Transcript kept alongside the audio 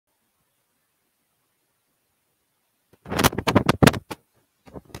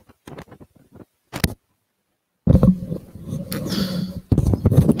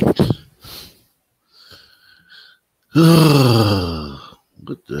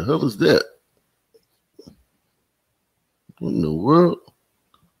the hell is that? What in the world?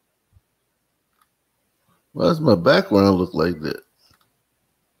 Why does my background look like that?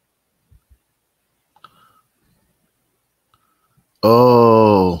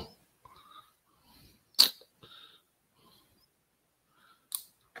 Oh.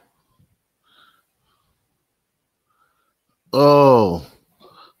 Oh.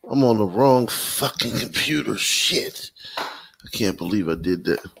 I'm on the wrong fucking computer. Shit. I can't believe I did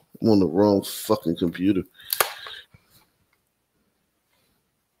that. I'm on the wrong fucking computer.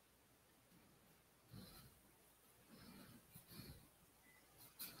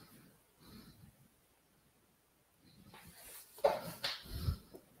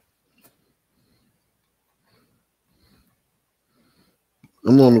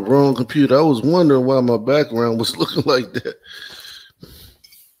 I'm on the wrong computer. I was wondering why my background was looking like that.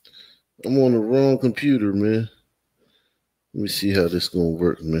 I'm on the wrong computer, man. Let me see how this gonna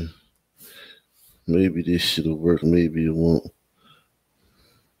work, man. Maybe this shit'll work, maybe it won't.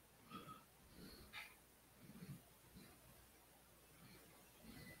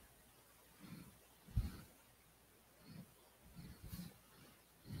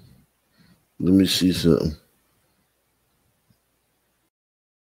 Let me see something.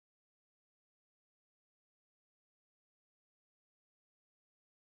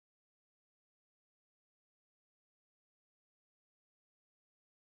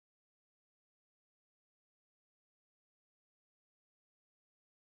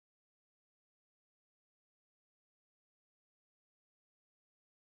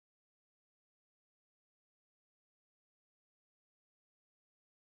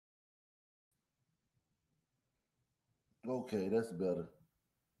 Okay, that's better.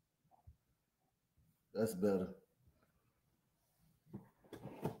 That's better.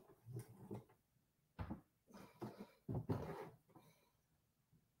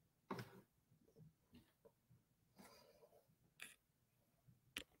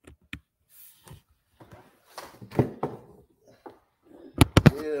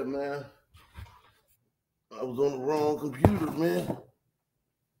 Yeah, man. I was on the wrong computer, man.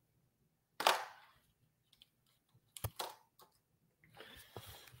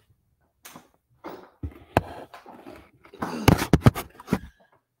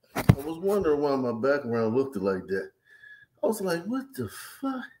 I was wondering why my background looked like that. I was like, what the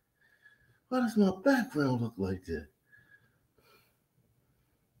fuck? Why does my background look like that?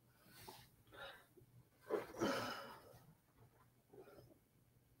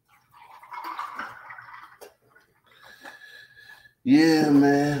 Yeah,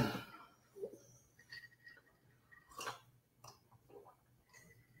 man.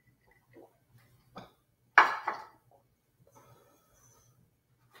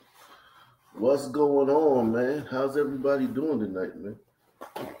 What's going on, man? How's everybody doing tonight, man?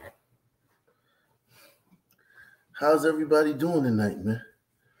 How's everybody doing tonight, man?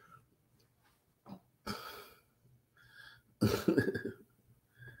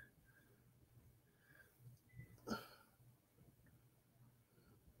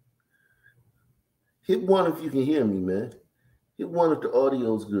 Hit one if you can hear me, man. Hit one if the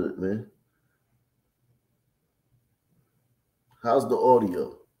audio's good, man. How's the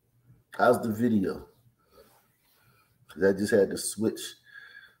audio? How's the video? Cause I just had to switch.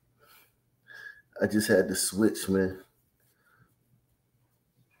 Man.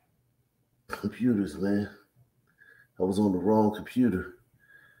 Computers, man. I was on the wrong computer.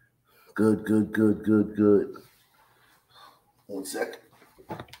 Good. 1 second.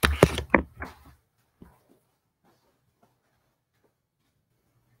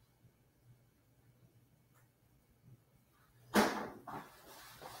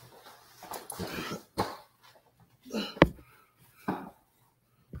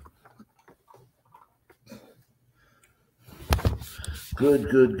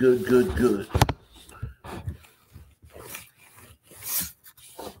 Good. Good.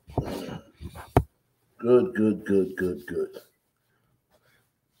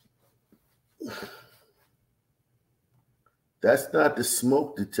 That's not the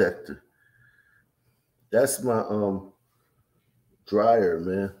smoke detector. That's my dryer,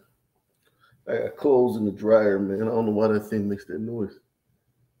 man. I got clothes in the dryer, man. I don't know why that thing makes that noise.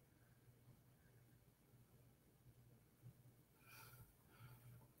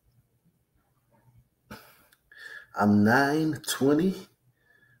 I'm 920.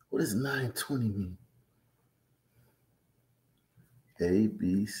 What does 920 mean? A,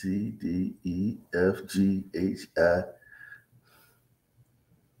 B, C, D, E, F, G, H, I.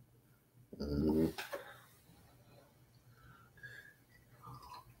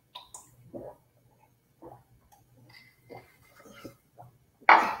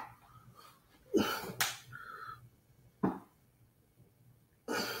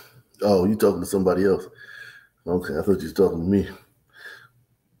 Oh, you talking to somebody else? Okay, I thought you was talking to me.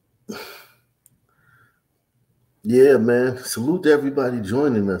 Yeah, man. Salute to everybody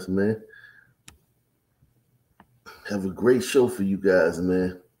joining us, man. Have a great show for you guys,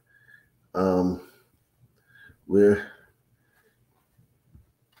 man. Um, we're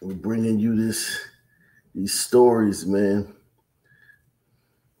we're bringing you these stories, man.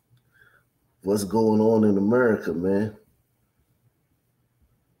 What's going on in America, man?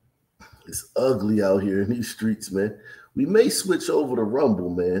 It's ugly out here in these streets, man. We may switch over to Rumble,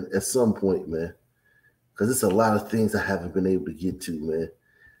 man, at some point, man, because it's a lot of things I haven't been able to get to, man,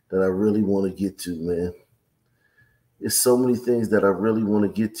 that I really want to get to, man. There's so many things that I really want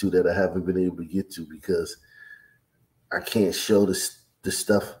to get to that I haven't been able to get to because I can't show the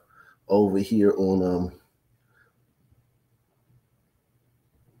stuff over here on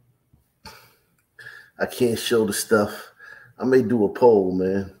I can't show the stuff. I may do a poll,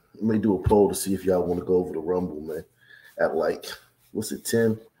 man. I may do a poll to see if y'all want to go over to Rumble, man. At like, what's it,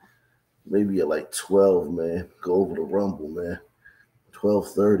 10? Maybe at like 12, man. Go over to Rumble, man.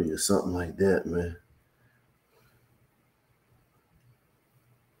 12:30 or something like that, man.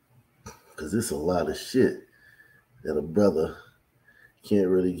 Because it's a lot of shit that a brother can't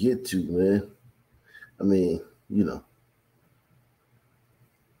really get to, man. I mean, you know,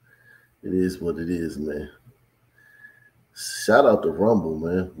 it is what it is, man. Shout out to Rumble,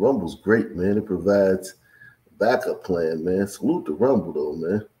 man. Rumble's great, man. It provides a backup plan, man. Salute to Rumble, though,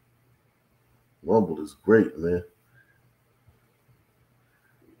 man. Rumble is great, man.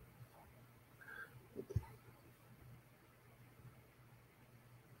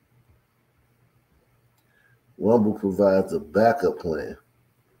 Rumble provides a backup plan,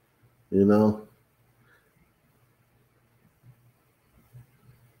 you know?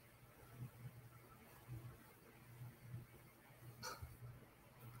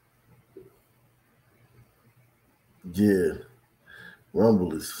 Yeah,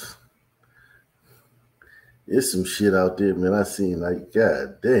 Rumble is, there's some shit out there, man. I seen, like,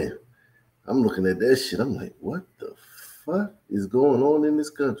 god damn. I'm looking at that shit. I'm like, what the fuck is going on in this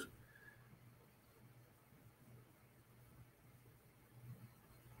country?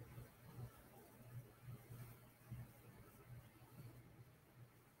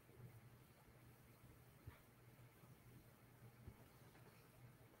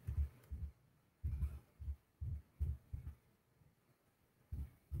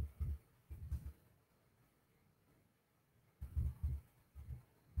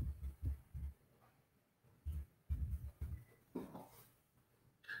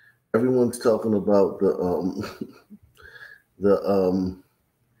 Everyone's talking about the the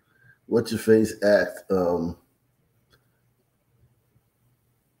what's your face act, the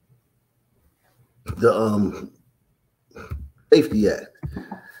Safety Act.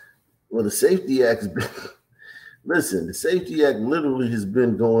 Well, the Safety Act's been listen, the Safety Act literally has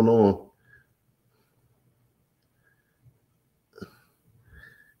been going on.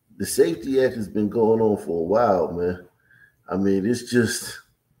 The Safety Act has been going on for a while, man. I mean,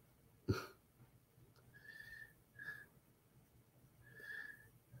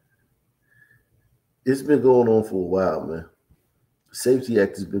 it's been going on for a while, man. The Safety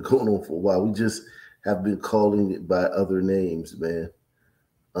Act has been going on for a while. We just have been calling it by other names, man.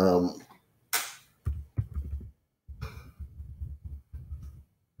 Um,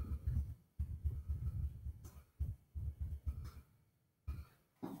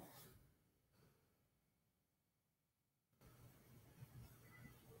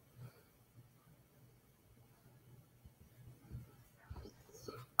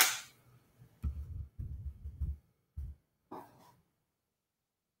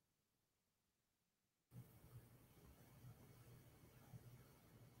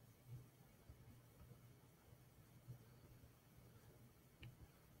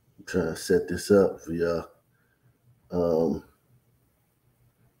 I'm trying to set this up for y'all. Um,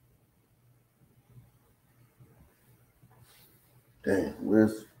 dang,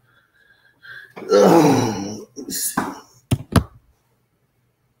 where's let me see.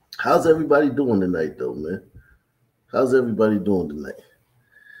 How's everybody doing tonight, though, man? How's everybody doing tonight?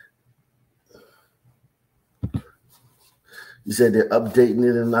 You said they're updating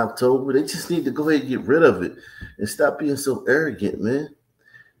it in October. They just need to go ahead and get rid of it and stop being so arrogant, man.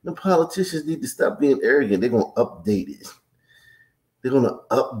 The politicians need to stop being arrogant. They're gonna update it. They're gonna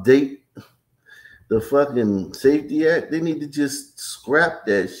update the fucking Safety Act. They need to just scrap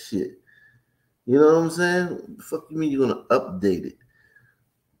that shit. You know what I'm saying? What the fuck you mean you're gonna update it?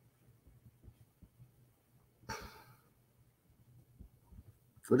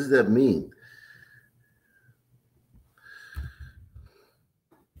 What does that mean?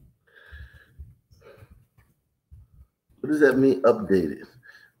 does that mean? Updated.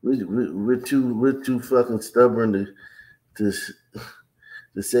 We're too fucking stubborn to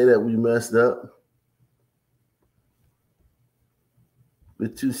to say that we messed up. We're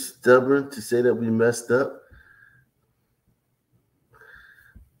too stubborn to say that we messed up.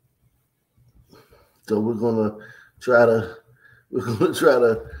 So try to we're gonna try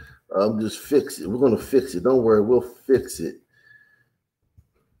to just fix it. We're gonna fix it. Don't worry, we'll fix it.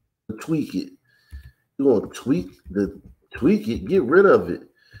 Tweak it. We're gonna tweak it. Get rid of it.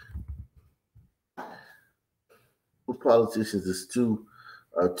 Politicians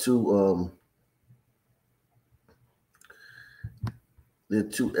are too they're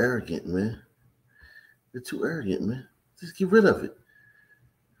too arrogant, man. They're too arrogant, man. Just get rid of it.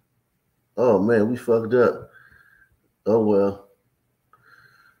 Oh man, we fucked up. Oh well.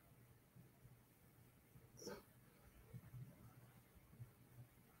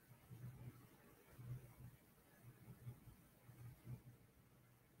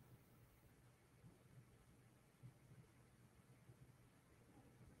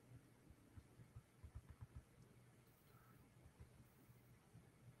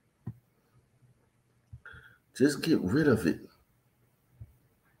 Just get rid of it.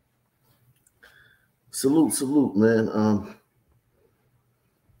 Salute, man.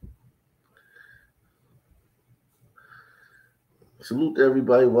 Salute to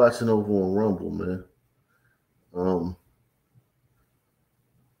everybody watching over on Rumble, man.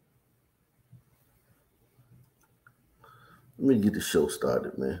 Let me get the show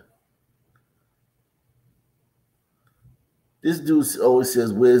started, man. This dude always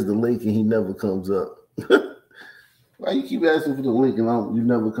says, "Where's the link?" and he never comes up. Why you keep asking for the link and you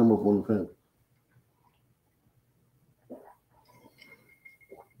never come up on the panel?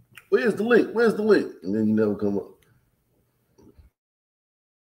 Where's the link? Where's the link? And then you never come up.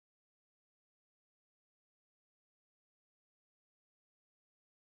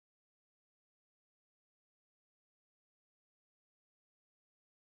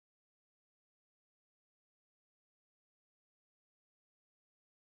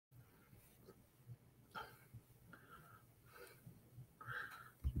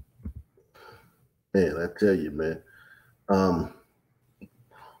 Man, I tell you, man. A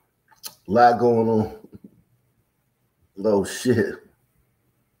lot going on. Oh shit.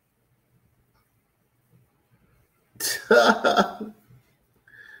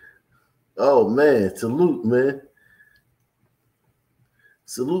 Oh man, salute, man.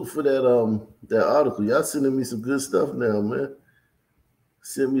 Salute for that article. Y'all sending me some good stuff now, man.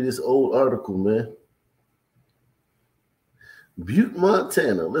 Send me this old article, man. Butte,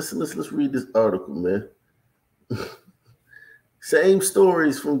 Montana. Let's read this article, man. Same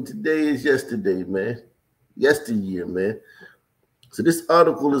stories from today as yesterday, man. Yesteryear, man. So this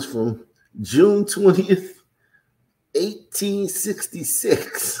article is from June 20th,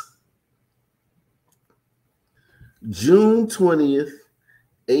 1866. June 20th,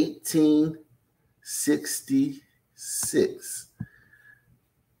 1866.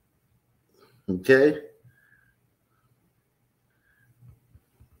 Okay?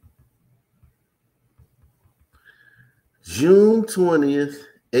 June 20th,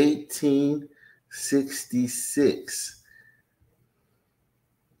 1866.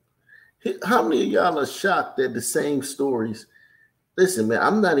 How many of y'all are shocked at the same stories? Listen, man,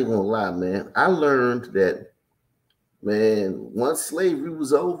 I'm not even gonna lie, man. I learned that, man, once slavery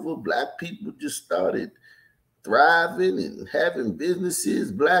was over, black people just started thriving and having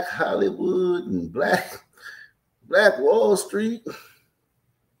businesses, Black Hollywood and Black Wall Street.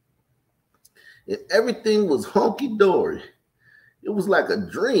 And everything was hunky-dory. It was like a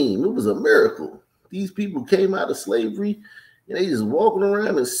dream. It was a miracle. These people came out of slavery and they just walking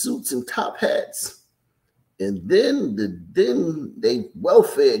around in suits and top hats. And then they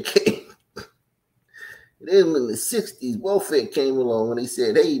welfare came. And then in the 60s, welfare came along and they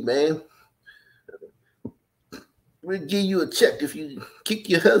said, "Hey, man, we'll give you a check if you kick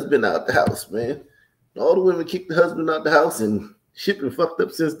your husband out the house, man." All the women kicked the husband out the house and shit been fucked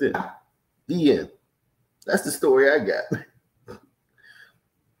up since then. The end. That's the story I got.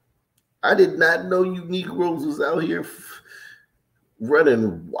 I did not know you Negroes was out here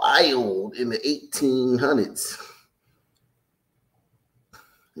running wild in the 1800s.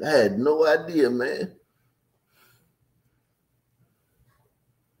 I had no idea, man.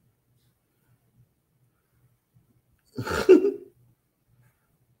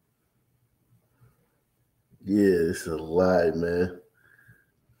 Yeah, it's a lie, man.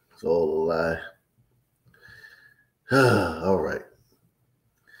 It's all a lie. All right.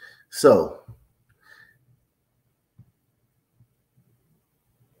 So,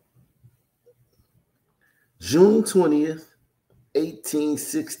 June 20th,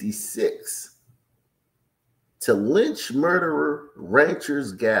 1866. To lynch murderer,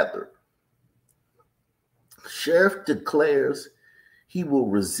 ranchers gather. Sheriff declares he will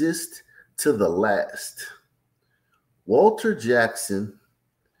resist to the last. Walter Jackson,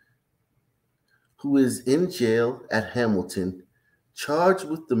 who is in jail at Hamilton, charged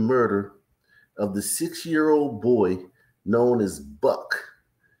with the murder of the 6-year-old boy known as Buck,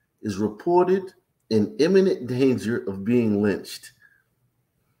 is reported in imminent danger of being lynched.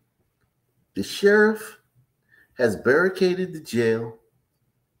 The sheriff has barricaded the jail,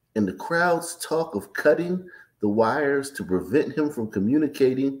 and the crowds talk of cutting the wires to prevent him from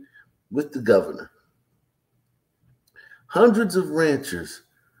communicating with the governor. Hundreds of ranchers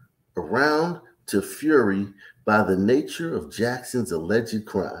around to fury by the nature of Jackson's alleged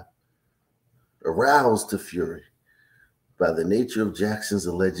crime. Aroused to fury by the nature of Jackson's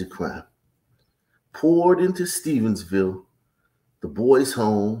alleged crime. Poured into Stevensville, the boys'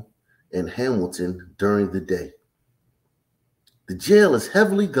 home, and Hamilton during the day. The jail is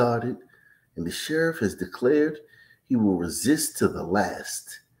heavily guarded, and the sheriff has declared he will resist to the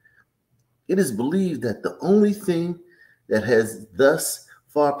last. It is believed that the only thing that has thus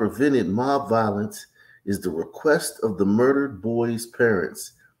far prevented mob violence is the request of the murdered boy's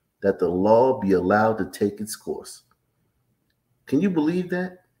parents that the law be allowed to take its course. Can you believe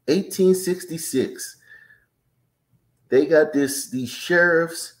that? 1866. They got these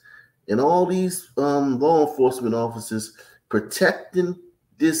sheriffs and all these law enforcement officers protecting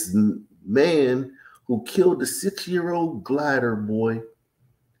this man who killed the 6-year-old glider boy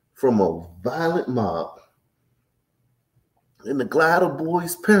from a violent mob. And the glider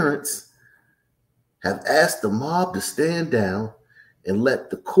boy's parents have asked the mob to stand down and let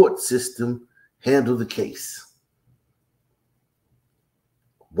the court system handle the case.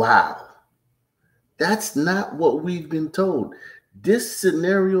 Wow. That's not what we've been told. This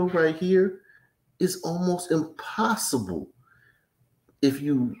scenario right here is almost impossible if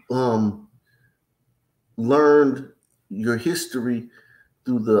you learned your history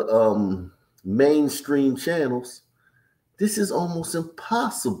through the mainstream channels. This is almost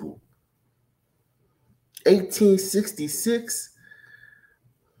impossible. 1866.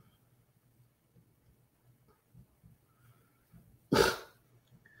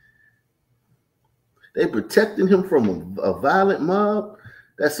 They protecting him from a violent mob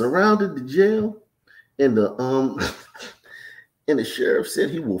that surrounded the jail, and the and the sheriff said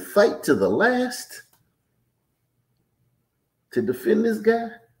he will fight to the last to defend this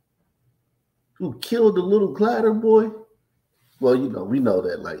guy who killed the little glider boy. Well, you know, we know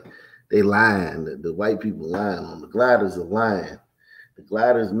that, like, they lying. The white people lying on the gliders are lying. The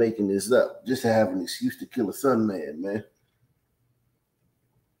gliders making this up just to have an excuse to kill a sun man.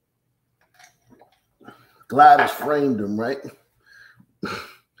 Gliders framed him, right?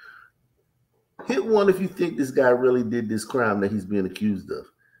 Hit 1 if you think this guy really did this crime that he's being accused of.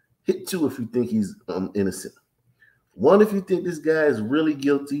 Hit 2 if you think he's innocent. 1 if you think this guy is really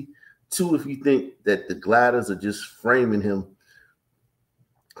guilty. 2 if you think that the gliders are just framing him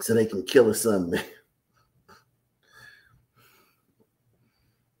so they can kill a son man.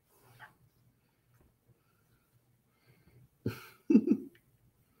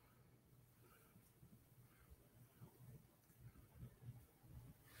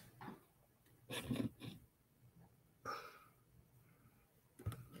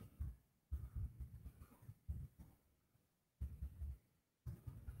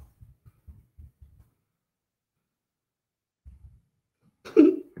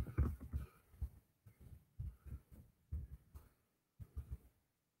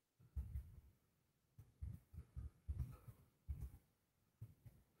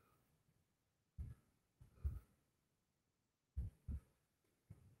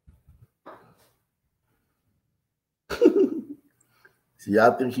 See,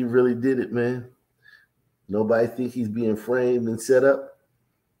 y'all think he really did it, man? Nobody think he's being framed and set up?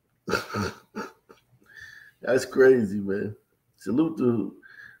 That's crazy, man. Salute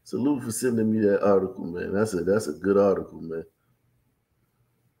for sending me that article, man. That's a good article, man.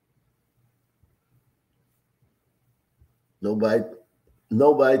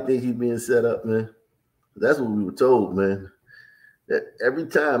 Nobody think he's being set up, man. That's what we were told, man. That every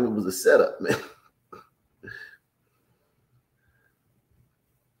time it was a setup, man.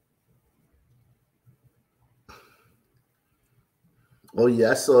 Oh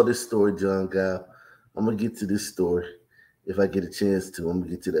yeah, I saw this story, John Guy. I'm gonna get to this story if I get a chance to. I'm gonna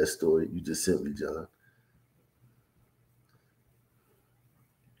get to that story you just sent me, John.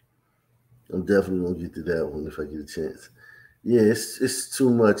 I'm definitely gonna get to that one if I get a chance. Yeah, it's too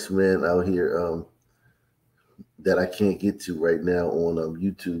much, man, out here. that I can't get to right now on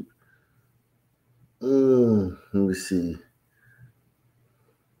YouTube. Let me see.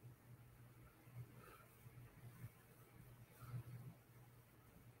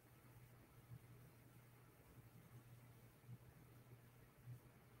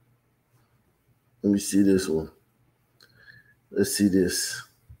 Let me see this one. Let's see this.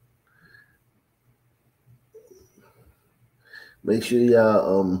 Make sure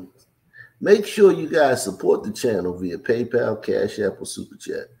y'all make sure you guys support the channel via PayPal, Cash App, or Super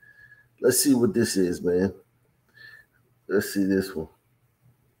Chat. Let's see what this is, man. Let's see this one.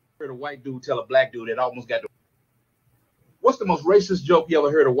 I heard a white dude tell a black dude that almost got the. What's the most racist joke you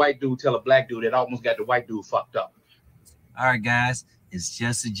ever heard a white dude tell a black dude that almost got the white dude fucked up? All right, guys, it's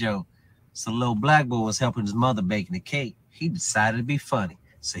just a joke. So little black boy was helping his mother baking a cake. He decided to be funny,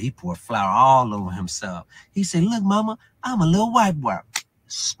 so he poured flour all over himself. He said, "Look, mama, I'm a little white boy."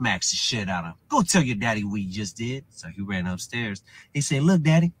 Smacks the shit out of him. "Go tell your daddy what you just did." So he ran upstairs. He said, "Look,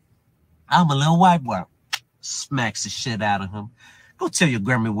 daddy, I'm a little white boy." Smacks the shit out of him. "Go tell your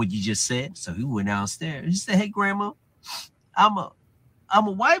grandma what you just said." So he went downstairs. He said, "Hey, grandma, I'm a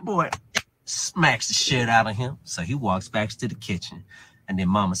white boy." Smacks the shit out of him. So he walks back to the kitchen. And then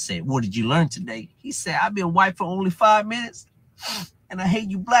mama said, "What did you learn today?" He said, "I've been white for only 5 minutes, and I hate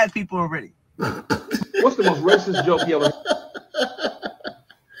you black people already." What's the most racist joke you ever heard?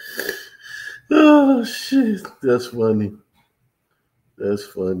 Oh, shit. That's funny. That's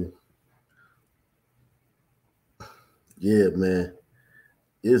funny. Yeah, man.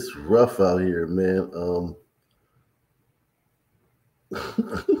 It's rough out here, man.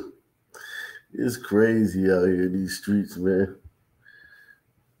 It's crazy out here in these streets, man.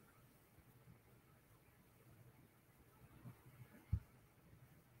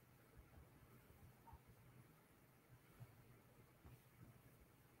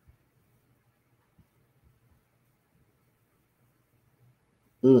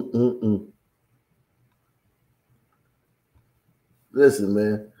 Listen,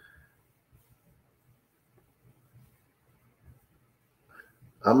 man.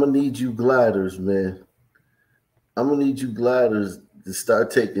 I'm gonna need you gliders, man. I'm gonna need you gliders to start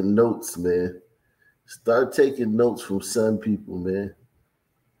taking notes, man. Start taking notes from some people, man.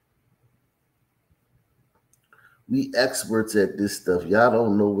 We experts at this stuff. Y'all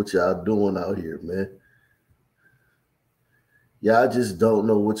don't know what y'all doing out here, man. Y'all just don't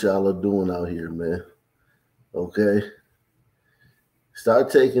know what y'all are doing out here, man. Okay?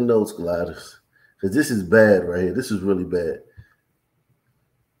 Start taking notes, gliders. Because this is bad right here. This is really bad.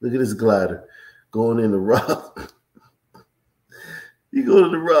 Look at this glider going in to rob. You go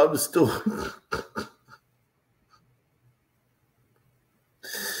to rob the store.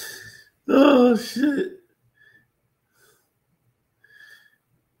 Oh, shit.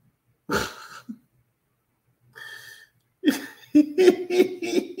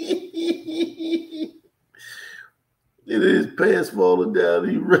 His pants falling down.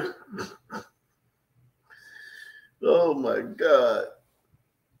 He ran. Oh my God.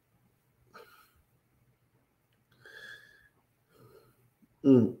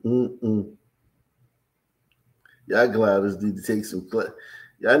 Y'all gliders need to take some class.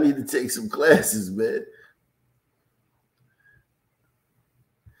 Y'all need to take some classes, man.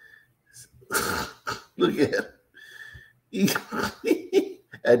 Look at him.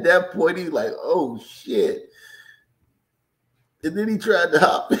 At that point, he's like, "Oh shit!" And then he tried to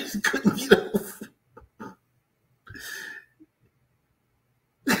hop, and he couldn't get off.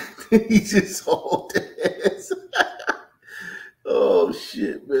 He just hauled ass. Oh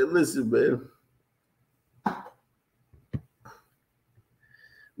shit, man! Listen, man.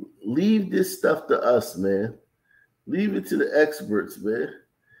 Leave this stuff to us, man. Leave it to the experts, man.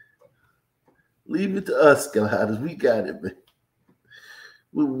 Leave it to us, gliders. We got it, man.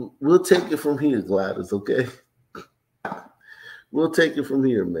 We'll take it from here, gliders, okay? We'll take it from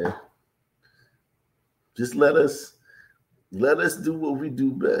here, man. Just let us do what we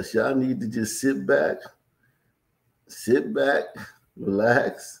do best. Y'all need to just sit back,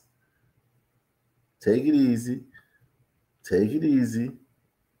 relax, take it easy, take it easy,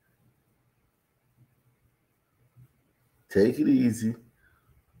 take it easy.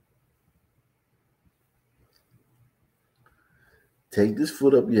 Take this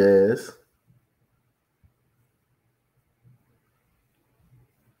foot up your ass.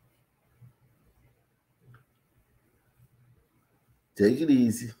 Take it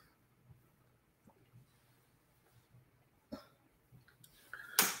easy.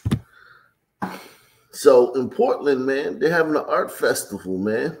 So in Portland, man, they're having an art festival,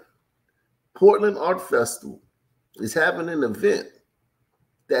 man. Portland Art Festival is having an event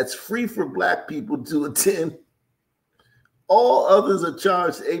that's free for Black people to attend. All others are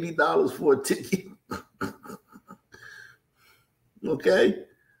charged $80 for a ticket. Okay?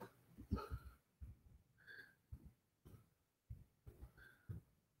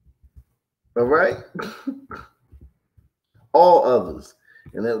 All right? All others.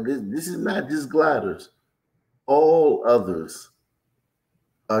 And this is not just gliders. All others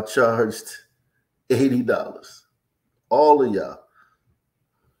are charged $80. All of y'all.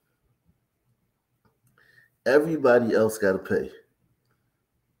 Everybody else got to pay.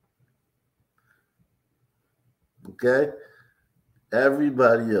 Okay?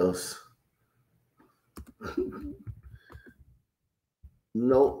 Everybody else.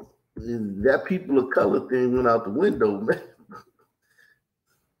 No, that people of color thing went out the window, man.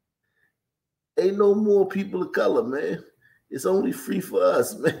 Ain't no more people of color, man. It's only free for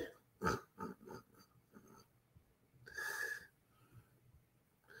us, man.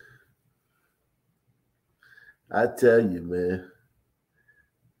 I tell you, man.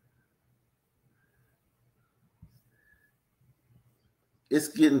 It's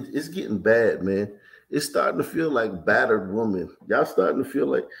getting bad, man. It's starting to feel like battered women. Y'all starting to feel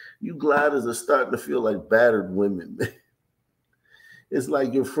like you gliders are starting to feel like battered women, man. It's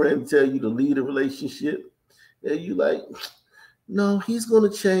like your friend tell you to lead a relationship, and you like, no, he's gonna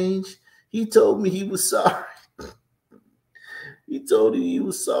change. He told me he was sorry. He told you he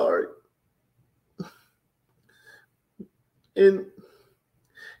was sorry. And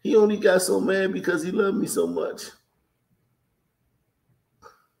he only got so mad because he loved me so much.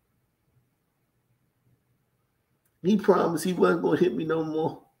 He promised he wasn't going to hit me no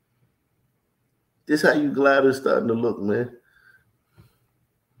more. This how you gliders starting to look, man.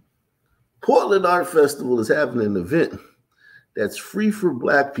 Portland Art Festival is having an event that's free for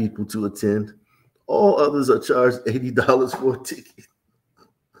Black people to attend. All others are charged $80 for a ticket.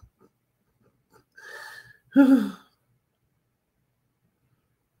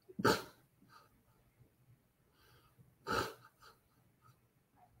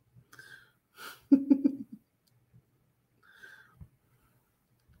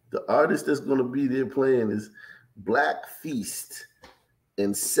 The artist that's going to be there playing is Black Feast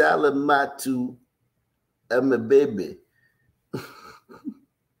and Salamatu Amabebe.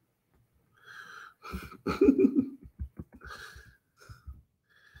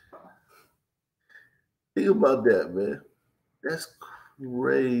 Think about that, man. That's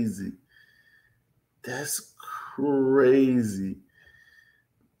crazy. That's crazy.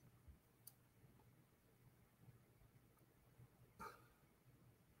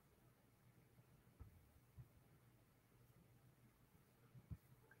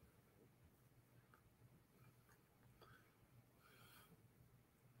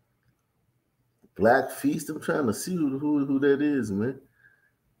 Black Feast. I'm trying to see who that is, man.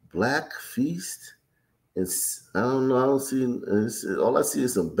 Black Feast. It's I don't know. I don't see. All I see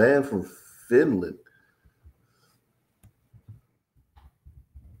is some band from Finland.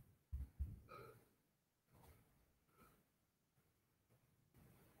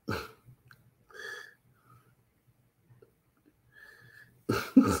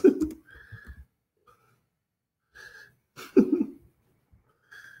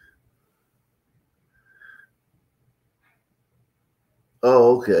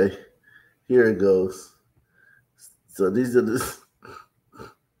 Oh, okay. Here it goes. So these are the.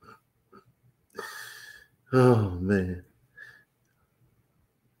 Oh man.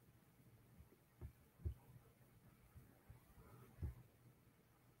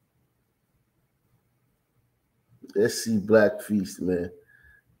 Let's see Black Feast, man.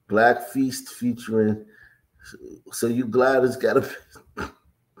 Black Feast featuring. So you gliders gotta.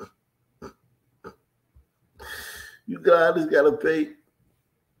 You gliders gotta pay.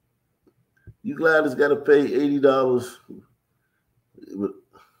 You gliders gotta pay $80.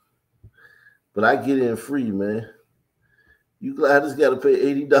 But I get in free, man. You gliders gotta pay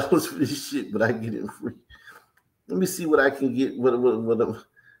 $80 for this shit, but I get in free. Let me see what I can get. Let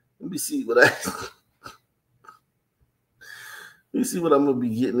me see what I. Let me see what I'm gonna be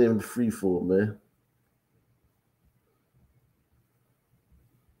getting in free for, man.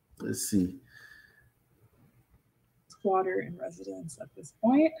 Let's see. Squatter in residence at this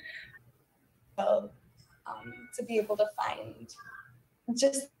point. To be able to find,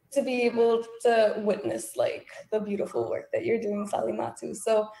 just to be able to witness like the beautiful work that you're doing, Salimatu.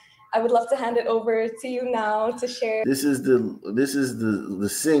 So I would love to hand it over to you now to share. This is the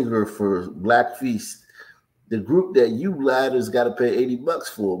singer for Black Feast, the group that you gliders got to pay $80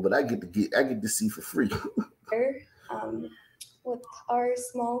 for, but I get to see for free. With our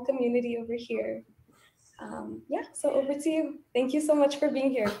small community over here. Yeah, so over to you. Thank you so much for being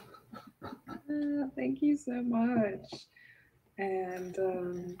here. Thank you so much. And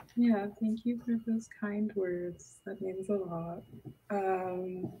yeah, thank you for those kind words. That means a lot.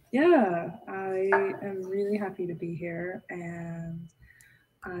 Yeah, I am really happy to be here, and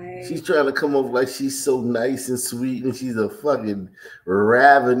She's trying to come off like she's so nice and sweet, and she's a fucking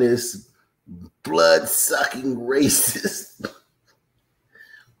ravenous, blood sucking racist.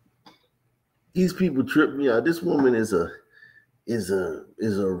 These people trip me out. This woman is a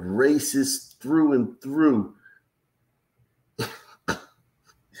racist through and through.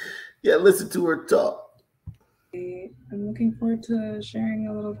 Yeah, listen to her talk. I'm looking forward to sharing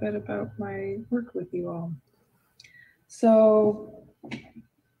a little bit about my work with you all. So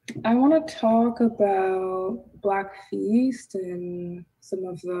I want to talk about Black Feast and some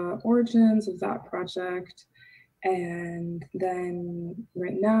of the origins of that project. And then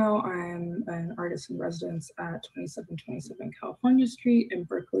right now I'm an artist in residence at 2727 California Street in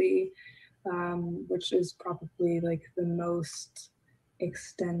Berkeley, which is probably like the most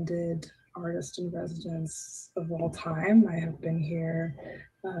extended artist in residence of all time. I have been here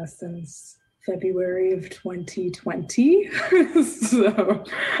since February of 2020. So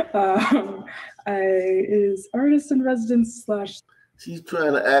I is artist in residence / She's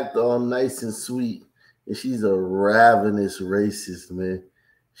trying to act all nice and sweet, and she's a ravenous racist, man.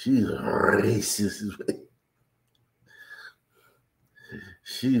 She's racist.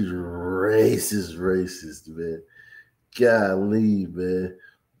 She's racist, man. Golly, man.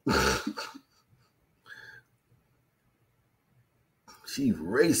 She's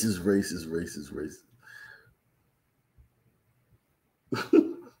racist.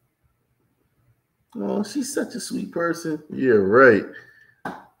 Oh, she's such a sweet person. Yeah, right.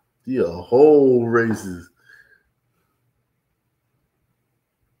 You're a whole racist.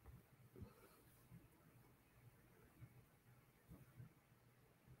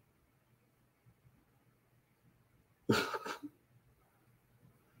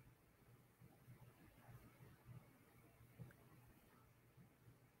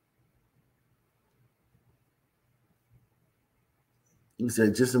 He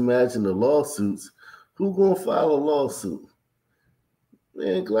said, just imagine the lawsuits. Who gonna file a lawsuit?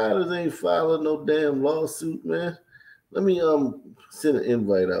 Man, Gliders ain't filing no damn lawsuit, man. Let me send an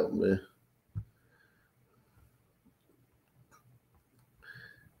invite out, man.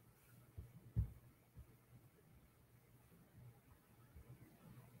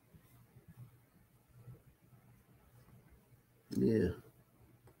 Yeah.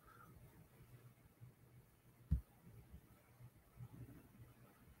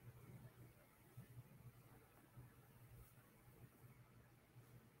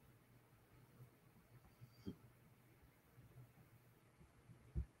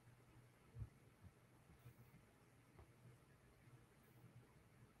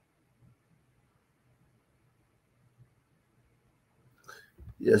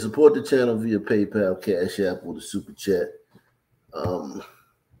 Yeah, support the channel via PayPal, Cash App, or the Super Chat.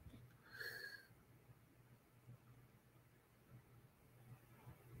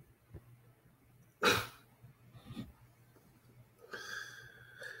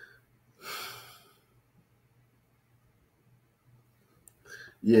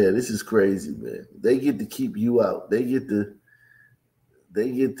 Yeah, this is crazy, man. They get to keep you out. They get to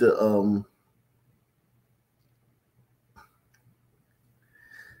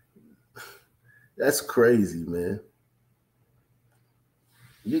that's crazy, man.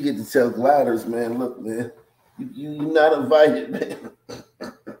 You get to tell Gliders, man, look, man, you're not invited, man.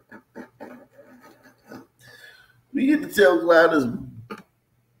 We get to tell Gliders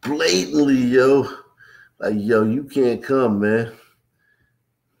blatantly, yo, like, yo, you can't come, man.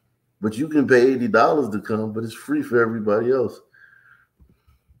 But you can pay $80 to come, but it's free for everybody else.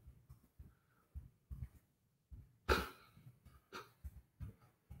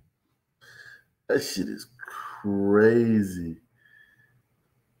 That shit is crazy.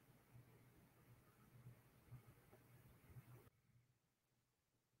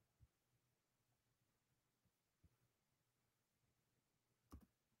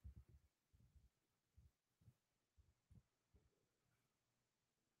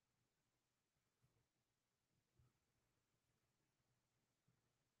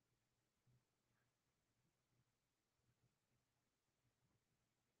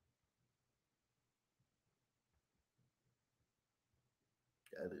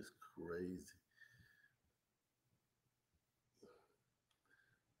 That is crazy.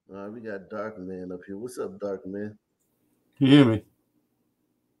 All right, we got Dark Man up here. What's up, Dark Man? Can you hear me?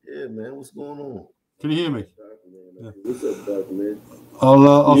 Yeah, man. What's going on? Can you hear me? Yeah. What's up, Dark Man?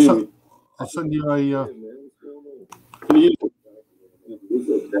 I'll send you a. Can you hear me?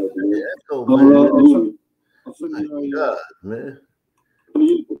 What's up, Dark Man? My God, man.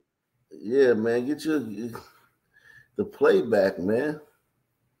 Yeah, man. Get the playback, man.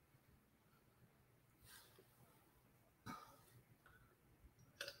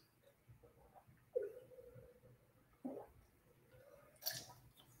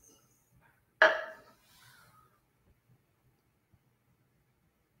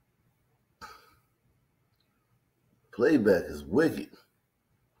 Playback is wicked.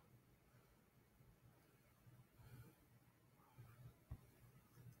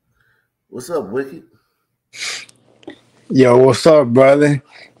 What's up, Wicked? Yo, what's up, brother?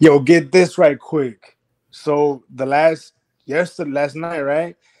 Yo, get this right quick. So last night,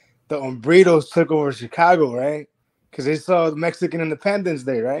 right? The Umbritos took over Chicago, right? Because they saw the Mexican Independence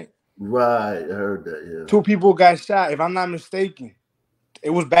Day, right? Right, I heard that. Yeah. 2 people got shot, if I'm not mistaken.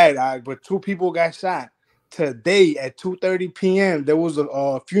 It was bad, but 2 people got shot. Today at 2:30 p.m., there was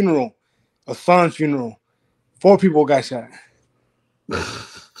a funeral, a son's funeral. 4 people got shot.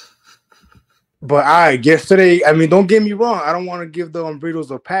 But yesterday, I mean, don't get me wrong. I don't want to give the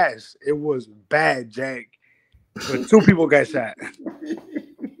Umbritos a pass. It was bad, Jack. But 2 people got shot.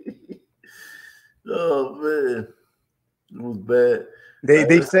 Oh man, it was bad.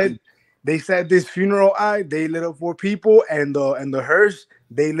 They said this funeral, they lit up 4 people, and the hearse,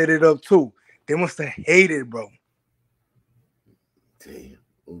 they lit it up too. They must have hated, bro. Damn,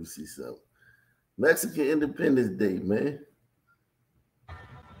 let me see something. Mexican Independence Day, man.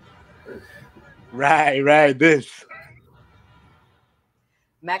 Right. This.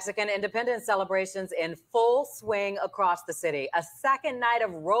 Mexican independence celebrations in full swing across the city. A second night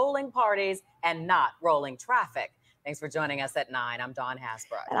of rolling parties and not rolling traffic. Thanks for joining us at 9. I'm Dawn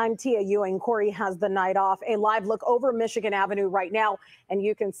Hasbrook. And I'm Tia Ewing. Corey has the night off. A live look over Michigan Avenue right now, and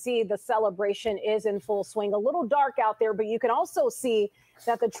you can see the celebration is in full swing. A little dark out there, but you can also see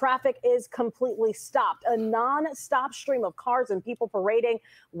that the traffic is completely stopped. A non-stop stream of cars and people parading,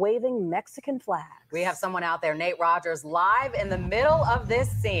 waving Mexican flags. We have someone out there, Nate Rogers, live in the middle of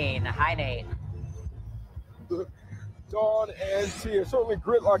this scene. Hi, Nate. Dawn and Tia, certainly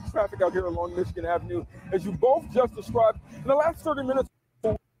gridlock traffic out here along Michigan Avenue, as you both just described. In the last 30 minutes,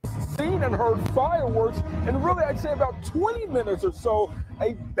 we've seen and heard fireworks, and really, I'd say about 20 minutes or so,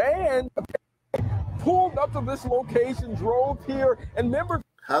 a band pulled up to this location, drove here, and members.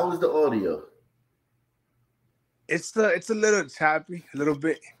 How is the audio? It's a little choppy, a little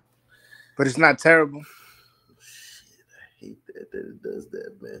bit, but it's not terrible. Shit, I hate that it does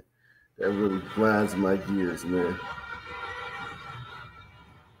that, man. That really grinds my gears, man.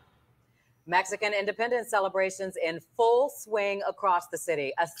 Mexican independence celebrations in full swing across the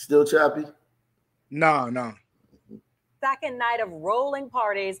city. Still choppy? No. Second night of rolling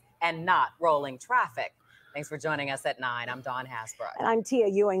parties and not rolling traffic. Thanks for joining us at 9. I'm Dawn Hasbrook. And I'm Tia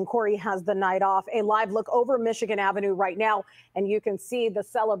Ewing. Corey has the night off. A live look over Michigan Avenue right now, and you can see the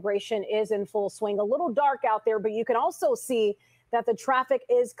celebration is in full swing. A little dark out there, but you can also see that the traffic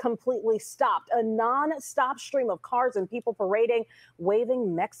is completely stopped. A non-stop stream of cars and people parading,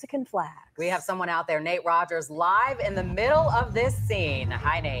 waving Mexican flags. We have someone out there, Nate Rogers, live in the middle of this scene.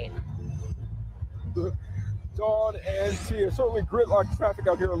 Hi, Nate. Dawn and Tia, certainly gridlock traffic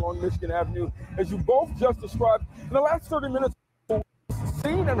out here along Michigan Avenue, as you both just described. In the last 30 minutes, we've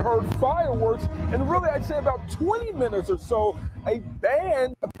seen and heard fireworks, and really, I'd say about 20 minutes or so, a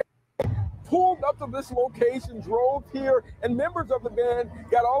band pulled up to this location, drove here, and members of the band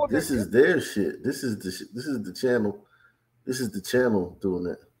got all of this. Is their shit. This is the channel. This is the channel doing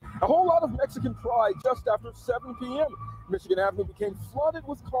that. A whole lot of Mexican pride just after 7 p.m. Michigan Avenue became flooded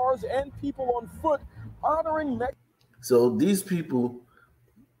with cars and people on foot honoring Mexico. So these people,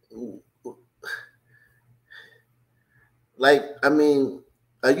 like, I mean,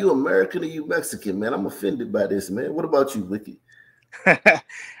 are you American or you Mexican, man? I'm offended by this, man. What about you, Wiki?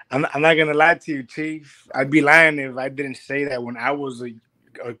 I'm not gonna lie to you, Chief. I'd be lying if I didn't say that when I was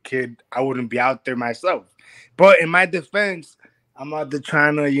a kid. I wouldn't be out there myself. But in my defense, I'm out there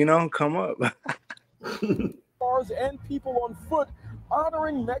trying to, come up. Cars and people on foot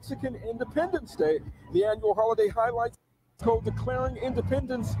honoring Mexican Independence Day. The annual holiday highlights Mexico declaring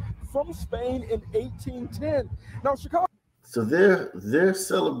independence from Spain in 1810. Now, Chicago. So they're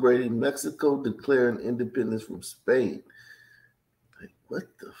celebrating Mexico declaring independence from Spain. Like, what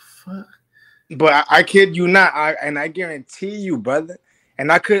the fuck? But I kid you not, I guarantee you, brother.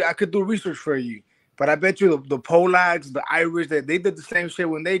 And I could do research for you. But I bet you the Polacks, the Irish, that they did the same shit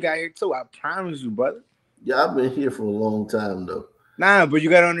when they got here too. I promise you, brother. Yeah, I've been here for a long time though. Nah, but you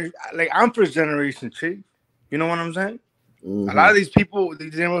gotta understand. Like, I'm first generation, Chief. You know what I'm saying? Mm-hmm. A lot of these people,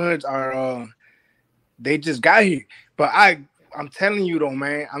 these neighborhoods are they just got here. But I'm telling you though,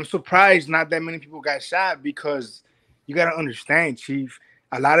 man, I'm surprised not that many people got shot because you gotta understand, Chief.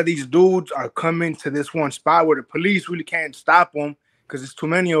 A lot of these dudes are coming to this one spot where the police really can't stop them because there's too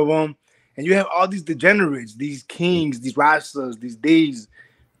many of them. And you have all these degenerates, these kings, these rastas, these D's,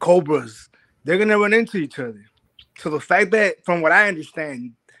 cobras. They're gonna run into each other. So the fact that, from what I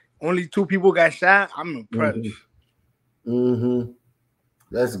understand, only 2 people got shot, I'm impressed. Mm-hmm.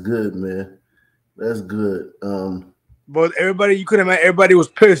 That's good, man. That's good. But everybody was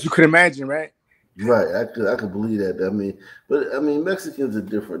pissed. You could imagine, right? Right. I could believe that. I mean, Mexicans are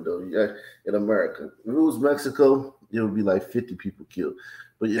different though. Yeah, in America, if it was Mexico, it would be like 50 people killed.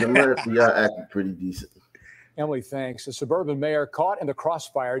 But in America, y'all acting pretty decent. Emily, thanks. A suburban mayor caught in the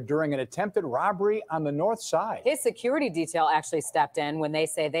crossfire during an attempted robbery on the north side. His security detail actually stepped in when they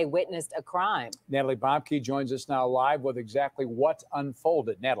say they witnessed a crime. Natalie Bobke joins us now live with exactly what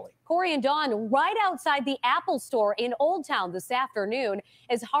unfolded. Natalie. Corey and Dawn, right outside the Apple store in Old Town this afternoon,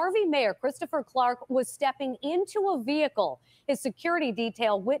 as Harvey Mayor Christopher Clark was stepping into a vehicle. His security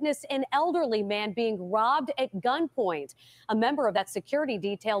detail witnessed an elderly man being robbed at gunpoint. A member of that security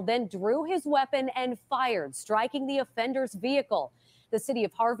detail then drew his weapon and fired, striking the offender's vehicle. The city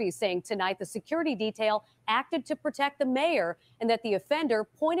of Harvey saying tonight the security detail acted to protect the mayor and that the offender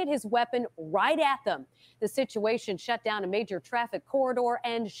pointed his weapon right at them. The situation shut down a major traffic corridor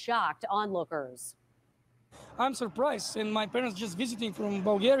and shocked onlookers. I'm surprised, and my parents just visiting from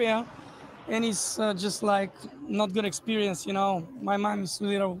Bulgaria, and it's just like not good experience, you know. My mom is a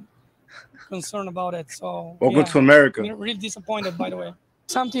little concerned about it, so welcome to America. I'm really disappointed, by the way.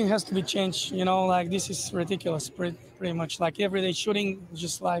 Something has to be changed, you know, like this is ridiculous, pretty much. Like everyday shooting,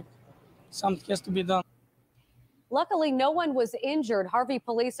 just like something has to be done. Luckily, no one was injured. Harvey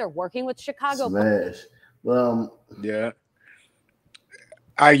police are working with Chicago. Smash. Yeah.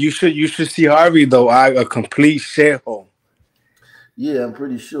 You should see Harvey though. A complete shithole. Yeah, I'm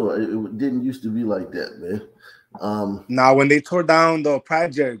pretty sure it didn't used to be like that, man. Now when they tore down the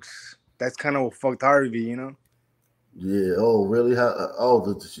projects, that's kind of what fucked Harvey, you know. Yeah. Oh, really?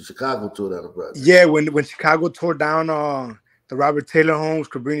 The Chicago tore down the project. Yeah, when Chicago tore down the Robert Taylor homes,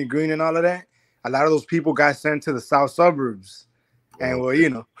 Cabrini Green, and all of that, a lot of those people got sent to the south suburbs, and well, you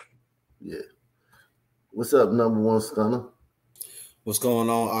know. Yeah. What's up, number one stunner? What's going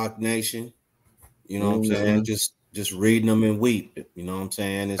on, Arc Nation? You know what I'm saying? Just reading them and weep. You know what I'm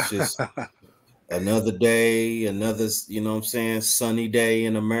saying? It's just another day, another, you know what I'm saying, sunny day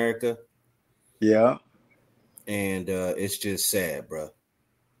in America. Yeah. And it's just sad, bro.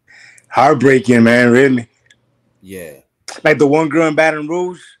 Heartbreaking, man, really. Yeah. Like the one girl in Baton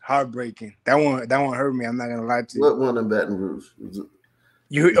Rouge, heartbreaking. That one hurt me. I'm not gonna lie to you. What one in Baton Rouge?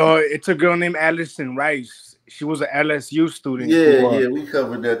 It's a girl named Allison Rice. She was an LSU student. Yeah, we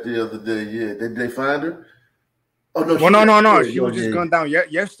covered that the other day. Yeah, did they find her? Oh no, no. She was just gunned down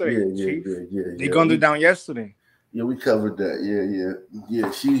yesterday. Yeah. They gunned her down yesterday. Yeah, we covered that.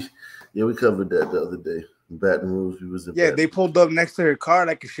 Yeah. We covered that the other day. In Baton Rouge, they pulled up next to her car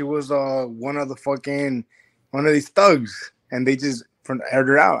like she was one of these thugs, and they just aired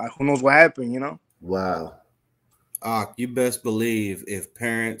her out. Who knows what happened? You know? Wow. You best believe if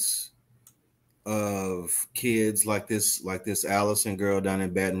parents of kids like this Allison girl down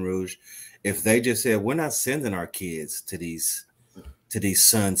in Baton Rouge, if they just said, we're not sending our kids to these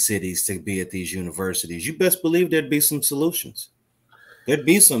sun cities to be at these universities, you best believe there'd be some solutions. There'd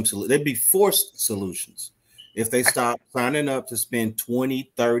be forced solutions if they stop signing up to spend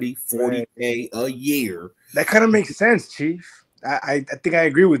 20, 30, 40K a year. That kind of makes sense, Chief. I think I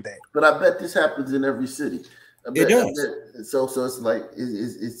agree with that. But I bet this happens in every city. It does. So it's like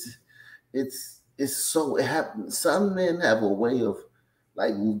it happens. Some men have a way of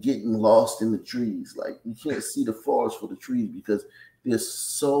like getting lost in the trees. Like you can't see the forest for the trees because there's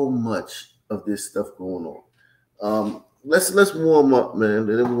so much of this stuff going on. Let's warm up, man,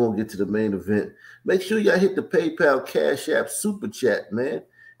 and then we're gonna get to the main event. Make sure y'all hit the PayPal, Cash App, Super Chat, man.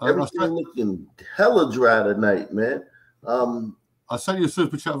 Everything looking hella dry tonight, man. I sent you a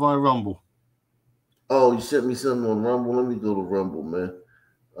Super Chat via Rumble. Oh, you sent me something on Rumble. Let me go to Rumble, man.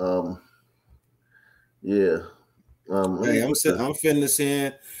 Yeah. Hey, I'm finna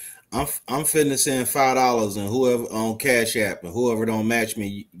send. I'm finna send $5 and whoever on Cash App and whoever don't match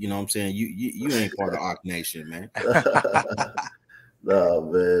me, you know what I'm saying? You ain't part of Arc Nation, man. Nah,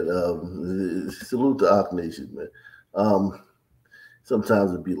 man. Salute to Arc Nation, man.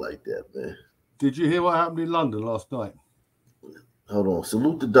 Sometimes it be like that, man. Did you hear what happened in London last night? Hold on.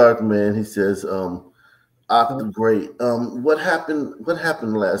 Salute the Dark Man. He says, Arc the Great. What happened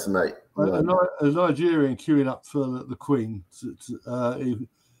last night? A Nigerian queuing up for the Queen.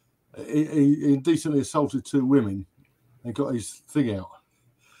 He indecently assaulted 2 women and got his thing out.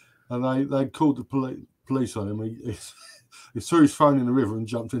 And they called the police on him. He threw his phone in the river and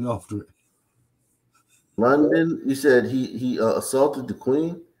jumped in after it. London, you said he assaulted the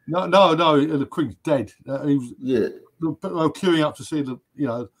Queen? No, the Queen's dead. He was, they were queuing up to see the,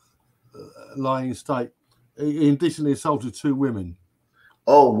 lying in state. He indecently assaulted 2 women.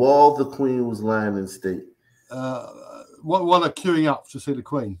 Oh, while the Queen was lying in state. While they're queuing up to see the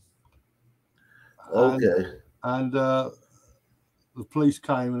Queen. Okay. And the police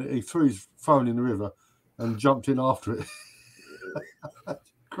came and he threw his phone in the river and jumped in after it.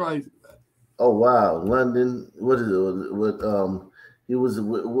 Crazy. Oh wow, London. What is it? He was.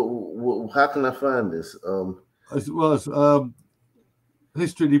 How can I find this?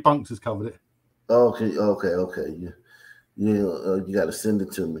 History Debunked has covered it. Okay. You got to send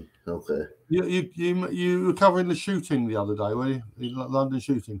it to me. Okay. You were covering the shooting the other day, were you? The London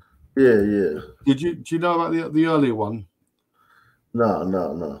shooting. Yeah. Do you know about the earlier one?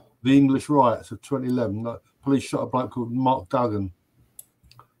 No. The English riots of 2011. The police shot a bloke called Mark Duggan.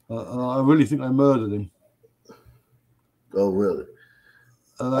 I really think they murdered him. Oh, really?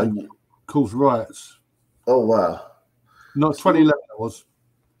 That caused riots. Oh, wow. Not 2011, it was.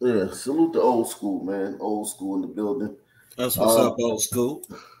 Yeah, salute the old school, man. Old school in the building. That's what's up, old school.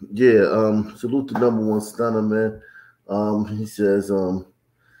 Yeah, salute the #1 stunner, man. He says,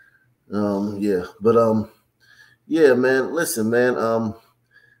 yeah, man. Listen, man.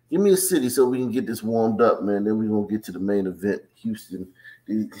 Give me a city so we can get this warmed up, man. Then we're gonna get to the main event, Houston.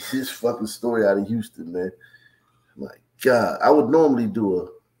 This fucking story out of Houston, man. My God, I would normally do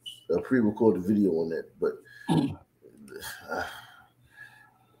a pre-recorded video on that, but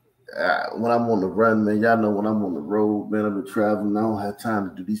when I'm on the run, man, y'all know when I'm on the road, man, I've been traveling. I don't have time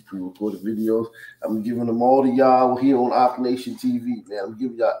to do these pre-recorded videos. I'm giving them all to y'all here on Op Nation TV, man. I'm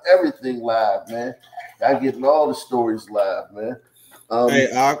giving y'all everything live, man. Y'all getting all the stories live, man. Hey,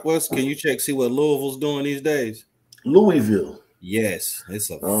 Aquas, can you see what Louisville's doing these days? Louisville. Yes, it's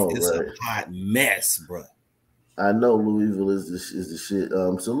a hot mess, bro. I know Louisville is the shit.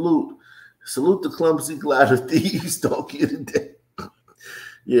 Salute the clumsy glider thieves. Don't get it down.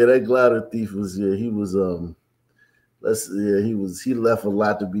 Yeah, that glider thief was he left a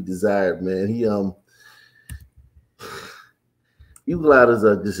lot to be desired, man. You gliders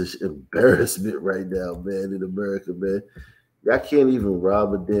are just an embarrassment right now, man, in America, man. Y'all can't even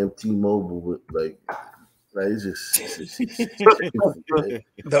rob a damn T-Mobile with like it's just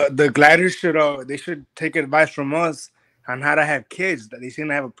the gliders should take advice from us on how to have kids. They seem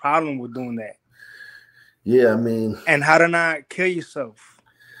to have a problem with doing that. Yeah, I mean, and how to not kill yourself.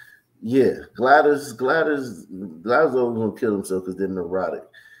 Yeah, gliders always gonna kill themselves because they're neurotic.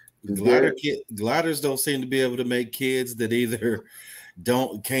 Gliders don't seem to be able to make kids that either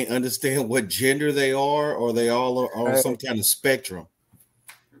can't understand what gender they are, or they all are on some kind of spectrum.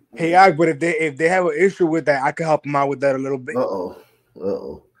 Hey, but if they have an issue with that, I can help them out with that a little bit.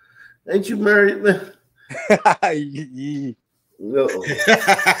 Uh-oh. Ain't you married, man? That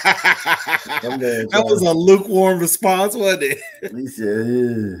was a lukewarm response, wasn't it? He said,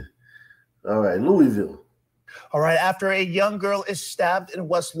 yeah. All right, Louisville. All right, after a young girl is stabbed in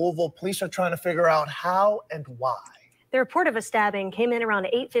West Louisville, police are trying to figure out how and why. The report of a stabbing came in around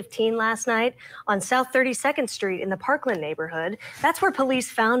 8:15 last night on South 32nd Street in the Parkland neighborhood. That's where police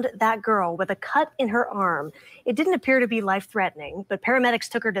found that girl with a cut in her arm. It didn't appear to be life-threatening, but paramedics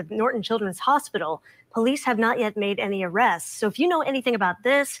took her to Norton Children's Hospital. Police have not yet made any arrests. So if you know anything about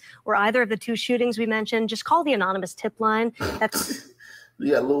this or either of the 2 shootings we mentioned, just call the anonymous tip line. That's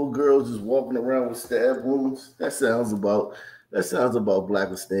You got little girls just walking around with stab wounds. That sounds about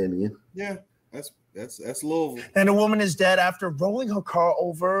Blackistanian. Yeah, that's Louisville. And a woman is dead after rolling her car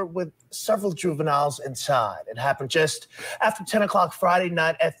over with several juveniles inside. It happened just after 10 o'clock Friday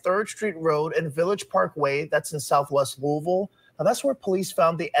night at 3rd Street Road and Village Parkway. That's in Southwest Louisville. Now, that's where police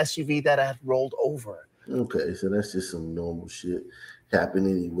found the SUV that had rolled over. Okay, so that's just some normal shit. Happen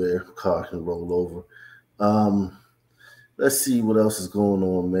anywhere. Car can roll over. Let's see what else is going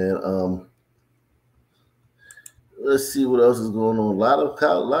on, man. Let's see what else is going on. A lot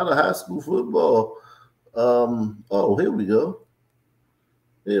of high school football. Here we go.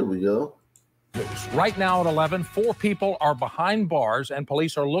 Right now at 11, 4 people are behind bars, and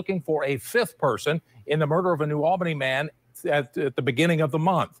police are looking for a 5th person in the murder of a New Albany man at the beginning of the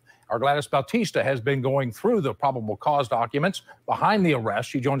month. Our Gladys Bautista has been going through the probable cause documents behind the arrest.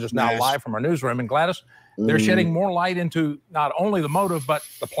 She joins us now live from our newsroom. And Gladys, They're shedding more light into not only the motive, but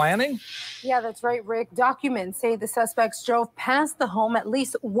the planning. Yeah, that's right, Rick. Documents say the suspects drove past the home at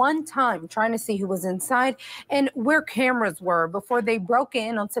least one time, trying to see who was inside and where cameras were before they broke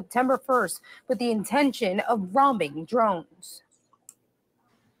in on September 1st with the intention of robbing drones.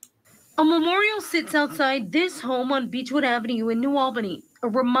 A memorial sits outside this home on Beechwood Avenue in New Albany, a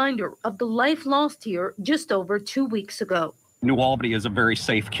reminder of the life lost here just over 2 weeks ago. New Albany is a very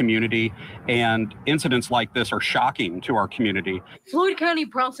safe community, and incidents like this are shocking to our community. Floyd County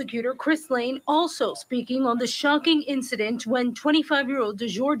prosecutor Chris Lane also speaking on the shocking incident when 25-year-old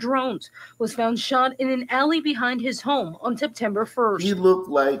DeJour Drones was found shot in an alley behind his home on September 1st. He looked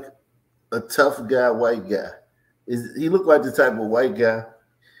like a tough guy, white guy. He looked like the type of white guy.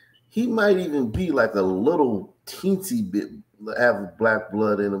 He might even be like a little teensy bit, have black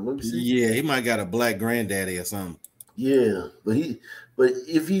blood in him. Let me see. Yeah, he might got a black granddaddy or something. Yeah, but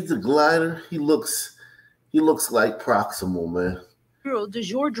if he's a glider, he looks like Proximal, man.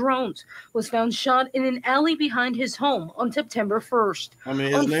 DeJour Drones was found shot in an alley behind his home on September 1st. I mean,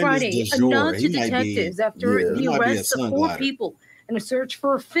 his on name Friday, is a DeJour. nod He to might be- detectives after the he might be a arrest of sun 4 glider. people and a search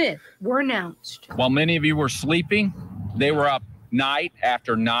for a 5th were announced. While many of you were sleeping, they were up night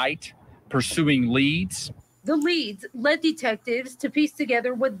after night pursuing leads. The leads led detectives to piece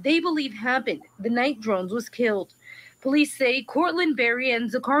together what they believe happened the night Drones was killed. Police say Cortland Berry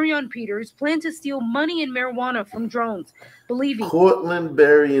and Zacharion Peters plan to steal money and marijuana from Drones, believing Cortland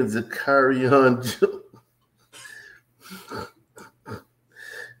Berry and Zacharion,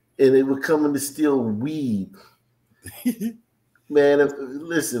 and they were coming to steal weed. Man,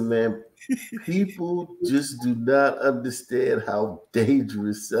 listen, man. People just do not understand how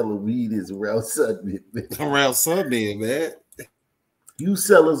dangerous selling weed is around Sunday. Around Sunday, man. You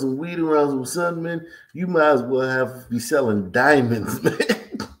selling some weed around some Sunman, you might as well be selling diamonds, man.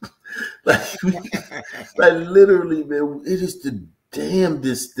 like literally, man. It is the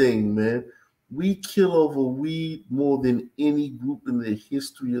damnedest thing, man. We kill over weed more than any group in the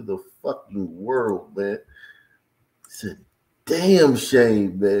history of the fucking world, man. It's a damn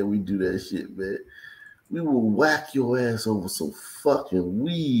shame, man. We do that shit, man. We will whack your ass over some fucking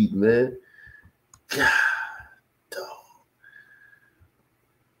weed, man. God.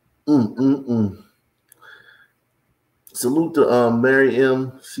 Salute to Mary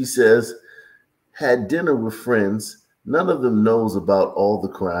M. She says, had dinner with friends. None of them knows about all the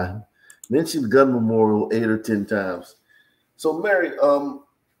crime. Mentioned gun memorial 8 or 10 times. So Mary,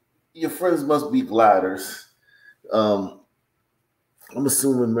 your friends must be gliders. I'm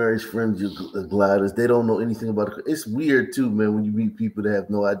assuming Mary's friends are gliders. They don't know anything about it. It's weird too, man, when you meet people that have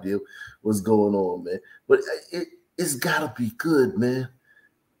no idea what's going on, man. But it's gotta be good, man.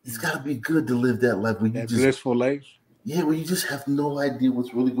 It's got to be good to live that life where you just blissful life. Yeah, where you just have no idea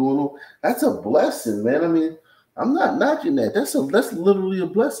what's really going on. That's a blessing, man. I mean, I'm not knocking that. That's literally a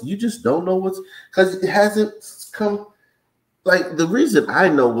blessing. You just don't know because it hasn't come. Like the reason I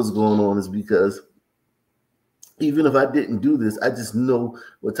know what's going on is because even if I didn't do this, I just know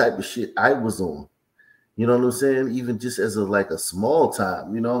what type of shit I was on. You know what I'm saying? Even just as a small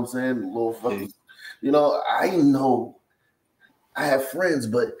time. You know what I'm saying? A little fucking. You know, I know. I have friends,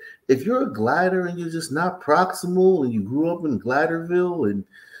 but if you're a glider and you're just not proximal and you grew up in Gliderville and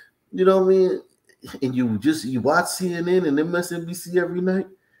you know what I mean, and you watch CNN and MSNBC every night.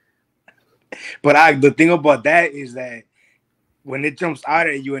 But the thing about that is that when it jumps out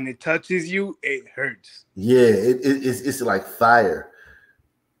at you and it touches you, it hurts. Yeah, it's like fire.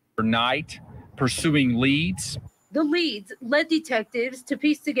 Night pursuing leads. The leads led detectives to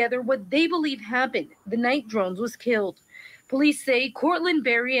piece together what they believe happened the night Drones was killed. Police say Cortland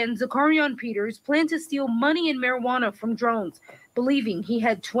Berry and Zacharion Peters plan to steal money and marijuana from Drones, believing he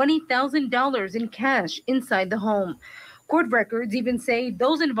had $20,000 in cash inside the home. Court records even say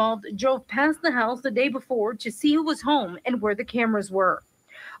those involved drove past the house the day before to see who was home and where the cameras were.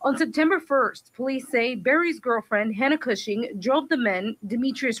 On September 1st, police say Berry's girlfriend, Hannah Cushing, drove the men,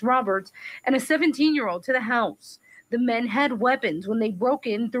 Demetrius Roberts, and a 17-year-old to the house. The men had weapons when they broke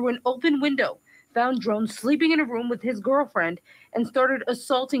in through an open window, found Drones sleeping in a room with his girlfriend, and started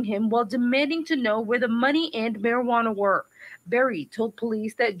assaulting him while demanding to know where the money and marijuana were. Berry told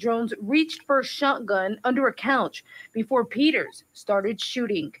police that Drones reached for a shotgun under a couch before Peters started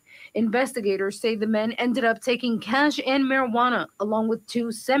shooting. Investigators say the men ended up taking cash and marijuana, along with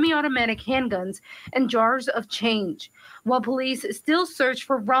 2 semi-automatic handguns and jars of change. While police still search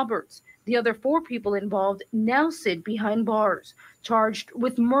for Roberts, the other 4 people involved now sit behind bars, charged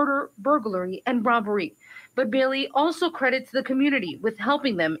with murder, burglary, and robbery. But Bailey also credits the community with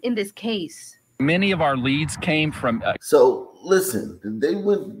helping them in this case. Many of our leads came from. So listen, they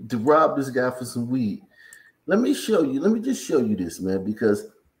went to rob this guy for some weed. Let me show you. Let me just show you this, man, because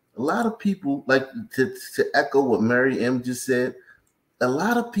a lot of people, like to echo what Mary M just said, a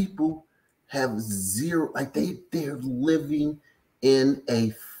lot of people have zero, like they're living in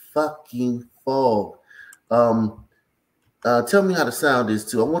a fucking fog. Tell me how the sound is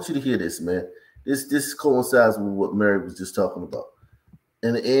too. I want you to hear this, man. This coincides with what Mary was just talking about,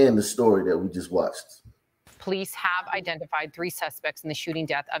 and the story that we just watched. Police have identified 3 suspects in the shooting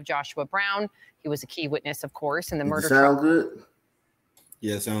death of Joshua Brown. He was a key witness, of course, in the murder trial. Sound good?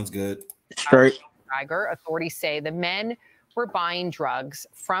 Yeah, sounds good. Straight. Authorities say the men were buying drugs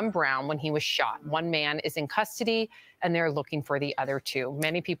from Brown when he was shot. One man is in custody, and they're looking for the other 2.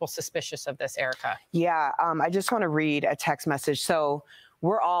 Many people suspicious of this, Erica. Yeah, I just want to read a text message. So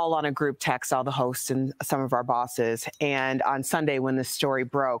we're all on a group text, all the hosts and some of our bosses. And on Sunday, when this story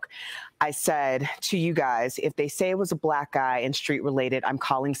broke, I said to you guys, if they say it was a black guy and street related, I'm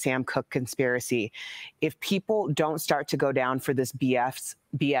calling Sam Cooke conspiracy. If people don't start to go down for this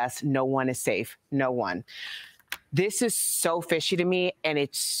BS, no one is safe. No one. This is so fishy to me, and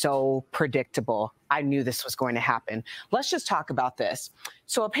it's so predictable. I knew this was going to happen. Let's just talk about this.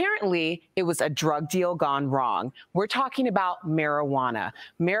 So apparently it was a drug deal gone wrong. We're talking about marijuana.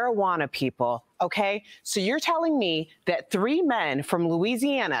 Marijuana, people, okay? So you're telling me that 3 men from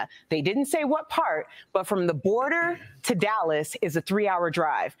Louisiana, they didn't say what part, but from the border to Dallas is a 3-hour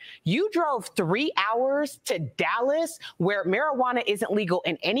drive. You drove 3 hours to Dallas where marijuana isn't legal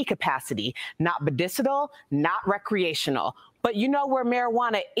in any capacity, not medicinal, not recreational. But you know where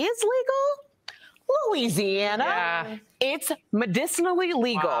marijuana is legal? Louisiana. Yeah. It's medicinally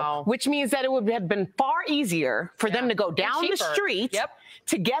legal, which means that it would have been far easier for them to go down the street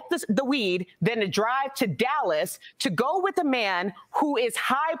to get the weed than to drive to Dallas to go with a man who is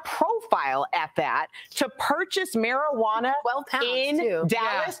high profile at that to purchase marijuana 12 pounds in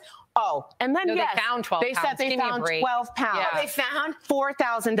Dallas. Oh, and then No, yes, they found 12 they said pounds. they Give me a found break. 12 pounds. Yeah. They found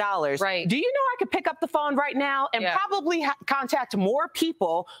 $4,000. Right. Do you know I could pick up the phone right now and probably contact more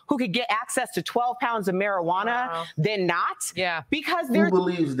people who could get access to 12 pounds of marijuana than not? Yeah. Because Who there's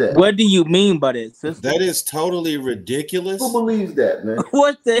believes that? What do you mean by that, sister? That is totally ridiculous. Who believes that, man?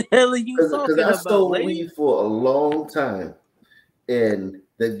 What the hell are you talking Because I about, stole lady? weed for a long time, and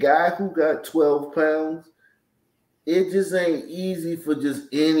the guy who got 12 pounds, it just ain't easy for just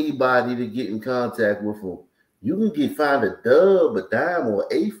anybody to get in contact with him. You can find a dub, a dime, or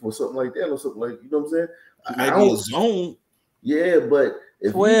an eighth, or something like that, or something like, you know what I'm saying? Maybe a zone. Yeah, but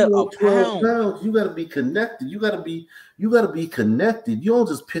if 12 you want 12 pounds. pounds, you got to be connected. You got to be connected. You don't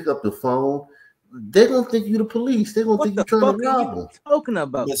just pick up the phone. They don't think you the police. They don't think you're trying to rob them. Talking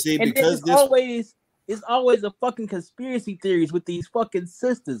about? But see, And because it's always a fucking conspiracy theories with these fucking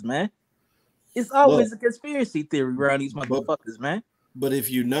sisters, man. It's always a conspiracy theory around these motherfuckers, man. But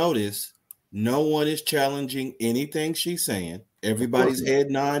if you notice, no one is challenging anything she's saying. Everybody's head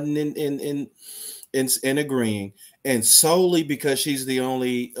nodding and agreeing. And solely because she's the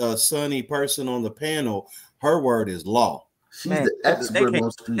only sunny person on the panel, her word is law. She's the expert on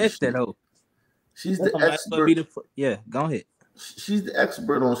street shit. She's the expert. Yeah, go ahead. She's the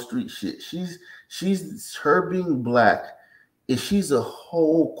expert on street shit. She's her being black, and she's a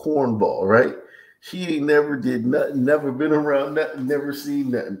whole cornball, right? She ain't never did nothing, never been around nothing, never seen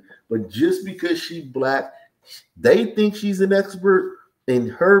nothing. But just because she black, they think she's an expert,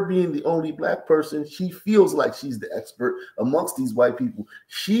 and her being the only black person, she feels like she's the expert amongst these white people.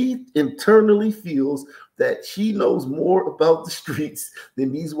 She internally feels that she knows more about the streets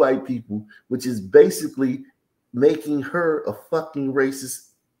than these white people, which is basically making her a fucking racist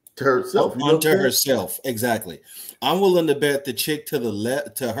to herself. You know Unto herself, exactly. I'm willing to bet the chick to the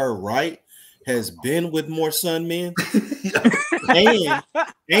left, to her right, has been with more Sun men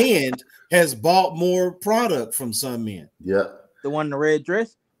and has bought more product from Sun men. Yeah. The one in the red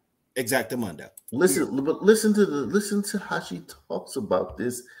dress? Exactamundo. Listen to how she talks about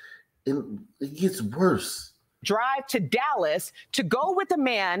this, and it gets worse. drive to Dallas to go with a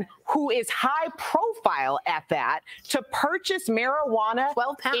man who is high profile at that to purchase marijuana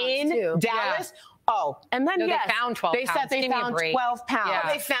 12 pounds in too. Dallas. Yeah. Oh, and then No, yes, they found 12 they pounds. said they Give me a found break. 12 pounds.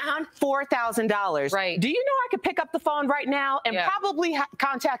 Yeah. They found $4,000. Right. Do you know I could pick up the phone right now and probably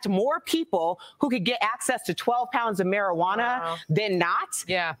contact more people who could get access to 12 pounds of marijuana than not?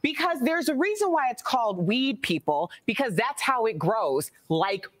 Yeah. Because there's a reason why it's called weed, people, because that's how it grows,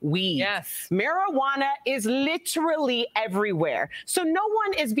 like weed. Yes. Marijuana is literally everywhere. So no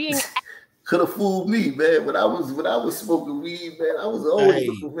one is being Could have fooled me, man. When I was smoking weed, man, I was always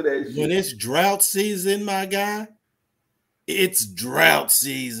looking for that shit. When it's drought season, my guy, it's drought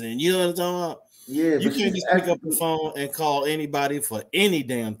season. You know what I'm talking about? Yeah, you can't just pick up the phone and call anybody for any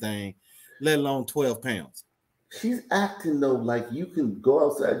damn thing, let alone 12 pounds. she's acting though like you can go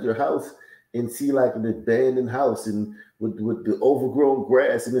outside your house and see like an abandoned house and with the overgrown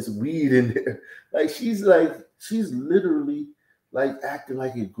grass and there's weed in there. She's literally like acting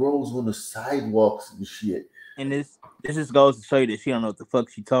like it grows on the sidewalks and shit. And this just goes to show you that she don't know what the fuck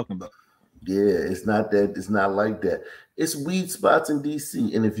she talking about. Yeah, it's not like that. It's weed spots in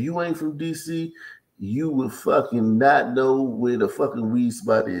DC. And if you ain't from DC, you would fucking not know where the fucking weed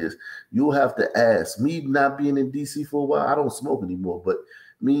spot is. You'll have to ask. Me not being in DC for a while, I don't smoke anymore, but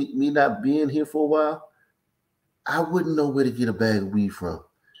me not being here for a while, I wouldn't know where to get a bag of weed from.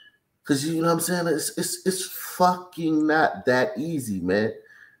 Cause you know what I'm saying? It's fucking not that easy, man.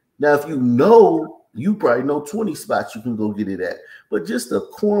 Now, if you probably know 20 spots you can go get it at. But just a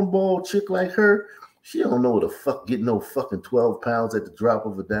cornball chick like her, she don't know where the fuck get no fucking 12 pounds at the drop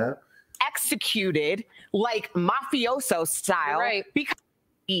of a dime. Executed like mafioso style, Right. Because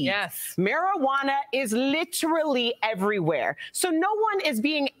marijuana is literally everywhere. So no one is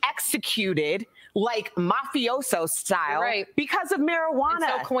being executed like mafioso style, Right. Because of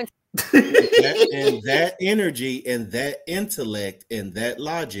marijuana. And that energy and that intellect and that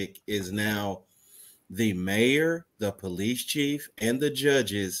logic is now the mayor, the police chief, and the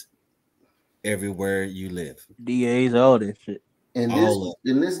judges everywhere you live. DAs, all that shit. And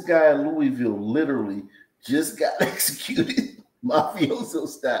this guy in Louisville literally just got executed mafioso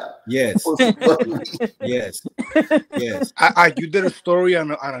style. Yes. Yes. Yes. You did a story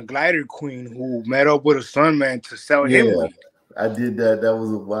on a glider queen who met up with a son man to sell him weed. I did that. That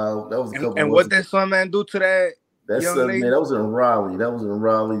was a while. That was a couple. And what that son man do to that young lady? Man, that was in Raleigh.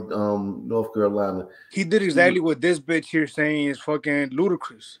 North Carolina. He did exactly what this bitch here saying is fucking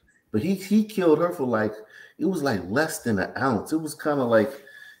ludicrous. But he killed her for it was like less than an ounce. It was kind of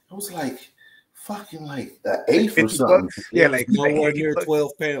fucking like an eighth or something. Yeah, like nowhere near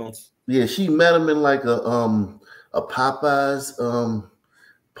 12 pounds. Yeah, she met him in like a Popeyes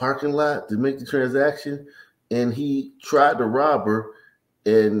parking lot to make the transaction, and he tried to rob her,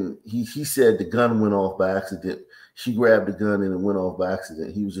 and he said the gun went off by accident. She grabbed the gun and it went off by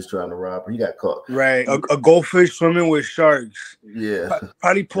accident. He was just trying to rob her. He got caught. Right, a goldfish swimming with sharks. Yeah,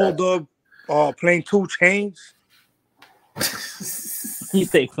 probably pulled up playing 2 Chainz. You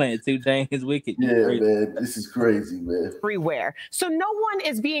say playing 2 Chainz is wicked. Yeah, man, this is crazy, man. Everywhere. So no one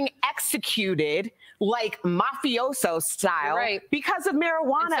is being executed like mafioso style, Right. Because of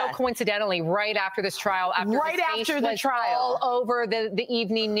marijuana. And so coincidentally, right after this trial, after the trial, all over the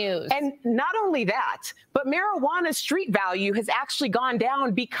evening news. And not only that, but marijuana's street value has actually gone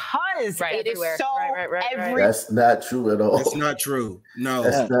down because it is so everywhere. That's not true at all. That's not true. No,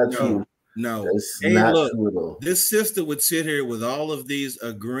 that's not true. No, that's not true at all. This sister would sit here with all of these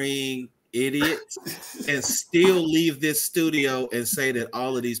agreeing idiots and still leave this studio and say that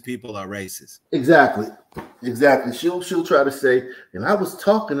all of these people are racist. Exactly. She'll try to say, and I was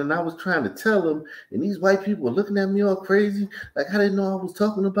talking and I was trying to tell them, and these white people were looking at me all crazy, like I didn't know I was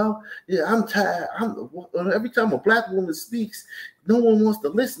talking about. Yeah, I'm tired. Every time a black woman speaks, no one wants to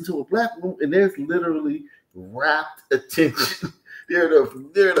listen to a black woman, and there's literally rapt attention.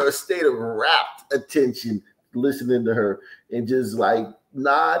 They're in a state of rapt attention listening to her and just like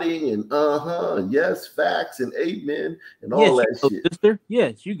nodding and yes, facts and amen and all that shit. Sister,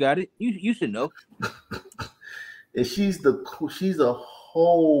 yes, you got it. You should know. And she's a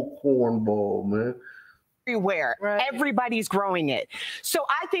whole cornball, man. Everywhere. Right. Everybody's growing it. So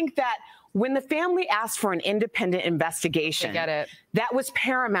I think that when the family asked for an independent investigation, that was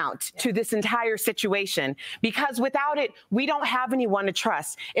paramount to this entire situation, because without it, we don't have anyone to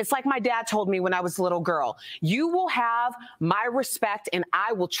trust. It's like my dad told me when I was a little girl, you will have my respect and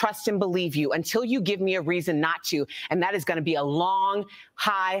I will trust and believe you until you give me a reason not to. And that is going to be a long,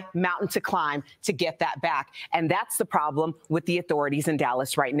 high mountain to climb to get that back. And that's the problem with the authorities in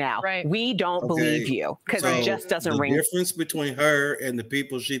Dallas right now. Right. We don't believe you because it just doesn't ring. The difference between her and the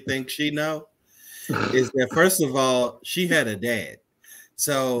people she thinks she knows is that, first of all, she had a dad.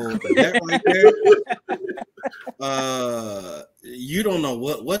 So that right there, you don't know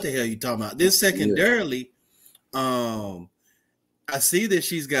what the hell you talking about. Then secondarily, I see that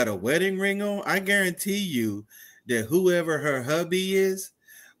she's got a wedding ring on. I guarantee you that whoever her hubby is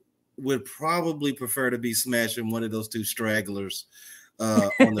would probably prefer to be smashing one of those 2 stragglers on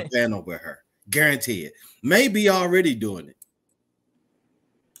the panel with her. Guarantee it. Maybe already doing it.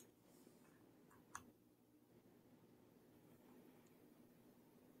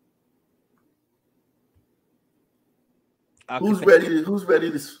 Who's ready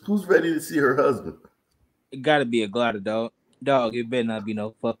to see her husband? It gotta be a glider, dog. Dog, it better not be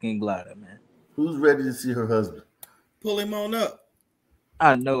no fucking glider, man. Who's ready to see her husband? Pull him on up.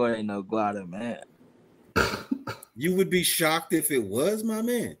 I know it ain't no glider, man. You would be shocked if it was, my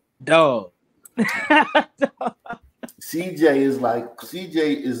man. Dog. CJ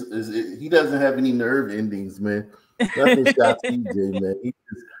is he doesn't have any nerve endings, man. Nothing shocks CJ, man.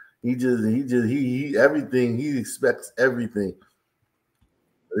 He everything, he expects everything.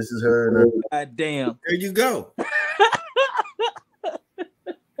 This is her and her. God damn. There you go.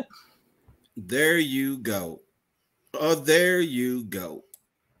 There you go. Oh, there you go.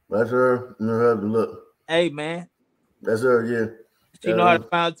 That's her and her husband. Look. Hey, man. That's her, yeah. She know how to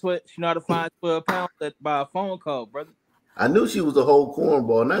find she know how to find 12 pounds by a phone call, brother. I knew she was a whole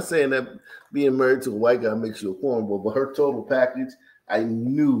cornball. Not saying that being married to a white guy makes you a cornball, but her total package, I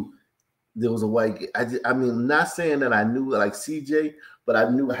knew there was a white guy. I mean, not saying that I knew like CJ, but I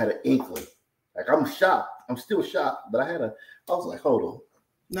knew I had an inkling. Like, I'm shocked. I'm still shocked, but I was like, hold on.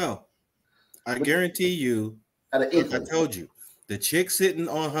 No, I guarantee you. I told you, the chick sitting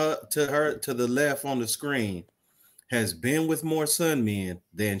on her to the left on the screen has been with more Sun men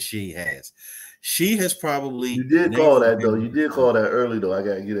than she has. She has probably. You did call that though. You did call that early though. I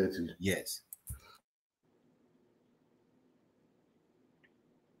gotta get at you. Yes.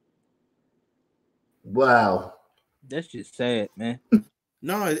 Wow. That's just sad, man.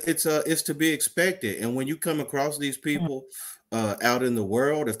 No, it's to be expected. And when you come across these people out in the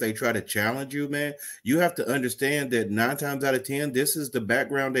world, if they try to challenge you, man, you have to understand that 9 times out of 10, this is the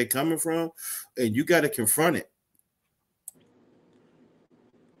background they're coming from, and you got to confront it.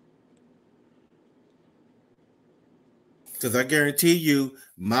 Because I guarantee you,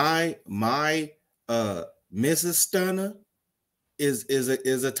 my Mrs. Stunner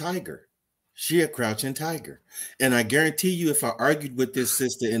is a tiger. She a crouching tiger, and I guarantee you, if I argued with this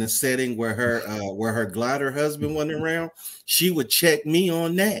sister in a setting where her glider husband wasn't around, she would check me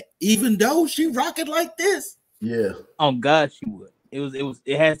on that, even though she rocket like this. Yeah. Oh God, she would.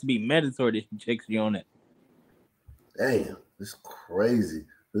 It has to be mandatory that she checks you on that. Damn, it's crazy.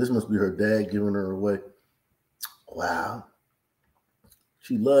 This must be her dad giving her away. Wow.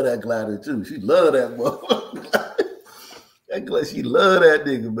 She love that glider too. She love that motherfucker. She love that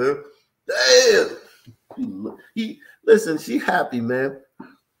nigga, man. Damn. Listen, she happy, man.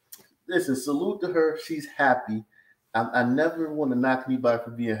 Listen, salute to her. She's happy. I never want to knock anybody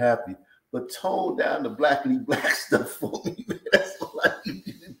for being happy, but tone down the blackity black stuff for me, man. That's all I need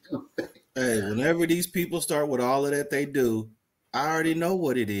you to do. Hey, whenever these people start with all of that they do, I already know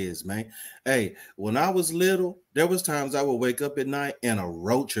what it is, man. Hey, when I was little, there was times I would wake up at night and a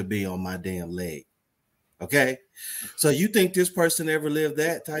roach would be on my damn leg. Okay? So you think this person ever lived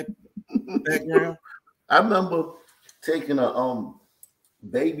that type background? I remember taking a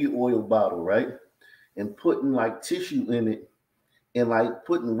baby oil bottle, right? And putting like tissue in it and like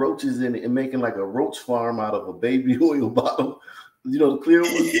putting roaches in it and making like a roach farm out of a baby oil bottle. You know, the clear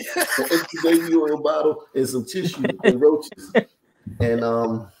one, the empty baby oil bottle and some tissue and roaches. And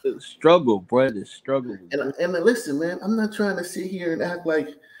struggle, brother, struggle. And listen, man, I'm not trying to sit here and act like,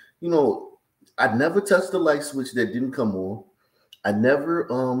 you know, I never touched the light switch that didn't come on. I never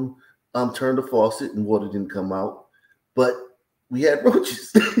turned the faucet and water didn't come out. But we had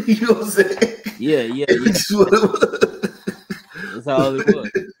roaches. You know what I'm saying? Yeah. That's all it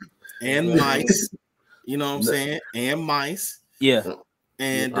was. And mice. You know what I'm saying? And mice. Yeah.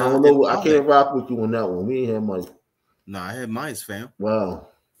 And I don't know. I can't rock with you on that one. We ain't had mice. No, I had mice, fam. Wow.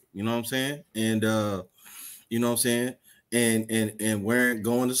 You know what I'm saying? And you know what I'm saying? And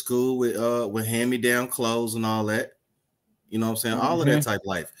going to school with hand-me-down clothes and all that. You know what I'm saying? All of that type of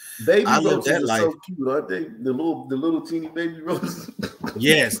life. Baby I love roaches that are life. so cute, aren't they? The little teeny baby roaches.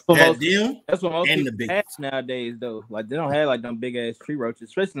 Yes, that's what most and the people big have nowadays, though. Like they don't have like them big ass tree roaches,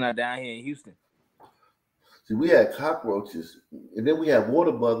 especially not down here in Houston. See, we had cockroaches, and then we had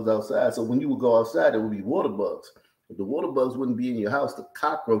water bugs outside. So when you would go outside, there would be water bugs. But the water bugs wouldn't be in your house. The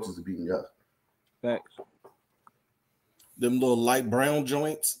cockroaches would be in your house. Facts. Them little light brown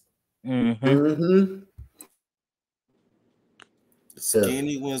joints.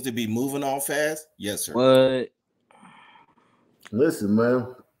 Skinny ones to be moving all fast. Yes, sir. What? Listen,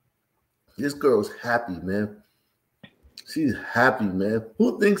 man. This girl's happy, man. She's happy, man.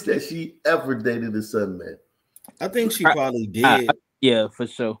 Who thinks that she ever dated a Sun man? I think she probably did. Yeah, for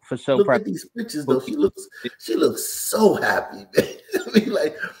sure. Look at these pictures, though. She looks so happy, man. I mean,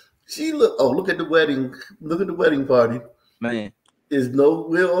 like look at the wedding. Look at the wedding party. Man.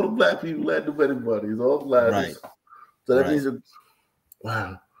 We're all the black people at the wedding party. It's all black. Right. So that means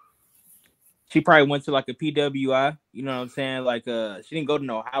wow. She probably went to like a PWI, you know what I'm saying? Like she didn't go to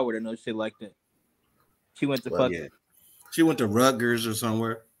no Howard or no shit like that. She went to She went to Rutgers or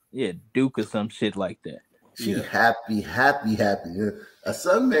somewhere. Yeah, Duke or some shit like that. She happy. A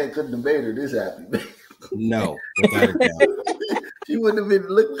Sun man couldn't have made her this happy, man. No, without a doubt. She wouldn't have been.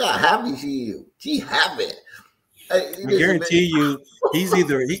 Look how happy she is. She happy. Hey, I guarantee you, he's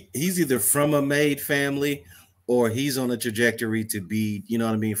either from a made family or he's on a trajectory to be, you know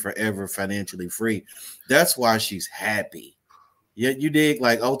what I mean, forever financially free. That's why she's happy. Yeah, you dig?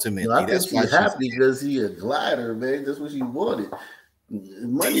 Like ultimately, I think she's happy because he a glider, man. That's what she wanted.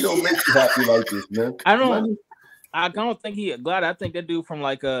 Money don't make you happy like this, man. I don't think he a glider. I think that dude from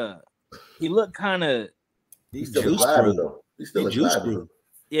like he looked kind of. He's still a glider though. He's still a glider.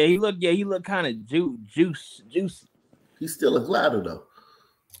 Yeah, he looked kind of juicy. He's still a glider though.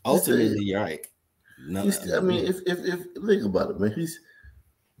 Ultimately, you're right. No, I mean, if think about it, man,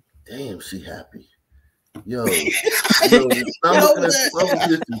 damn, she happy. Yo, I'm looking at some other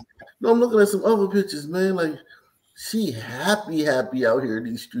pictures. No, I'm looking at some other pictures, man. Like she happy out here in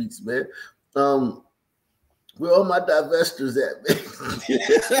these streets, man. Where all my divestors at, man?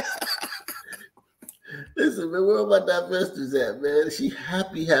 Listen, man, where all my divestors at, man? She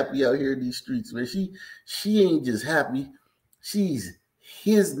happy out here in these streets, man. She ain't just happy, she's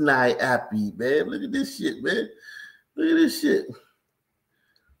his night happy, man. Look at this shit, man. Look at this shit.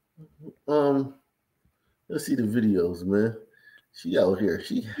 Let's see the videos, man. She out here.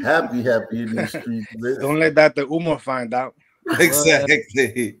 She happy in these streets, man. Don't let that the Uma find out.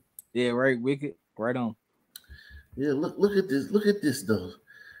 Exactly. Yeah, right, Wicked. Right on. Yeah, look at this. Look at this though.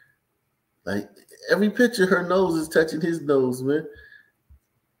 Like every picture, her nose is touching his nose, man.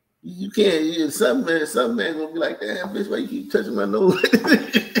 You can't. Yeah, some man gonna be like, "Damn, bitch, why you keep touching my nose?"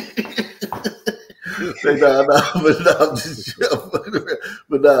 Say, no, but I'm just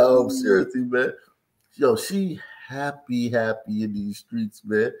but no, seriously, man. Yo, she happy in these streets,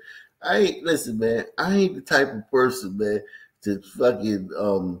 man. Listen, man. I ain't the type of person, man, to fucking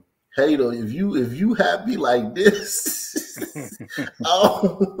hate on if you happy like this.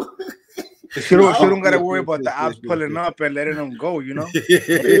 She don't gotta worry about the ops pulling up and letting them go, you know.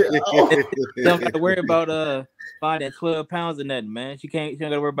 Don't gotta worry about finding 12 pounds or nothing, man. She don't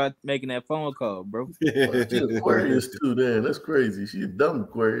gotta worry about making that phone call, bro. Well, she's Aquarius too, man. That's crazy. She's a dumb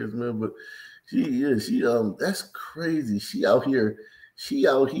Aquarius, man, but she that's crazy. She out here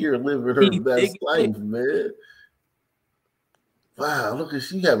living her best life, man. Wow, look at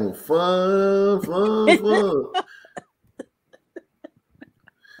she having fun.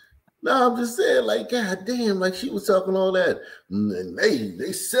 No, I'm just saying, like, god damn, like she was talking all that, and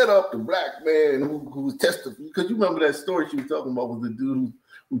they set up the black man who testified, because you remember that story she was talking about was the dude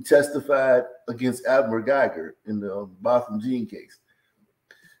who testified against Admiral Geiger in the Botham Jean case.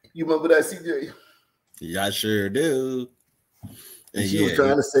 You remember that, CJ? Yeah, I sure do. And she was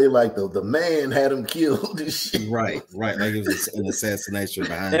trying to say like the man had him killed and shit. Right. Like it was an assassination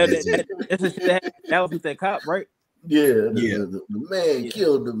behind that was with that cop, right? Yeah. The man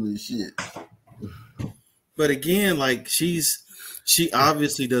killed him and shit. But again, like she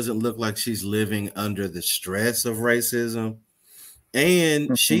obviously doesn't look like she's living under the stress of racism,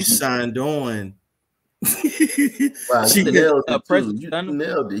 and she signed on. Wow, she nailed it too. You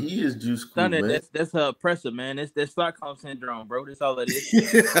nailed it. He is Juice Crew, man. That's her oppressor, man. That's Stockholm syndrome, bro. That's all it is. he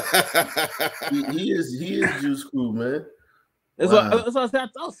is Juice Crew, man. That's what I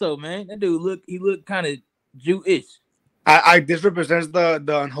thought so, man. That dude looked kind of Jewish. This represents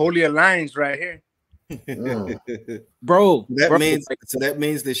the unholy alliance right here. Bro. That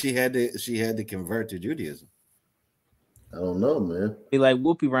means that she had to convert to Judaism. I don't know, man. He like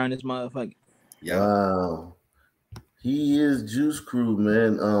whoopee around this motherfucker. Yeah. Wow. He is Juice Crew,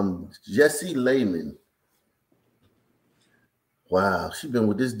 man. Jesse Lehman. Wow, she been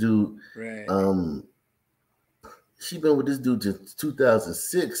with this dude. Right. She been with this dude since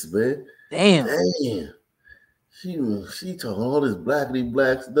 2006, man. Damn. She talking all this black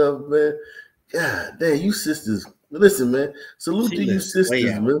stuff, man. God damn, you sisters. Listen, man. Salute to you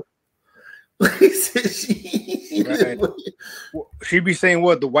sisters, man. She be saying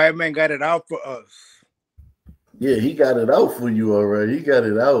what the white man got it out for us. Yeah, he got it out for you, all right. He got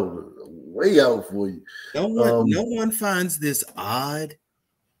it out, way out for you. No one finds this odd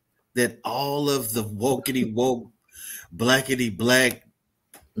that all of the wokety woke, blackety black,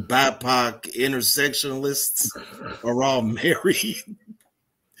 BIPOC intersectionalists are all married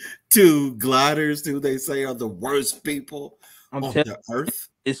to gliders who they say are the worst people on the earth.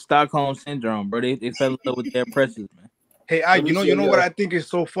 It's Stockholm syndrome, bro. They fell in love with their oppressors, man. Hey, you know what I think is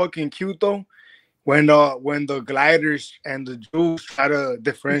so fucking cute though? When the gliders and the Jews try to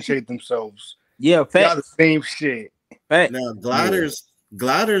differentiate themselves. Yeah, facts. The same shit. Fact. Now gliders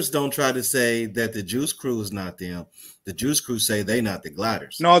don't try to say that the Juice Crew is not them. The Juice Crew say they not the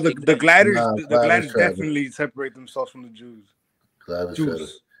gliders. No, the gliders definitely separate themselves from the Jews.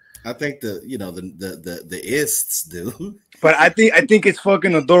 Gliders I think the ists do. But I think it's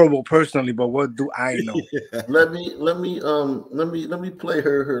fucking adorable personally. But what do I know? Let me play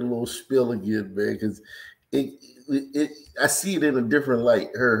her little spiel again, man, because I see it in a different light.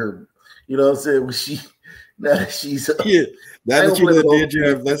 Her you know what I'm saying? When now that she's now that you did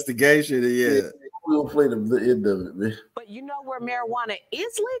your investigation, yeah. We'll play the end of it, man. But you know where marijuana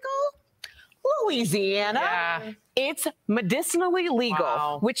is legal? Louisiana. Yeah. It's medicinally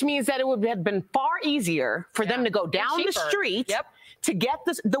legal, which means that it would have been far easier for them to go down the street to get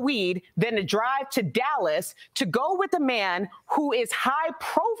the weed than to drive to Dallas to go with a man who is high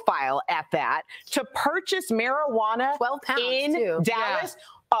profile at that to purchase marijuana 12 pounds in Dallas. Yeah.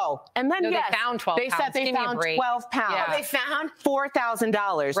 Oh, and then they found 12 they pounds. said they found 12 pounds. Yeah. They found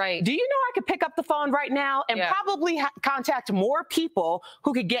 $4,000. Right. Do you know I could pick up the phone right now and probably contact more people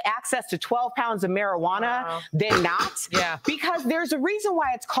who could get access to 12 pounds of marijuana than not? Yeah. Because there's a reason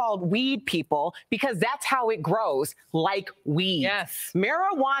why it's called weed, people, because that's how it grows, like weed. Yes.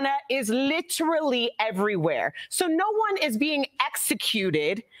 Marijuana is literally everywhere. So no one is being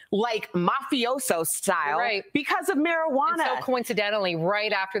executed like mafioso style because of marijuana. And so coincidentally,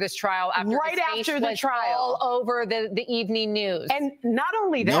 right after this trial, after the trial, all over the evening news. And not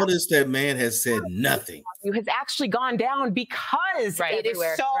only that, notice that man has said nothing. Has actually gone down because it is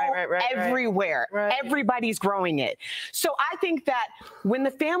so everywhere. Everybody's growing it. So I think that when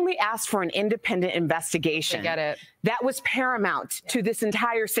the family asked for an independent investigation, that was paramount to this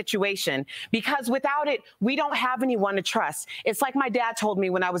entire situation, because without it, we don't have anyone to trust. It's like my dad told me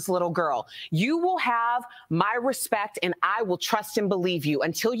when I was a little girl, you will have my respect and I will trust and believe you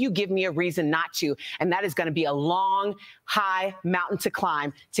until you give me a reason not to. And that is going to be a long, high mountain to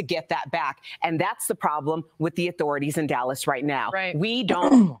climb to get that back. And that's the problem with the authorities in Dallas right now. We don't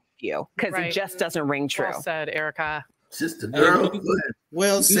believe you because it just doesn't ring true. Well said, Erica. Sister girl.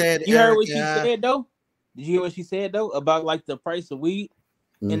 Well said, You heard what she said, though? Did you hear what she said, though, about like the price of weed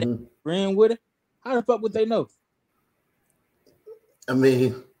and they agreeing with it? How the fuck would they know? I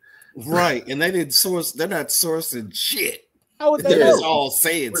mean, right. And they didn't source, they're not sourcing shit. How would they They're know? just all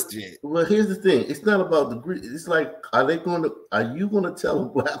saying shit. Well, here's the thing. It's not about the greed. It's like, are you going to tell a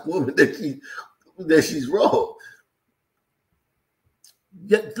black woman that she's wrong?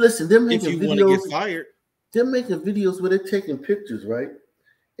 Yeah, listen, they're making videos. Get fired. They're making videos where they're taking pictures, right?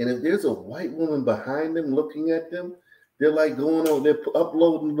 And if there's a white woman behind them looking at them, they're like going on, they're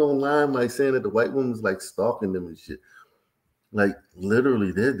uploading it online, like saying that the white woman's like stalking them and shit. Like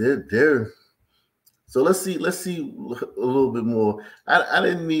literally, they're. So let's see a little bit more. I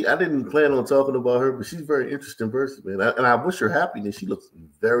didn't plan on talking about her, but she's a very interesting person, man. And I wish her happiness. She looks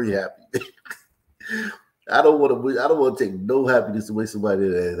very happy. I don't want to take no happiness away somebody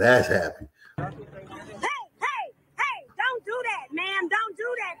that's happy. Hey, don't do that, ma'am. Don't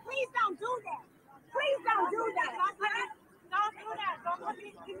do that. Please don't do that. Please don't do that. Don't do that.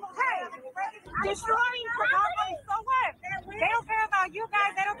 Hey, destroying property, so what? They don't care about you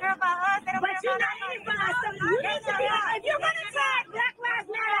guys. They don't care about us. They don't care about us. If you're going to tag Black Lives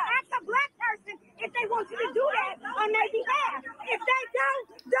Matter, ask a black person if they want you to do that on their behalf. If they don't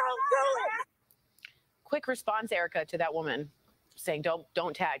do it. Quick response, Erica, to that woman saying,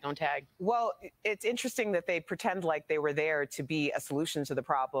 don't tag. Well, it's interesting that they pretend like they were there to be a solution to the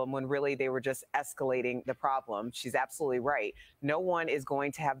problem when really they were just escalating the problem. She's absolutely right. No one is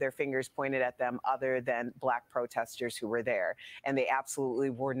going to have their fingers pointed at them other than black protesters who were there. And they absolutely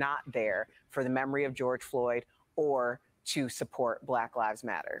were not there for the memory of George Floyd or to support Black Lives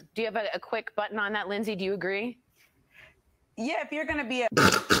Matter. Do you have a quick button on that, Lindsay? Do you agree? Yeah, if you're going to be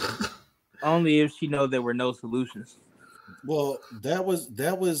only if she knows there were no solutions. Well, that was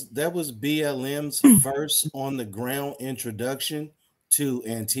BLM's first on the ground introduction to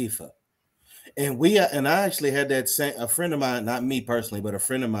Antifa, and I actually had that same. A friend of mine, not me personally, but a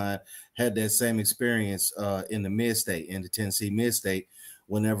friend of mine had that same experience in the mid-state, in the Tennessee mid-state,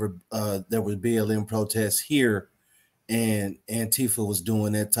 whenever there was BLM protests here, and Antifa was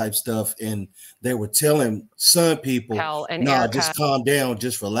doing that type stuff, and they were telling some people, just calm down,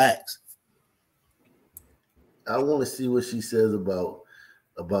 just relax. I want to see what she says about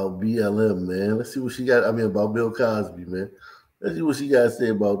BLM, man. Let's see what she got. I mean, about Bill Cosby, man. Let's see what she got to say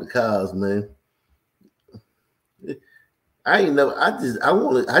about the Cos, man. I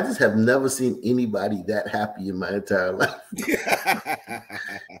just have never seen anybody that happy in my entire life.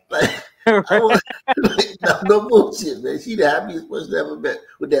 No bullshit, man. She the happiest person I ever met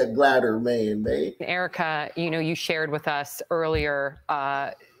with that glider, man. Erica, you shared with us earlier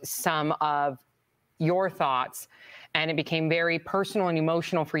some of your thoughts and it became very personal and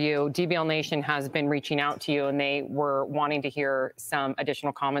emotional for you. DBL Nation has been reaching out to you, and they were wanting to hear some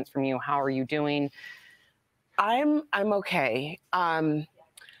additional comments from you. How are you doing? I'm okay. I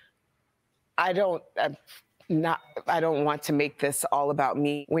don't want to make this all about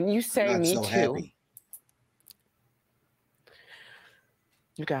me. When you say Not me so too, happy.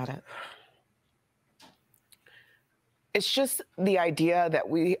 you got it. It's just the idea that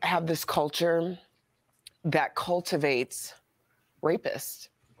we have this culture that cultivates rapists.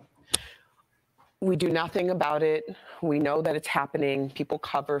 We do nothing about it. We know that it's happening. People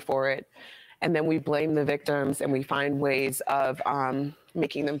cover for it. And then we blame the victims, and we find ways of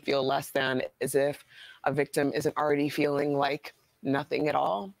making them feel less than, as if a victim isn't already feeling like nothing at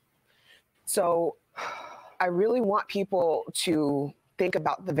all. So I really want people to think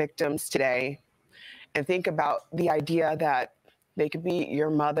about the victims today and think about the idea that they could be your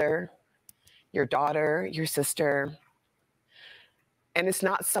mother, your daughter, your sister. And it's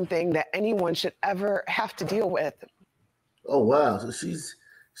not something that anyone should ever have to deal with. Oh, wow. So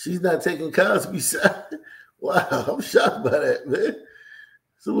she's not taking Cosby's side. Wow, I'm shocked by that, man.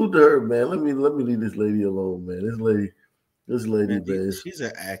 Salute to her, man. Let me leave this lady alone, man. This lady, man. She's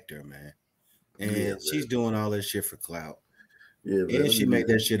an actor, man. And Yeah, she's doing all this shit for clout. Yeah, man. And she made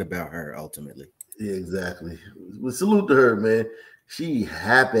that shit about her ultimately. Yeah, exactly. But salute to her, man. She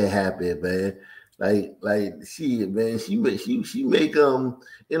happy, man. Like she make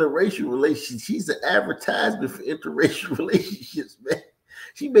interracial relationships. She's an advertisement for interracial relationships, man.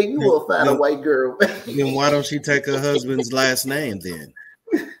 She make me want to find a white girl, man. Then why don't she take her husband's last name then?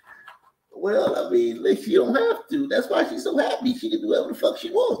 Well, I mean, like, she don't have to. That's why she's so happy. She can do whatever the fuck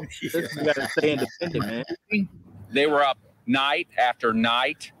she wants. You gotta stay independent, man. They were up night after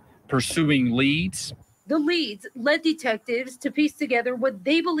night pursuing leads. The leads led detectives to piece together what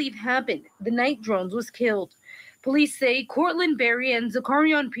they believe happened. The night drones was killed. Police say Cortland Berry and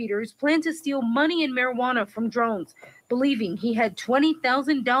Zakarian Peters planned to steal money and marijuana from drones, believing he had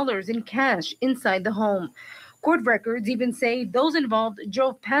 $20,000 in cash inside the home. Court records even say those involved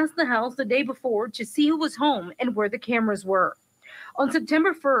drove past the house the day before to see who was home and where the cameras were. On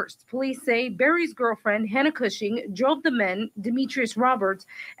September 1st, police say Barry's girlfriend, Hannah Cushing, drove the men, Demetrius Roberts,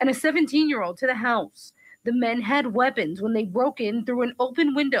 and a 17-year-old to the house. The men had weapons when they broke in through an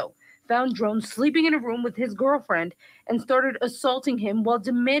open window, found Drones sleeping in a room with his girlfriend, and started assaulting him while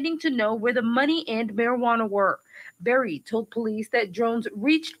demanding to know where the money and marijuana were. Barry told police that Drones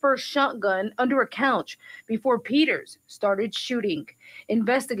reached for a shotgun under a couch before Peters started shooting.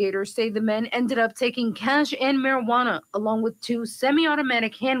 Investigators say the men ended up taking cash and marijuana, along with 2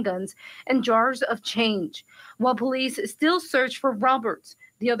 semi-automatic handguns and jars of change. While police still search for Roberts,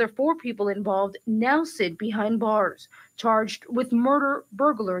 the other 4 people involved now sit behind bars, charged with murder,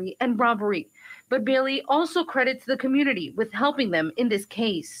 burglary, and robbery. But Bailey also credits the community with helping them in this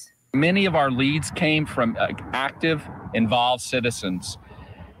case. Many of our leads came from active, involved citizens,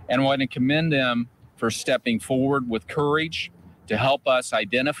 and I want to commend them for stepping forward with courage to help us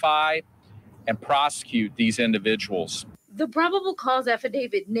identify and prosecute these individuals. The probable cause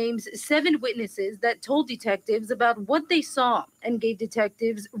affidavit names 7 witnesses that told detectives about what they saw and gave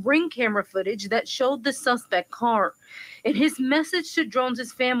detectives ring camera footage that showed the suspect car. In his message to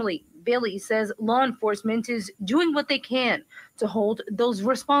Drones' family, Bailey says law enforcement is doing what they can to hold those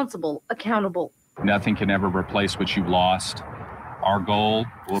responsible accountable. Nothing can ever replace what you've lost. Our goal.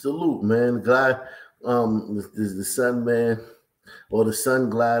 Salute, man. The guy, the sun man, or the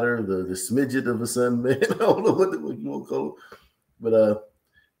sun glider, the smidget of a sun man. I don't know what you want to call it. But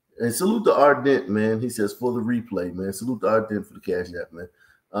and salute to Ardent, man. He says for the replay, man. Salute to Ardent for the cash app, man.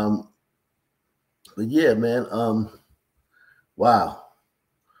 But yeah, man. Wow.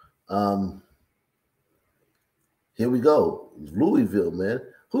 Here we go. Louisville, man.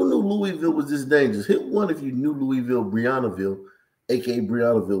 Who knew Louisville was this dangerous? Hit one if you knew Louisville, Breonnaville, aka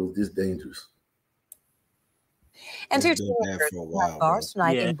Breonnaville, was this dangerous. And 2 teenagers behind bars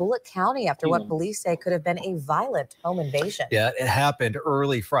tonight in Bullitt County after what police say could have been a violent home invasion. Yeah, it happened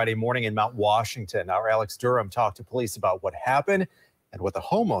early Friday morning in Mount Washington. Our Alex Durham talked to police about what happened and what the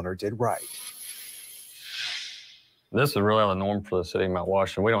homeowner did right. This is really out of the norm for the city of Mount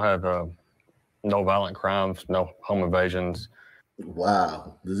Washington. We don't have no violent crimes, no home invasions.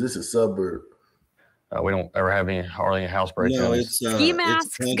 Wow. Is this a suburb? We don't ever have hardly any house break-ins. No, it's ski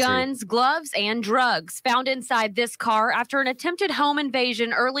masks, guns, gloves, and drugs found inside this car after an attempted home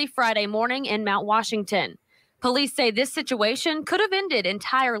invasion early Friday morning in Mount Washington. Police say this situation could have ended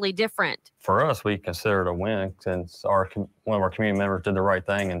entirely different. For us, we consider it a win since one of our community members did the right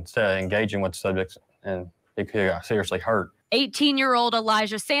thing instead of engaging with subjects and he got seriously hurt. 18-year-old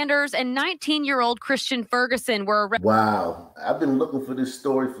Elijah Sanders and 19-year-old Christian Ferguson were arrested. Wow. I've been looking for this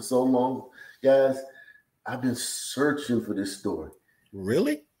story for so long, guys. I've been searching for this story.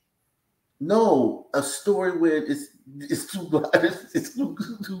 Really? No, a story where it's two gliders. It's two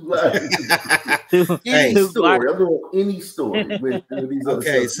gliders. Any story. I'm doing any story. With these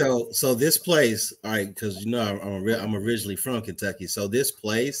Okay, so this place, all right, because I'm originally from Kentucky. So this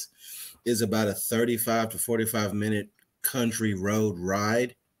place is about a 35 to 45 minute country road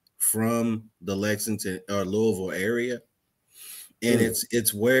ride from the Lexington or Louisville area. And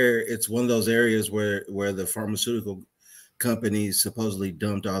it's one of those areas where the pharmaceutical companies supposedly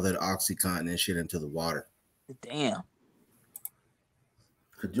dumped all that OxyContin and shit into the water. Damn.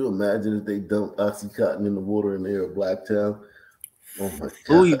 Could you imagine if they dumped OxyContin in the water in the air of Blacktown? Oh my God.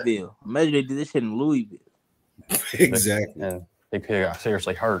 Louisville. Imagine they did this shit in Louisville. Exactly. And they could have got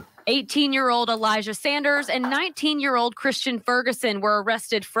seriously hurt. 18-year-old Elijah Sanders and 19-year-old Christian Ferguson were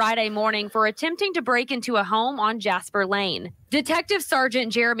arrested Friday morning for attempting to break into a home on Jasper Lane. Detective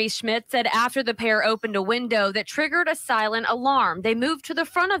Sergeant Jeremy Schmidt said after the pair opened a window that triggered a silent alarm, they moved to the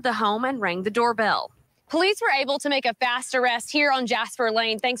front of the home and rang the doorbell. Police were able to make a fast arrest here on Jasper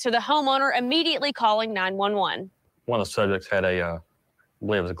Lane thanks to the homeowner immediately calling 911. One of the subjects had I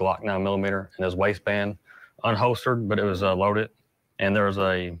believe it was a Glock 9mm in his waistband, unholstered, but it was loaded. And there was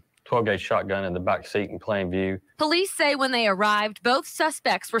a 12-gauge shotgun in the back seat in plain view. Police say when they arrived, both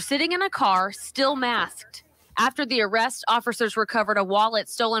suspects were sitting in a car, still masked. After the arrest, officers recovered a wallet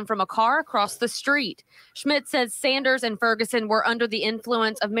stolen from a car across the street. Schmidt says Sanders and Ferguson were under the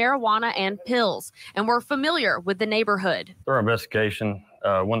influence of marijuana and pills and were familiar with the neighborhood. Through our investigation,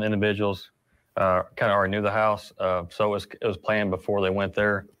 one of the individuals kind of already knew the house, so it was planned before they went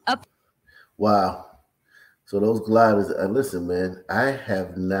there. Wow. So those gliders, listen, man, I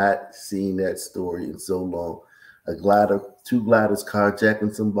have not seen that story in so long. Two gliders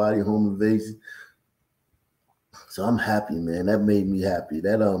carjacking somebody, home invasion. So I'm happy, man. That made me happy.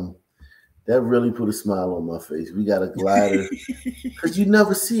 That really put a smile on my face. We got a glider because you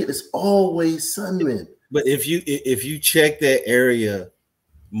never see it. It's always sunmen. But if you check that area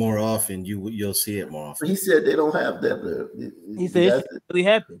more often, you'll see it more often. He said they don't have that. He said it really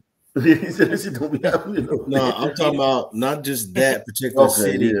happened. He said this shit don't be happening. No, I'm talking about not just that particular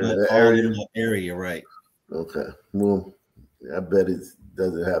city, but the area, right? Okay. Well, I bet it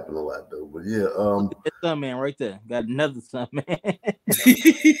doesn't happen a lot though. But yeah, that sun man right there. Got another sun man.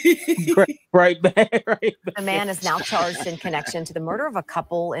 right back. A man is now charged in connection to the murder of a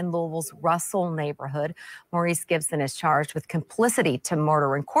couple in Louisville's Russell neighborhood. Maurice Gibson is charged with complicity to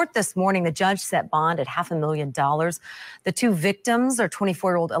murder. In court this morning, the judge set bond at $500,000. The two victims are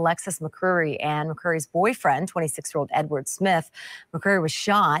 24-year-old Alexis McCurry and McCurry's boyfriend, 26-year-old Edward Smith. McCurry was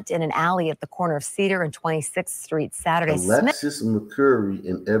shot in an alley at the corner of Cedar and 26th Street Saturday. Alexis McCurry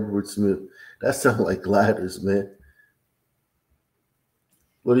and Edward Smith. That sounds like gliders, man.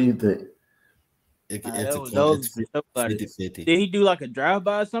 What do you think? Did he do like a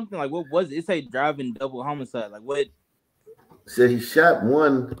drive-by or something? Like what was it? It say driving double homicide. Like what? Said he shot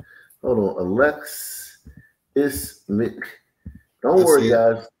one. Hold on, Alexis Mick. Don't worry,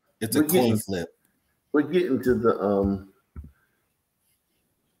 guys. It's a coin flip. We're getting to the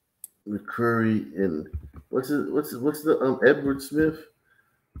McCurry and what's the Edward Smith?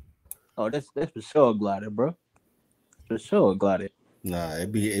 Oh, that's for sure a glider, bro. For sure a glider. Nah,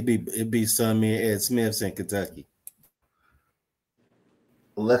 it'd be some me and Ed Smiths in Kentucky.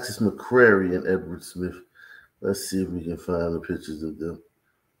 Alexis McCrary and Edward Smith. Let's see if we can find the pictures of them.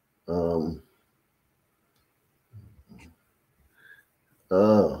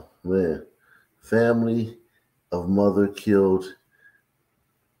 Oh man, family of mother killed.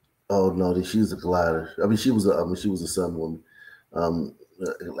 Oh no, she was a glider. I mean, she was a Sun woman.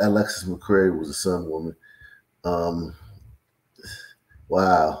 Alexis McCrary was a Sun woman.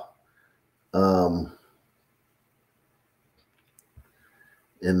 Wow.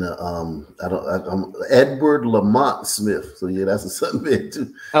 And I'm Edward Lamont Smith. So yeah, that's a Sun man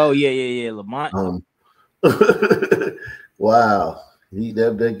too. Oh yeah, Lamont. Wow.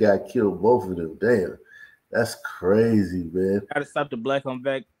 That guy killed both of them. Damn, that's crazy, man. Gotta stop the black on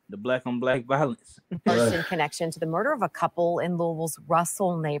black violence. First in connection to the murder of a couple in Louisville's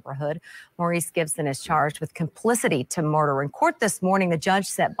Russell neighborhood. Maurice Gibson is charged with complicity to murder. In court this morning, the judge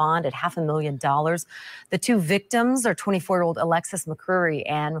set bond at $500,000. The two victims are 24-year-old Alexis McCurry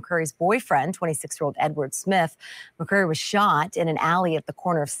and McCurry's boyfriend, 26-year-old Edward Smith. McCurry was shot in an alley at the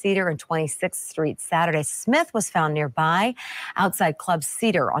corner of Cedar and 26th Street Saturday. Smith was found nearby outside Club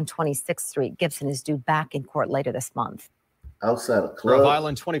Cedar on 26th Street. Gibson is due back in court later this month. Outside a club. Rhode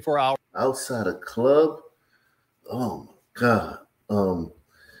Island 24 hours. Outside a club. Oh my God.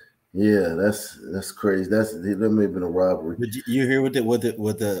 Yeah, that's crazy. That may have been a robbery. Did you hear what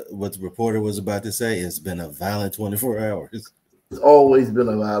the reporter was about to say? It's been a violent 24 hours. It's always been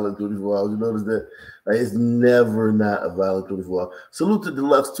a violent 24 hours. You notice that? Like, it's never not a violent 24 hours. Salute to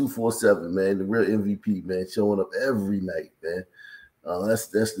Deluxe 247, man, the real MVP, man, showing up every night, man. That's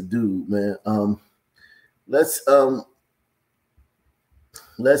the dude, man. Let's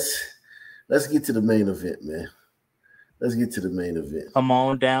get to the main event, man. Let's get to the main event. Come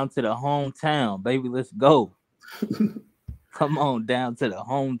on down to the hometown, baby. Let's go. Come on down to the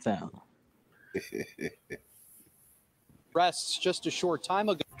hometown. Arrests just a short time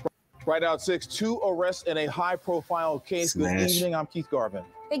ago. Right out 6, 2 arrests in a high-profile case. Good evening. I'm Keith Garvin.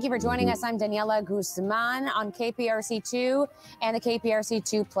 Thank you for joining us. I'm Daniela Guzman on KPRC2 and the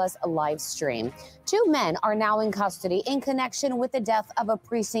KPRC2 Plus live stream. 2 men are now in custody in connection with the death of a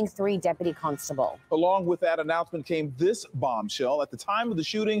Precinct 3 deputy constable. Along with that announcement came this bombshell. At the time of the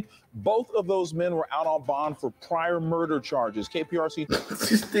shooting, both of those men were out on bond for prior murder charges. KPRC.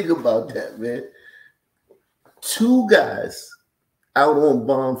 Just think about that, man. 2 guys out on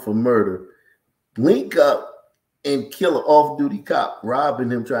bond for murder link up and kill an off-duty cop, robbing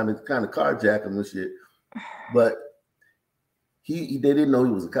him, trying to kind of carjack him and shit. But they didn't know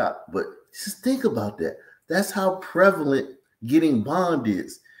he was a cop. But just think about that. That's how prevalent getting bond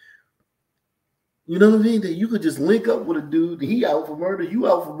is. You know what I mean? That you could just link up with a dude, he out for murder, you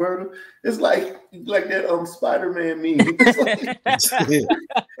out for murder. It's like that Spider-Man meme.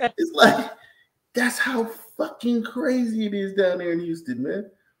 It's like that's how fucking crazy it is down there in Houston, man.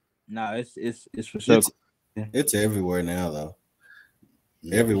 No, it's for sure. It's everywhere now, though.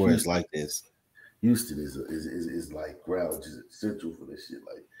 Yeah, everywhere is like this. Houston is like ground central for this shit.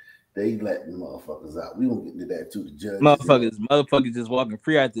 Like they letting motherfuckers out. We gonna get into that too. The judge, motherfuckers just walking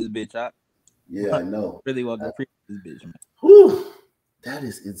free out this bitch. Yeah, I know. Really walking free out this bitch, man. Whew, that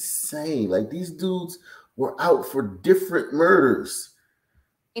is insane. Like these dudes were out for different murders.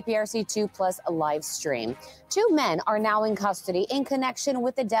 KPRC2 Plus live stream. 2 men are now in custody in connection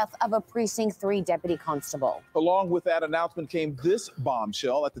with the death of a Precinct 3 deputy constable. Along with that announcement came this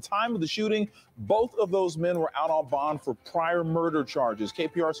bombshell. At the time of the shooting, both of those men were out on bond for prior murder charges.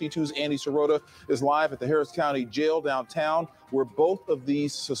 KPRC2's Andy Sirota is live at the Harris County Jail downtown, where both of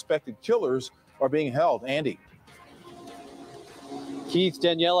these suspected killers are being held. Andy. Keith,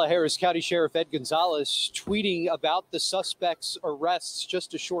 Daniela, Harris County Sheriff Ed Gonzalez tweeting about the suspect's arrests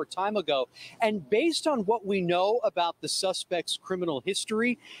just a short time ago. And based on what we know about the suspect's criminal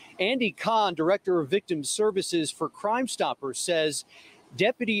history, Andy Kahn, Director of Victim Services for Crime Stoppers, says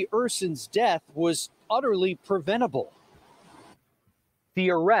Deputy Urson's death was utterly preventable.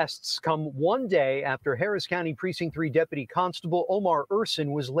 The arrests come one day after Harris County Precinct 3 Deputy Constable Omar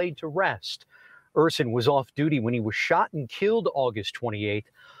Urson was laid to rest. Urson was off duty when he was shot and killed August 28th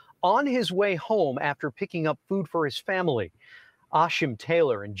on his way home after picking up food for his family. Ashim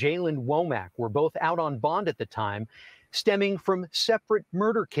Taylor and Jalen Womack were both out on bond at the time, stemming from separate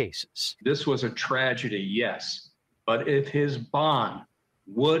murder cases. This was a tragedy, yes, but if his bond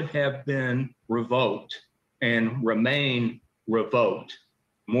would have been revoked and remain revoked,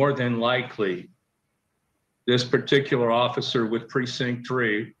 more than likely, this particular officer with Precinct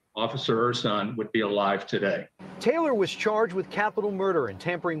 3, Officer Urson, would be alive today. Taylor was charged with capital murder and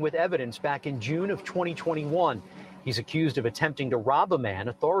tampering with evidence back in June of 2021. He's accused of attempting to rob a man.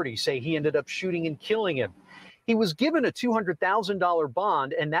 Authorities say he ended up shooting and killing him. He was given a $200,000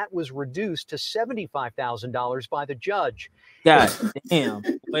 bond, and that was reduced to $75,000 by the judge. God damn.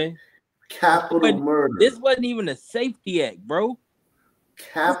 Capital murder. This wasn't even a safety act, bro.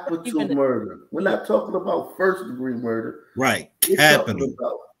 Capital murder. We're not talking about first-degree murder. Right. Capital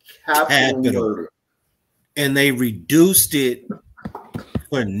murder. And they reduced it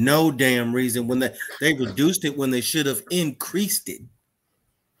for no damn reason. When they reduced it when they should have increased it.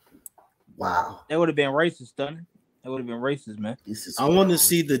 Wow. That would have been racist, done it. That would have been racist, man. I want to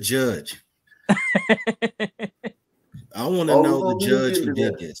see the judge. I want to know the judge who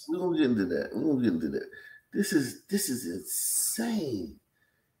did this. We're gonna get into that. This is insane.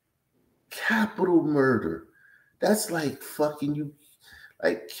 Capital murder. That's like fucking you,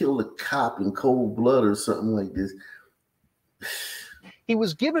 like kill a cop in cold blood or something like this. He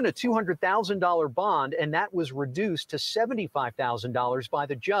was given a $200,000 bond, and that was reduced to $75,000 by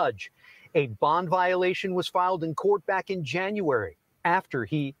the judge. A bond violation was filed in court back in January after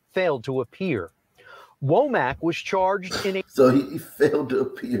he failed to appear. Womack was charged in a... So he failed to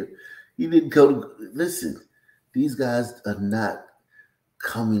appear. He didn't go to... Listen, these guys are not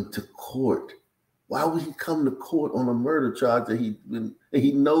coming to court. Why would he come to court on a murder charge that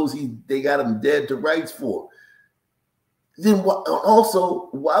he knows they got him dead to rights for? then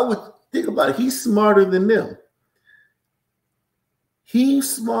why would think about it? He's smarter than them. He's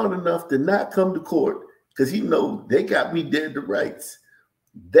smart enough to not come to court because he know they got me dead to rights.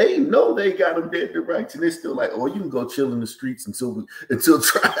 They know they got him dead to rights, and they're still like, "Oh, you can go chill in the streets until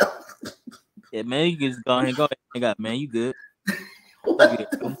trial." Yeah, man, you can just go ahead and go. Man, you good?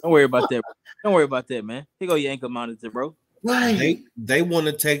 Don't worry about that. Don't worry about that, man. Here go your ankle monitor, bro. Right. They want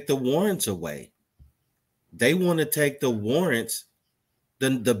to take the warrants away. They want to take the warrants,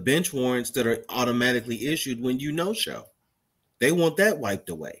 the bench warrants that are automatically issued when you no show. They want that wiped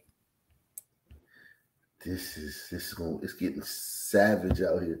away. It's getting savage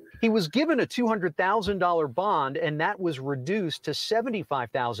out here. He was given a $200,000 bond, and that was reduced to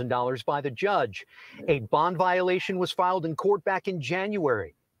 $75,000 by the judge. A bond violation was filed in court back in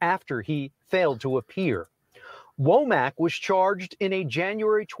January after he failed to appear. Womack was charged in a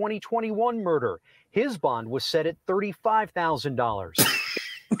January 2021 murder. His bond was set at $35,000.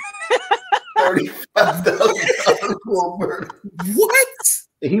 $35,000 for murder. What?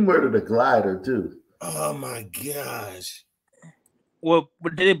 He murdered a glider too. Oh my gosh. Well,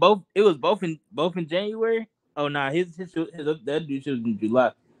 but did it both? It was both in January. Oh no, his the other dude was in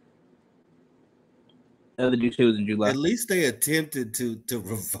July. The other dude was in July. At least they attempted to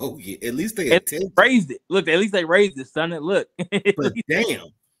revoke it. At least they attempted. Raised it. Look, at least they raised it, son. Look. But damn,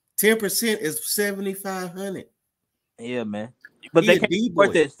 10% is $7,500. Yeah, man. But they can't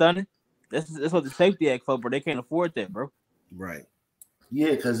afford that, son. That's what the Safety Act for, bro. They can't afford that, bro. Right.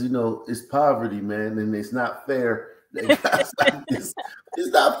 Yeah, because it's poverty, man, and it's not fair. It's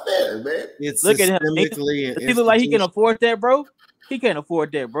not fair, man. It's look at him. Does he look like he can afford that, bro? He can't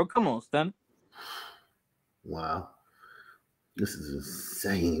afford that, bro. Come on, son. Wow, this is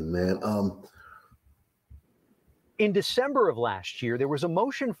insane, man. In December of last year, there was a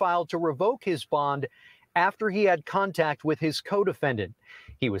motion filed to revoke his bond after he had contact with his co-defendant.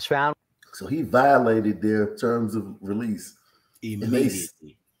 He was found. So he violated their terms of release. Immediately. And they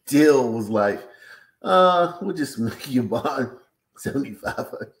still was like, we'll just make your bond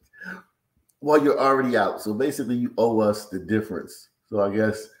 $7,500 while you're already out. So basically you owe us the difference. So I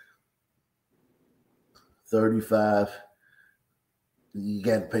guess $35,000, you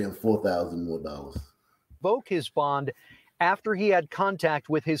got to pay him $4,000 more dollars. Revoke his bond after he had contact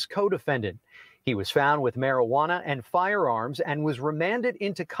with his co-defendant. He was found with marijuana and firearms and was remanded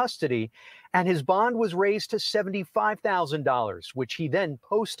into custody, and his bond was raised to $75,000, which he then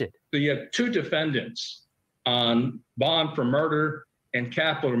posted. So you have two defendants on bond for murder and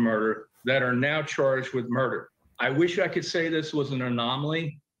capital murder that are now charged with murder. I wish I could say this was an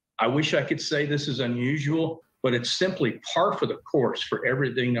anomaly. I wish I could say this is unusual, but it's simply par for the course for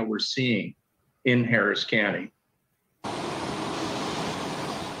everything that we're seeing in Harris County.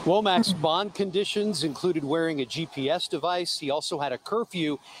 Womack's bond conditions included wearing a GPS device. He also had a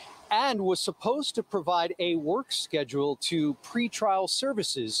curfew and was supposed to provide a work schedule to pretrial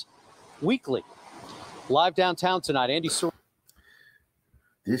services weekly. Live downtown tonight, Andy Sor.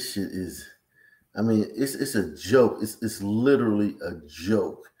 This shit is, I mean, it's a joke. It's literally a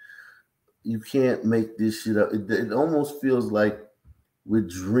joke. You can't make this shit up. It almost feels like we're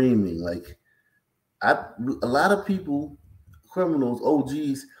dreaming. Like a lot of people, criminals,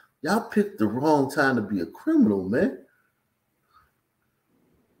 OGs, y'all picked the wrong time to be a criminal, man.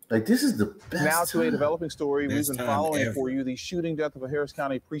 Like, this is the best Now to time. a developing story we've Best been time following ever. for you. The shooting death of a Harris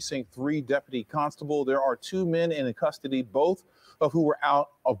County Precinct 3 deputy constable. There are two men in custody, both of who were out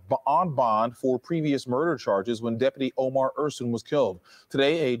on bond for previous murder charges when Deputy Omar Urson was killed.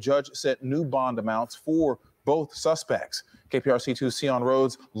 Today, a judge set new bond amounts for both suspects. KPRC2 Sion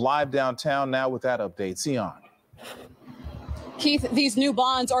Rhodes live downtown now with that update. Sion. Keith, these new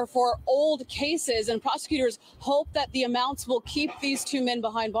bonds are for old cases, and prosecutors hope that the amounts will keep these two men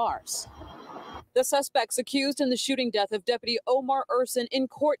behind bars. The suspects accused in the shooting death of Deputy Omar Urson in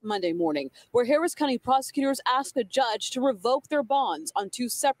court Monday morning, where Harris County prosecutors asked a judge to revoke their bonds on two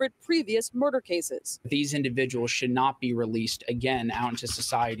separate previous murder cases. These individuals should not be released again out into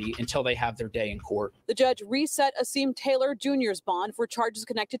society until they have their day in court. The judge reset Asim Taylor Jr.'s bond for charges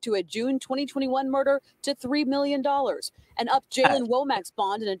connected to a June 2021 murder to $3 million and upped Jalen Womack's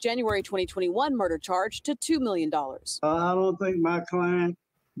bond in a January 2021 murder charge to $2 million. I don't think my client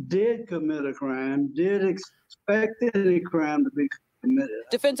did commit a crime, did expect any crime to be committed.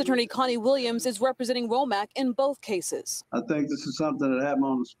 Defense attorney Connie Williams is representing Womack in both cases. I think this is something that happened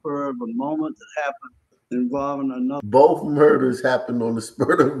on the spur of a moment that happened involving another. Both murders happened on the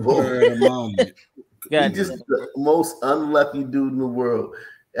spur of a moment. He's just the most unlucky dude in the world.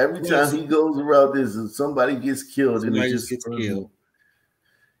 Every time he goes around this, somebody gets killed. Somebody and it just gets killed.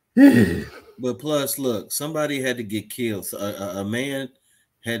 But plus, look, somebody had to get killed. So a man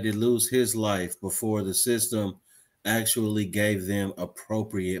had to lose his life before the system actually gave them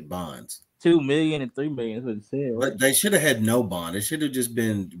appropriate bonds. 2 million and 3 million is what it said, right? But they should have had no bond. It should have just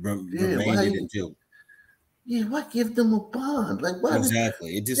been remanded until. Yeah, why give them a bond? Like, why?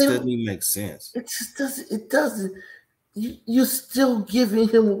 Exactly. It just doesn't even make sense. It just doesn't. It doesn't. You're still giving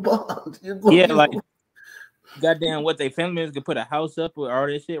him a bond. Yeah, like, goddamn, what they family members could put a house up with all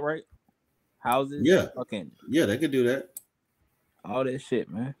that shit, right? Houses. Yeah. Okay. Yeah, they could do that. All that shit,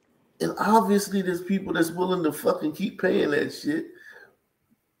 man. And obviously, there's people that's willing to fucking keep paying that shit.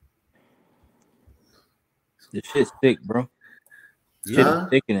 The shit's sick, bro. Shit is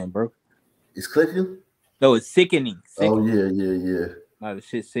sickening, bro. It's clicking? No, it's sickening. Oh, yeah. No, the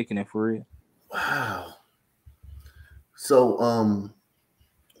shit's sickening for real. Wow. So,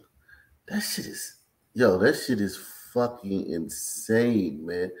 that shit is fucking insane,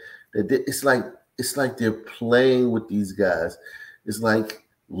 man. It's like they're playing with these guys. It's like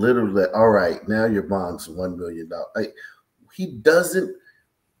literally, all right, now your bond's $1 million. Like, he doesn't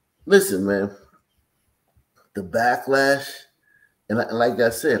listen, man. The backlash, and like I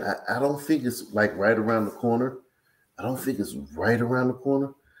said, I don't think it's like right around the corner. But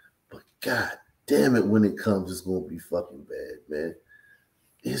god damn it, when it comes, it's gonna be fucking bad, man.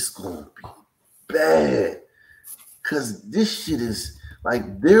 It's gonna be bad. Cause this shit is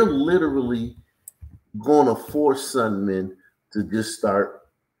like they're literally gonna force some men to just start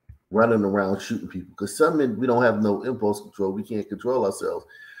running around shooting people. Because some men, we don't have no impulse control. We can't control ourselves.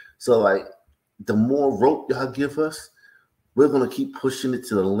 So like the more rope y'all give us, we're gonna keep pushing it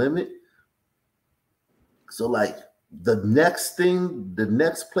to the limit. So like the next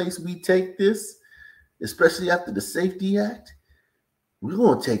place we take this, especially after the Safety Act, we're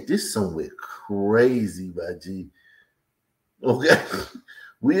gonna take this somewhere crazy, my G. Okay,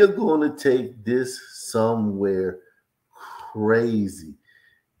 we are gonna take this somewhere crazy.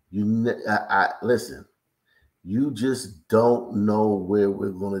 Listen. You just don't know where we're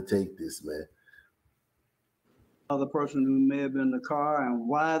gonna take this, man. The person who may have been in the car and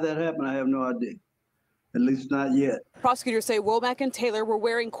why that happened, I have no idea. At least not yet. Prosecutors say Womack and Taylor were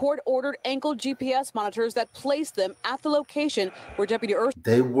wearing court-ordered ankle GPS monitors that placed them at the location where Deputy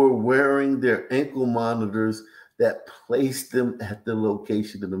They were wearing their ankle monitors that placed them at the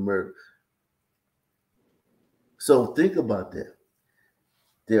location of the murder. So think about that.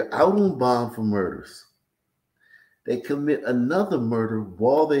 They're out on bond for murders. They commit another murder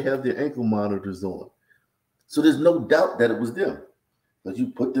while they have their ankle monitors on. So there's no doubt that it was them, because you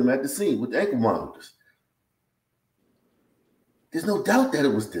put them at the scene with the ankle monitors. There's no doubt that it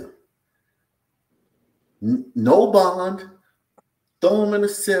was them. No bond, throw them in a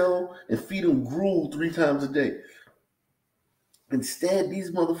cell and feed them gruel 3 times a day. Instead,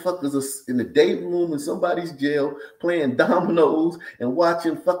 these motherfuckers are in the day room in somebody's jail playing dominoes and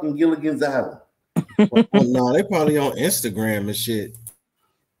watching fucking Gilligan's Island. Well, no, they probably on Instagram and shit.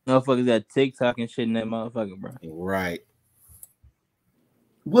 Motherfuckers got TikTok and shit in that motherfucker, bro. Right.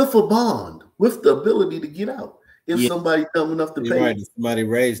 With a bond, with the ability to get out. If somebody dumb enough to pay. Right, if somebody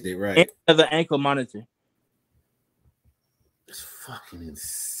raised it, right. Another ankle monitor. It's fucking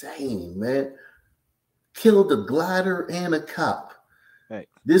insane, man. Killed a glider and a cop. Right.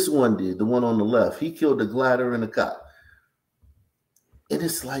 This one did, the one on the left. He killed a glider and a cop. And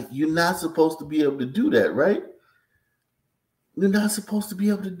it's like, you're not supposed to be able to do that, right? You're not supposed to be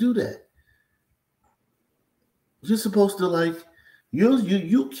able to do that. You're supposed to, like,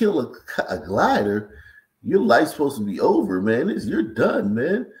 you kill a glider, your life's supposed to be over, man. You're done,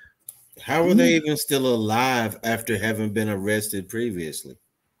 man. How are they even still alive after having been arrested previously?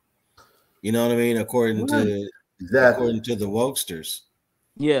 You know what I mean? According to the wokesters.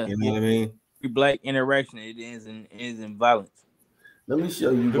 Yeah. You know what I mean? Every black interaction, it ends in violence. Let me show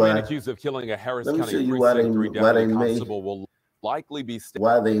you the why. man accused of killing a Harris Let me County show you Precinct 3 why they deputy may constable will likely be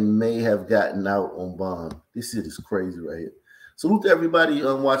why they may have gotten out on bond. This shit is crazy right here. Salute to everybody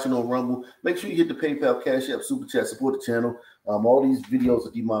watching on Rumble. Make sure you hit the PayPal, Cash App, Super Chat, support the channel. All these videos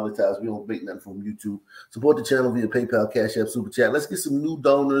are demonetized. We don't make nothing from YouTube. Support the channel via PayPal, Cash App, Super Chat. Let's get some new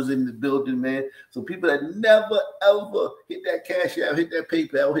donors in the building, man. Some people that never, ever hit that Cash App, hit that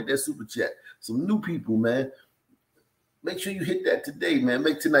PayPal, hit that Super Chat. Some new people, man. Make sure you hit that today, man.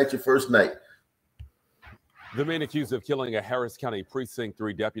 Make tonight your first night. The man accused of killing a Harris County Precinct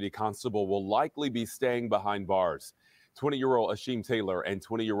 3 deputy constable will likely be staying behind bars. 20-year-old Ashim Taylor and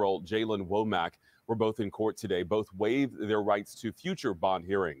 20-year-old Jalen Womack were both in court today. Both waived their rights to future bond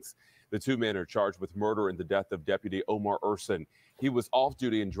hearings. The two men are charged with murder in the death of Deputy Omar Urson. He was off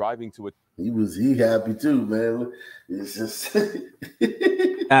duty and driving to a... He happy too, man. It's just...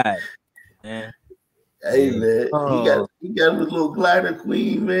 man. Hey man, Oh. he got his little glider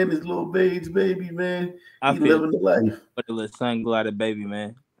queen, man, his little beige baby, man. I He feel living the life. for the little sun glider baby,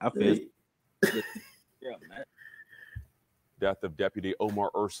 man. I feel Hey. yeah, man. Death of Deputy Omar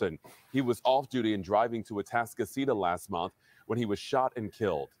Urson. He was off duty and driving to Atascocita last month when he was shot and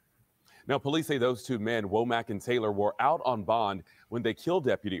killed. Now, police say those two men, Womack and Taylor, were out on bond when they killed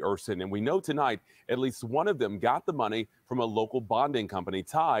Deputy Urson. And we know tonight at least one of them got the money from a local bonding company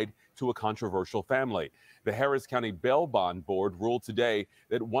tied to a controversial family. The Harris County Bail Bond Board ruled today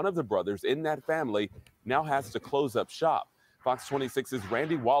that one of the brothers in that family now has to close up shop. Fox 26's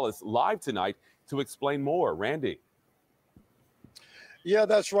Randy Wallace live tonight to explain more. Randy. Yeah,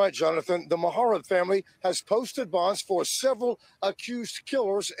 that's right, Jonathan. The Muharrab family has posted bonds for several accused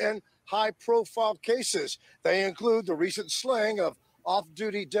killers and high-profile cases. They include the recent slaying of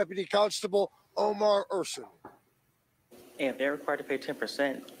off-duty Deputy Constable Omar Urson. If they're required to pay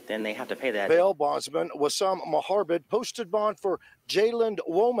 10%, then they have to pay that. Bail bondsman Wissam Muharrab posted bond for Jalen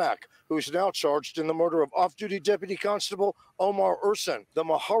Womack, who's now charged in the murder of off-duty Deputy Constable Omar Urson. The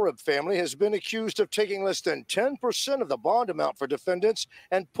Muharrab family has been accused of taking less than 10% of the bond amount for defendants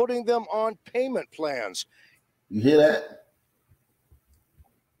and putting them on payment plans. You hear that?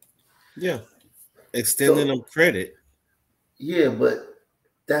 Yeah. Extending them credit. Yeah, but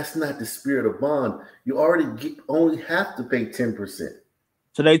that's not the spirit of bond. You only have to pay 10%.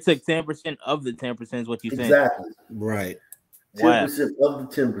 So they took 10% of the 10% is what you saying? Exactly. Right. 10% of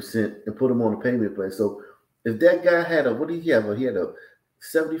the 10% and put them on a payment plan. So if that guy had what did he have? He had a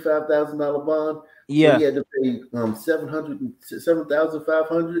 $75,000 bond. Yeah. So he had to pay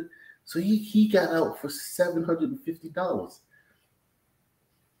 $7,500. So he got out for $750.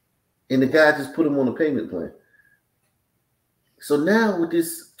 And the guy just put him on a payment plan. So now with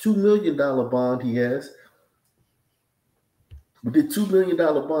this $2 million bond he has, with the $2 million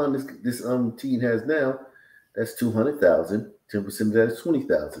bond this teen has now, that's $200,000. 10% of that is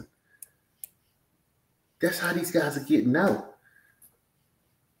 $20,000. That's how these guys are getting out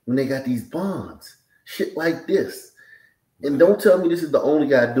when they got these bonds. Shit like this. And don't tell me this is the only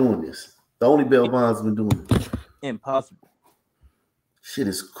guy doing this. The only bail bondsman doing it. Impossible. Shit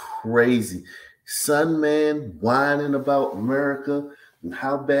is crazy. Son man whining about America and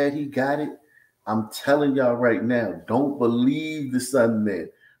how bad he got it. I'm telling y'all right now, don't believe the Son man.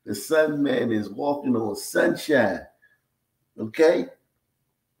 The Son man is walking on sunshine. Okay?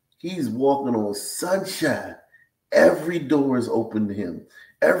 He's walking on sunshine. Every door is open to him.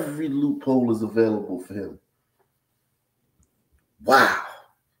 Every loophole is available for him. Wow.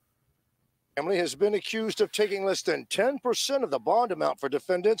 Family has been accused of taking less than 10% of the bond amount for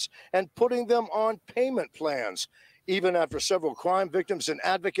defendants and putting them on payment plans. Even after several crime victims and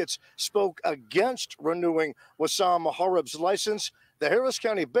advocates spoke against renewing Wissam Muharrab's license, the Harris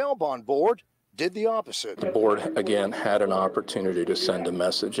County Bail Bond Board did the opposite. The board, again, had an opportunity to send a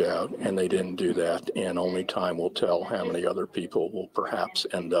message out, and they didn't do that. And only time will tell how many other people will perhaps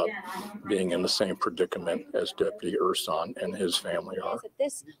end up being in the same predicament as Deputy Urson and his family are.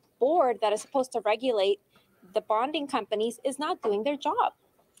 This board that is supposed to regulate the bonding companies is not doing their job.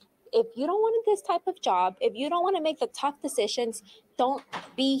 If you don't want this type of job, if you don't want to make the tough decisions, don't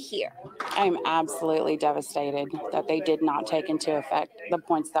be here. I'm absolutely devastated that they did not take into effect the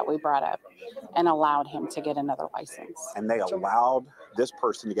points that we brought up and allowed him to get another license. And they allowed this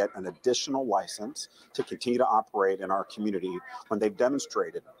person to get an additional license to continue to operate in our community when they've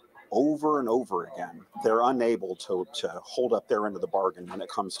demonstrated over and over again they're unable to hold up their end of the bargain when it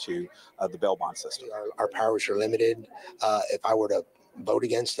comes to the bail bond system. Our powers are limited. If I were to vote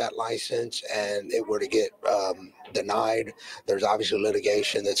against that license and it were to get denied, there's obviously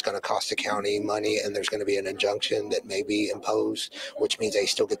litigation that's going to cost the county money, and there's going to be an injunction that may be imposed, which means they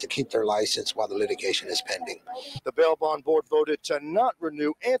still get to keep their license while the litigation is pending. The Bail Bond Board voted to not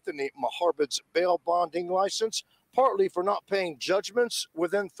renew Anthony Muharrab's bail bonding license, partly for not paying judgments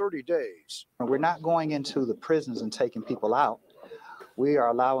within 30 days. We're not going into the prisons and taking people out. We are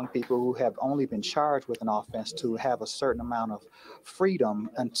allowing people who have only been charged with an offense to have a certain amount of freedom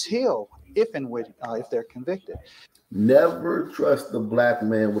until, if they're convicted. Never trust a black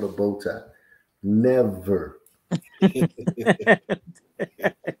man with a bow tie. Never.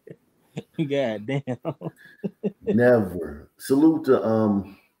 God damn. Never. Salute to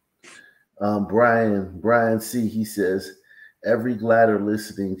Brian C. He says, every glider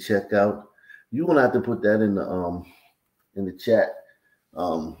listening, check out. You gonna have to put that in the chat.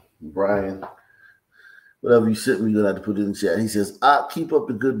 Brian, whatever you sent me, you're gonna have to put it in the chat. He says, keep up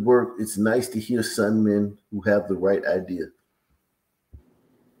the good work. It's nice to hear son men who have the right idea.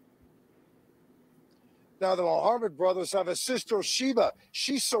 Now, the Muhammad brothers have a sister, Sheba.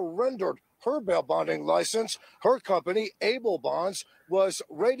 She surrendered her bail bonding license. Her company, Able Bonds, was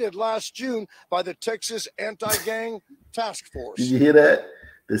raided last June by the Texas Anti-Gang Task Force. Did you hear that?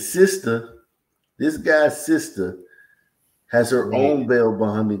 The sister, this guy's sister, has her own bail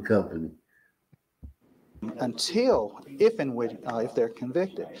bonding company. Until, if they're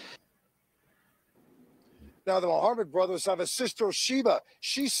convicted. Now, the Mohammed brothers have a sister, Sheba.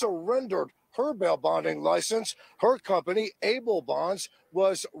 She surrendered her bail bonding license. Her company, Able Bonds,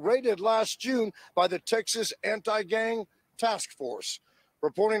 was raided last June by the Texas Anti-Gang Task Force.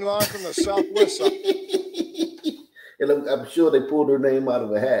 Reporting live from the Southwest side. And I'm sure they pulled her name out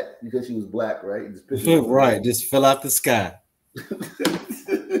of a hat because she was black, right? Right, just fell out the sky.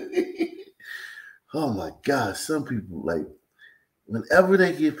 Oh my gosh, some people, like, whenever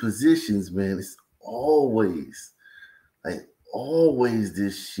they get positions, man, it's always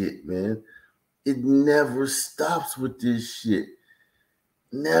this shit, man. It never stops with this shit.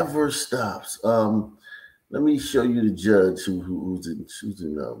 Never stops. Let me show you the judge who's in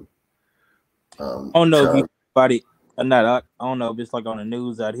I don't know charge. if anybody or not. I don't know if it's like on the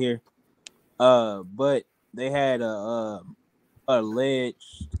news out here. But they had a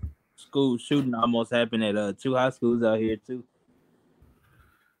alleged school shooting almost happened at 2 high schools out here too.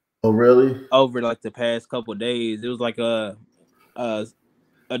 Oh, really? Over like the past couple of days, it was like a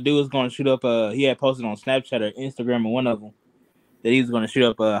dude was going to shoot up. He had posted on Snapchat or Instagram, or one of them, that he was going to shoot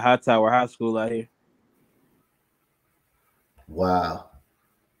up a Hightower High School out here. Wow.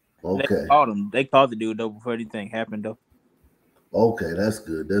 Okay. They called the dude though before anything happened though. Okay, that's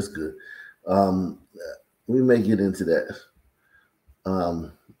good. That's good. We may get into that.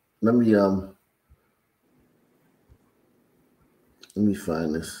 Let me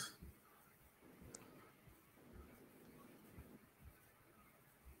find this.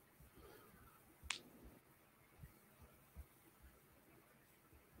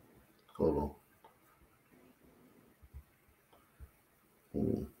 Hold on.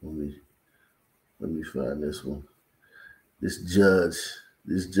 Let me find this one. This judge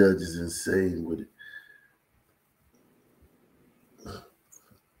is insane with it.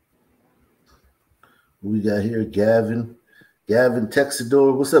 Who we got here? Gavin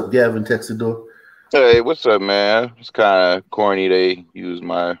Texador. What's up, Gavin Texador? Hey, what's up, man? It's kind of corny they use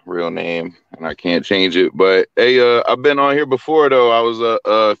my real name and I can't change it. But hey, I've been on here before though. I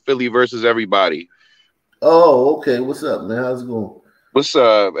was Philly versus everybody. Oh, okay. What's up, man? How's it going? What's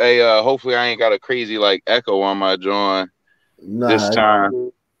up? Hey, hopefully I ain't got a crazy like echo on my joint this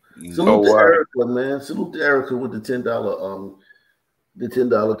time. Salute to Erica, man. Salute to Erica with the $10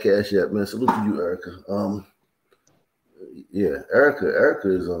 cash app, man. Salute to you, Erica. Yeah, Erica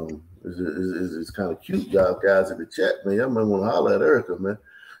is kind of cute, y'all guys in the chat, man. Y'all might want to holler at Erica, man.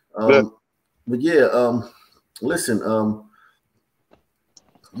 But yeah, listen,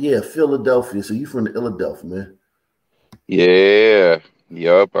 yeah, Philadelphia. So you from the Philadelphia, man? Yeah,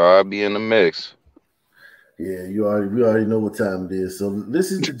 yup. I'll be in the mix. Yeah, we already know what time it is. So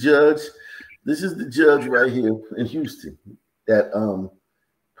this is the judge. This is the judge right here in Houston that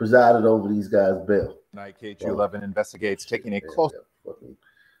presided over these guys' bail. Tonight, KG11 investigates taking a close.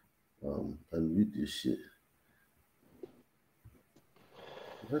 Unmute this shit.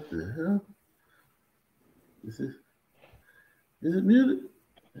 What the hell? Is it muted?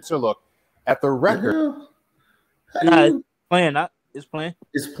 So look at the record. It's playing. It's playing.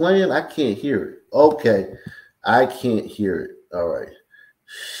 It's playing. I can't hear it. Okay, I can't hear it. All right.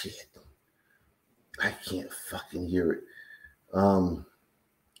 Shit. I can't fucking hear it.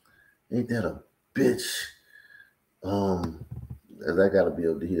 Ain't that a bitch? As I gotta be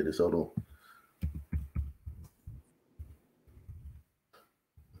able to hear this. Hold on.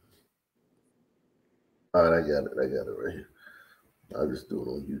 All right, I got it right here. I'll just do it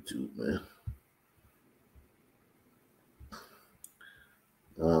on YouTube, man.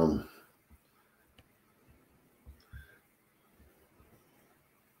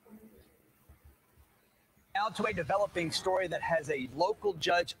 Now to a developing story that has a local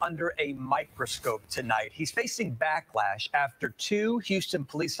judge under a microscope tonight. He's facing backlash after 2 Houston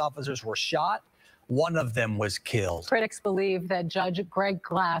police officers were shot. One of them was killed. Critics believe that Judge Greg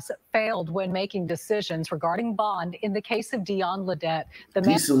Glass failed when making decisions regarding bond in the case of Dion Ledette.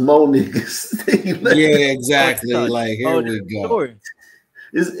 These some more niggas. Yeah, exactly. Like, here we go.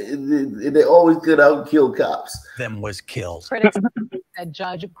 They always get out and kill cops. Them was killed. Critics believe that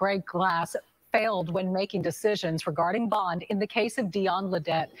Judge Greg Glass failed when making decisions regarding bond in the case of Dion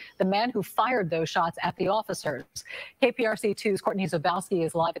Ledette, the man who fired those shots at the officers. KPRC2's Courtney Zabowski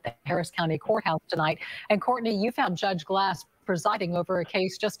is live at the Harris County Courthouse tonight. And Courtney, you found Judge Glass presiding over a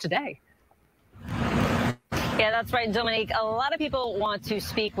case just today. Yeah, that's right, Dominique. A lot of people want to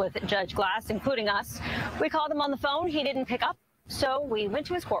speak with Judge Glass, including us. We called him on the phone. He didn't pick up, so we went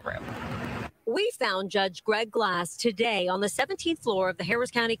to his courtroom. We found Judge Greg Glass today on the 17th floor of the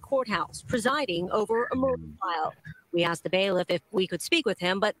Harris County Courthouse, presiding over a murder trial. We asked the bailiff if we could speak with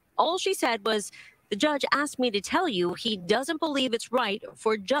him, but all she said was, "The judge asked me to tell you he doesn't believe it's right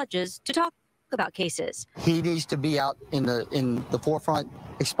for judges to talk about cases." He needs to be out in the forefront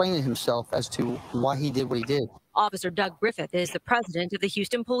explaining himself as to why he did what he did. Officer Doug Griffith is the president of the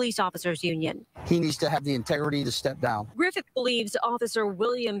Houston Police Officers Union. He needs to have the integrity to step down. Griffith believes Officer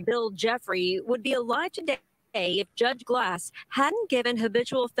William Bill Jeffrey would be alive today if Judge Glass hadn't given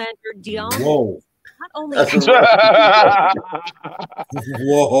habitual offender Dion not only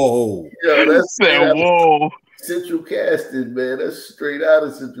Whoa. Yo, that's Said, whoa. Central Casting, man. That's straight out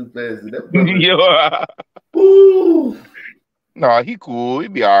of Central Casting. That brother, Yo. No, he cool. He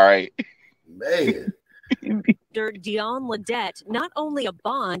be all right. Man. Dion Ledette not only a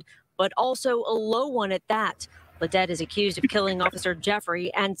bond, but also a low one at that. Ledette is accused of killing Officer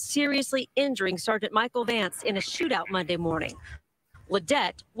Jeffrey and seriously injuring Sergeant Michael Vance in a shootout Monday morning.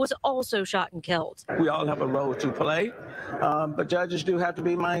 Ledette was also shot and killed. We all have a role to play, but judges do have to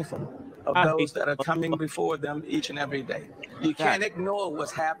be mindful of those that are coming before them each and every day. You can't ignore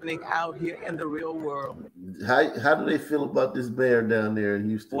what's happening out here in the real world. How do they feel about this mayor down there in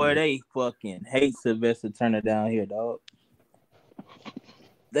Houston? Boy, they fucking hate Sylvester Turner down here, dog.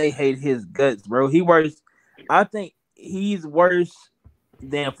 They hate his guts, bro. He worse. I think he's worse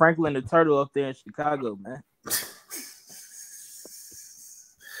than Franklin the Turtle up there in Chicago, man.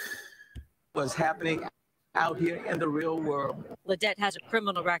 What's happening out here in the real world. Ledette has a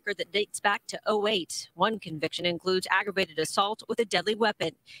criminal record that dates back to 2008. One conviction includes aggravated assault with a deadly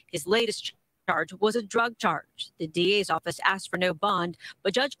weapon. His latest charge was a drug charge. The DA's office asked for no bond,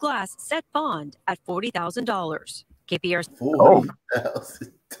 but Judge Glass set bond at $40,000. KPRC.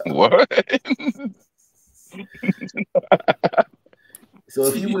 $40,000. What? So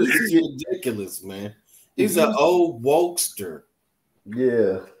if he was ridiculous, man. He's an old wokester.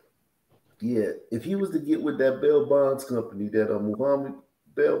 Yeah. Yeah, if he was to get with that bail bonds company, that Muhammad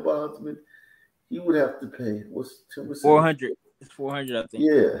bail bondsman, he would have to pay what's 400. It's 400, I think.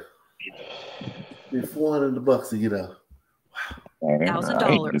 Yeah, $400 to get out.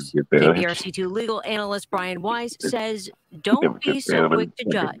 $1,000. KPRC2 legal analyst Brian Weiss says, "Don't be so quick to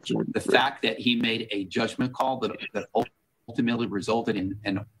judge." The fact that he made a judgment call that ultimately resulted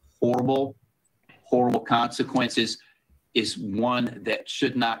in horrible consequences is one that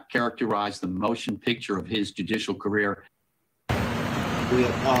should not characterize the motion picture of his judicial career. We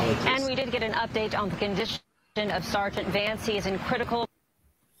apologize. And we did get an update on the condition of Sergeant Vance. He is in critical.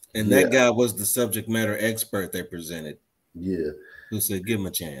 And that guy was the subject matter expert they presented. Yeah. Who said, give him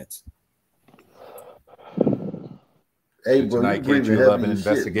a chance. Hey, bro, tonight, you breathing KG11 heavy as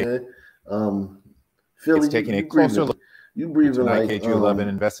shit, man. Philly, it's taking a closer look. You breathing tonight, like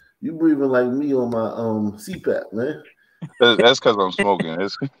KG11 you breathing like me on my CPAP, man. That's because I'm smoking. Yeah,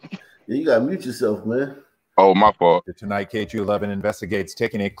 you gotta mute yourself, man. Oh, my fault. Tonight, KG11 investigates,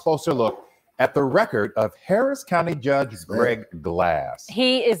 taking a closer look at the record of Harris County Judge Greg Glass.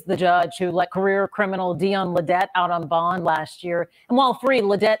 He is the judge who let career criminal Dion Ledette out on bond last year. And while free,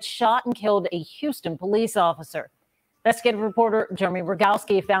 Ledette shot and killed a Houston police officer. Investigative reporter Jeremy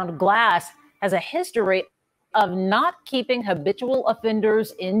Rogowski found Glass has a history of not keeping habitual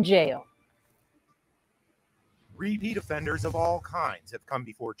offenders in jail. Repeat offenders of all kinds have come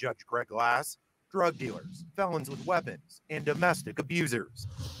before Judge Greg Glass: drug dealers, felons with weapons, and domestic abusers.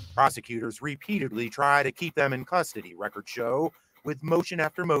 Prosecutors repeatedly try to keep them in custody, records show, with motion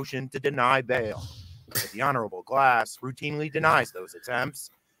after motion to deny bail. But the Honorable Glass routinely denies those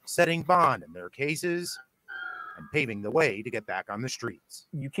attempts, setting bond in their cases and paving the way to get back on the streets.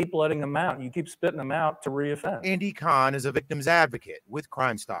 You keep letting them out. You keep spitting them out to reoffend. Andy Kahn is a victim's advocate with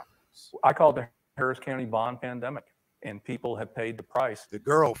Crime Stoppers. I call it the Harris County bond pandemic, and people have paid the price. The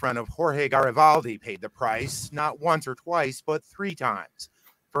girlfriend of Jorge Garibaldi paid the price, not once or twice, but 3 times.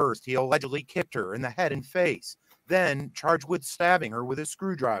 First, he allegedly kicked her in the head and face, then charged with stabbing her with a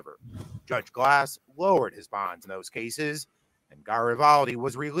screwdriver. Judge Glass lowered his bonds in those cases, and Garibaldi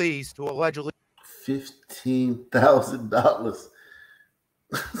was released to allegedly $15,000.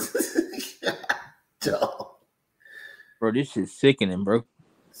 Bro, this shit's sickening, bro.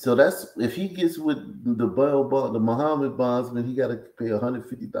 So that's if he gets with the the Muhammad bondsman, he got to pay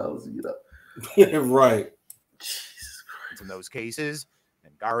 $150 to get up. Right. Jesus Christ. In those cases,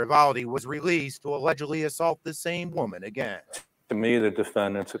 and Garibaldi was released to allegedly assault the same woman again. To me, the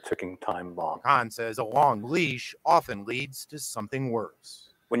defendant's a ticking time bomb. Khan says a long leash often leads to something worse.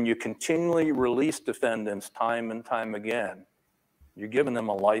 When you continually release defendants time and time again, you're giving them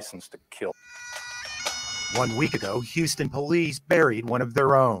a license to kill. 1 week ago, Houston police buried one of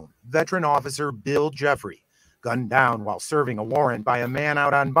their own, veteran officer Bill Jeffrey, gunned down while serving a warrant by a man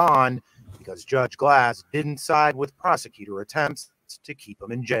out on bond because Judge Glass didn't side with prosecutor attempts to keep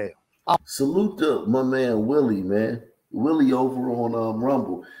him in jail. Salute to my man Willie, man. Willie over on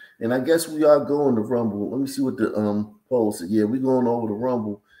Rumble. And I guess we are going to Rumble. Let me see what the poll said. Yeah, we're going over to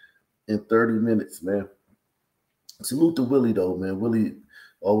Rumble in 30 minutes, man. Salute to Willie though, man. Willie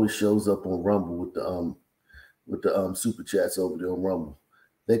always shows up on Rumble with the super chats over there on Rumble.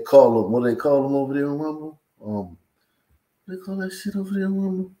 They call him, what do they call him over there on Rumble? They call that shit over there on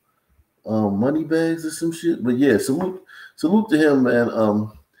Rumble? Money bags or some shit. But yeah, salute to him, man.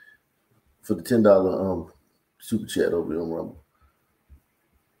 For the $10 super chat over there on Rumble.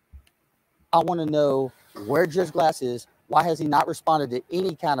 I want to know where Judge Glass is. Why has he not responded to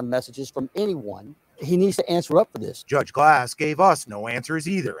any kind of messages from anyone? He needs to answer up for this. Judge Glass gave us no answers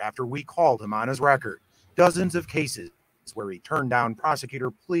either after we called him on his record. Dozens of cases where he turned down prosecutor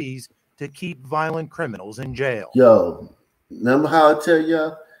pleas to keep violent criminals in jail. Yo, remember how I tell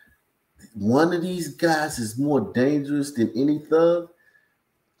y'all, one of these guys is more dangerous than any thug?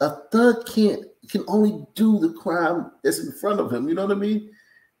 A thug can only do the crime that's in front of him. You know what I mean?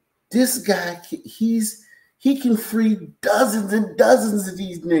 This guy, he can free dozens and dozens of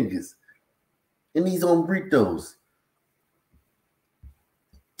these niggas. And these hombritos.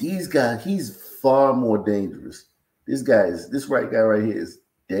 These guys, he's far more dangerous. This right guy right here is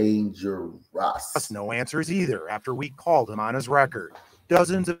dangerous. No answers either after we called him on his record.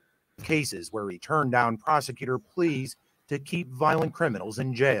 Dozens of cases where he turned down prosecutor pleas to keep violent criminals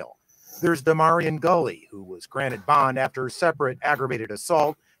in jail. There's Damarian Gully, who was granted bond after separate aggravated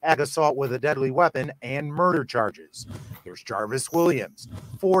assault, assault with a deadly weapon, and murder charges. There's Jarvis Williams,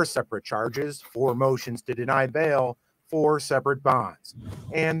 4 separate charges, 4 motions to deny bail, 4 separate bonds.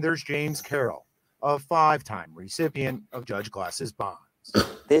 And there's James Carroll, a 5-time recipient of Judge Glass's bonds.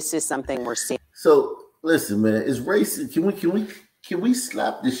 This is something we're seeing. So listen, man, it's racist. Can we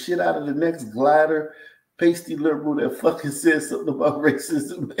slap the shit out of the next glider, pasty liberal that fucking says something about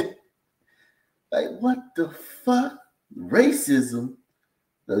racism, man? Like, what the fuck? Racism?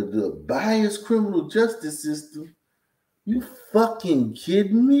 The biased criminal justice system? You fucking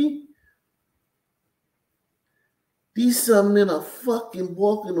kidding me? These some men are fucking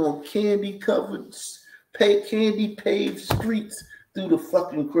walking on candy-covered, candy-paved streets through the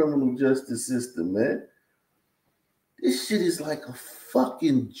fucking criminal justice system, man. This shit is like a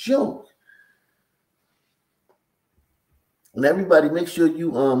fucking joke. And everybody, make sure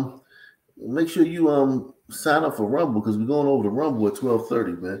you sign up for Rumble, because we're going over to Rumble at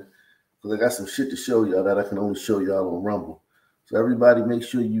 12:30, man. Because I got some shit to show y'all that I can only show y'all on Rumble. So everybody, make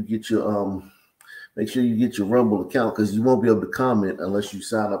sure you get your Rumble account, because you won't be able to comment unless you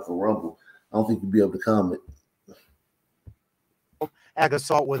sign up for Rumble. I don't think you'll be able to comment.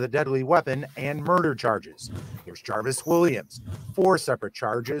 Assault with a deadly weapon and murder charges. There's Jarvis Williams, 4 separate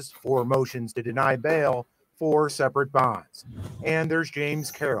charges, 4 motions to deny bail, 4 separate bonds. And there's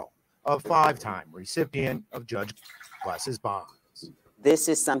James Carroll, a 5-time recipient of Judge Glass's bonds. This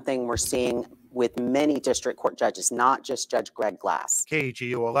is something we're seeing with many district court judges, not just Judge Greg Glass.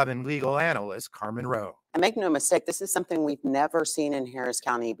 KGU 11 legal analyst Carmen Rowe. And make no mistake, this is something we've never seen in Harris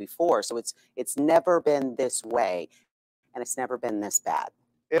County before. So it's never been this way, and it's never been this bad.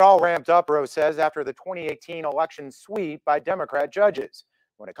 It all ramped up, Rowe says, after the 2018 election sweep by Democrat judges.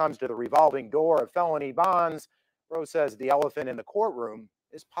 When it comes to the revolving door of felony bonds, Rowe says the elephant in the courtroom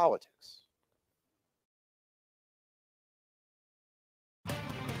is politics.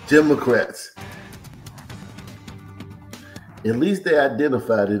 Democrats. At least they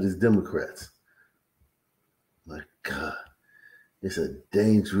identified it as Democrats. My God. It's a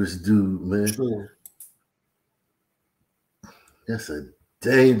dangerous dude, man. Sure. That's a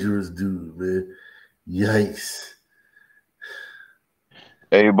dangerous dude, man. Yikes.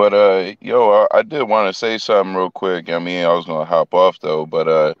 Hey, but I did want to say something real quick. I mean, I was gonna hop off though,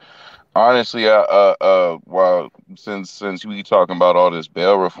 but honestly, well, since we talking about all this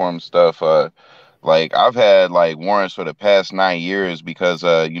bail reform stuff, like I've had like warrants for the past 9 years because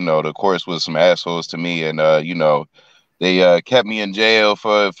the courts was some assholes to me, and they kept me in jail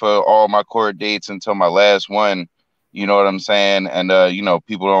for all my court dates until my last one. You know what I'm saying? And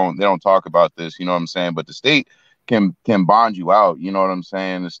people don't talk about this. You know what I'm saying? But the state can bond you out. You know what I'm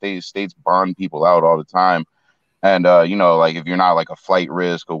saying? The states bond people out all the time. And, like if you're not like a flight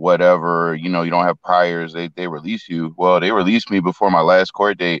risk or whatever, you don't have priors, they release you. Well, they released me before my last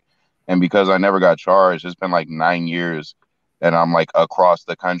court date. And because I never got charged, it's been like 9 years. and I'm like across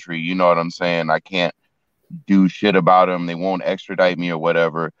the country. You know what I'm saying? I can't do shit about them. They won't extradite me or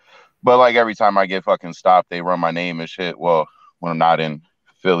whatever. But like every time I get fucking stopped, they run my name and shit. Well, when I'm not in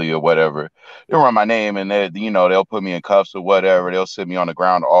Philly or whatever, they run my name and they, you know, they'll put me in cuffs or whatever. They'll sit me on the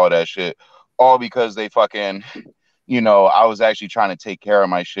ground, all that shit, all because they fucking, you know, I was actually trying to take care of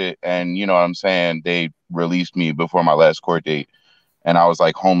my shit, and you know what I'm saying. They released me before my last court date, and I was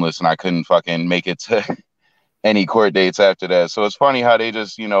like homeless, and I couldn't fucking make it to any court dates after that. So it's funny how they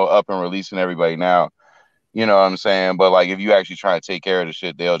just, you know, up and releasing everybody now. You know what I'm saying? But like, if you actually try to take care of the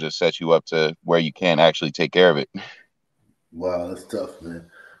shit, they'll just set you up to where you can't actually take care of it. Wow, that's tough, man.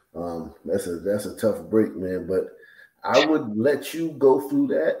 That's a tough break, man. But I would let you go through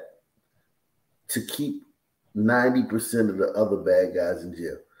that to keep 90% of the other bad guys in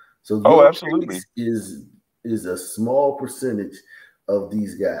jail. So Oh, your absolutely. case is a small percentage of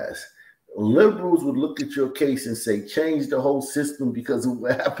these guys. Liberals would look at your case and say, change the whole system because of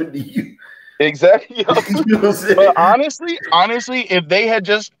what happened to you. Exactly. You know what I'm saying? But honestly, if they had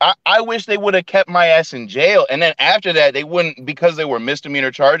just, I wish they would have kept my ass in jail. And then after that, they wouldn't, because they were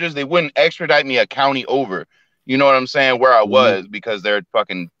misdemeanor charges, they wouldn't extradite me a county over. You know what I'm saying? Where I was, because they're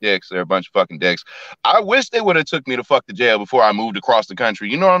fucking dicks. They're a bunch of fucking dicks. I wish they would have took me to fuck the jail before I moved across the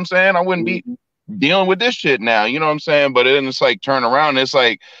country. You know what I'm saying? I wouldn't be dealing with this shit now. You know what I'm saying? But then it's like turn around. It's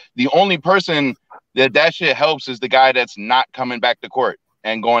like the only person that shit helps is the guy that's not coming back to court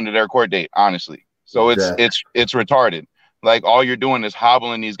and going to their court date, honestly. So Exactly. it's retarded. Like all you're doing is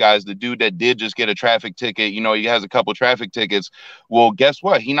hobbling these guys. The dude that did just get a traffic ticket, you know, he has a couple traffic tickets. Well, guess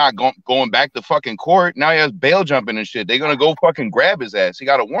what? He not going back to fucking court. Now he has bail jumping and shit. They're gonna go fucking grab his ass. He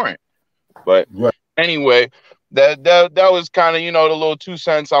got a warrant. But anyway, that was kind of, you know, the little 2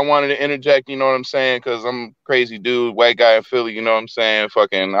 cents I wanted to interject, you know what I'm saying? Because I'm a crazy dude, white guy in Philly, you know what I'm saying?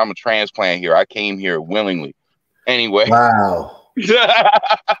 Fucking, I'm a transplant here. I came here willingly. Anyway. Wow.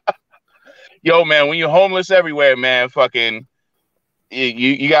 Yo, man, when you're homeless everywhere, man, fucking,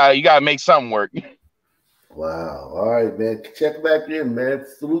 you gotta make something work. Wow. All right, man. Check back in, man.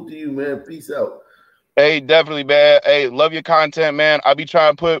 Salute to you, man. Peace out. Hey, definitely, man. Hey, love your content, man. I'll be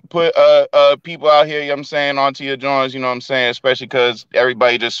trying to put people out here, you know what I'm saying, onto your joints, you know what I'm saying, especially because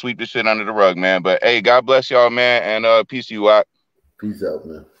everybody just sweep the shit under the rug, man. But hey, God bless y'all, man, and peace to you out. Peace out,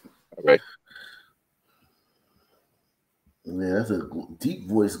 man. All right. Man, that's a deep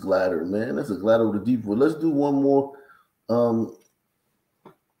voice glider, man. That's a glider with a deep voice. Let's do one more. Let's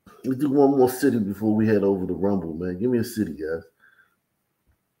do one more city before we head over to Rumble, man. Give me a city, guys.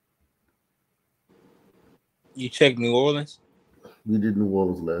 You checked New Orleans? We did New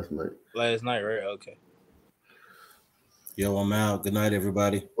Orleans last night. Last night, right? Okay. Yo, I'm out. Good night,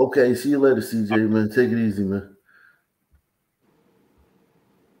 everybody. Okay, see you later, CJ, man. Take it easy, man.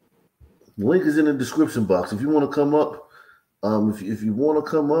 The link is in the description box. If you want to come up, if you want to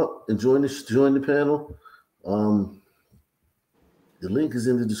come up and join the panel, the link is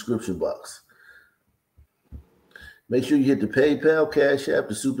in the description box. Make sure you hit the PayPal, Cash App,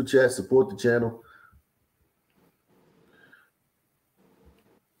 the Super Chat, support the channel.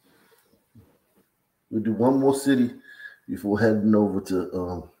 We'll do one more city before heading over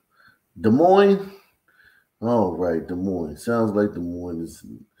to Des Moines. All right, Des Moines. Sounds like Des Moines is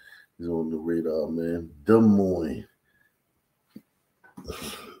on the radar, man. Des Moines.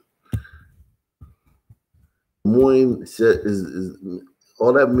 Des Moines is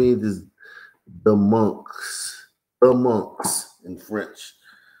all that means is the monks in French.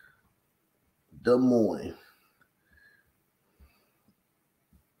 Des Moines.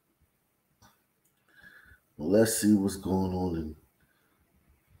 Let's see what's going on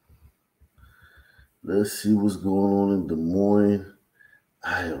in Des Moines,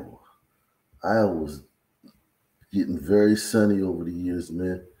 Iowa. Iowa's getting very sunny over the years,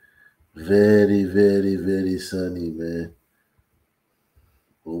 man. Very, very, very sunny, man.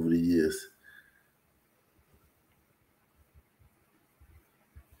 Over the years.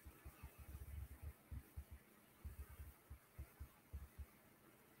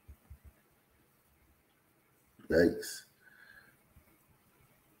 Yikes.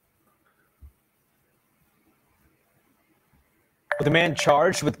 The man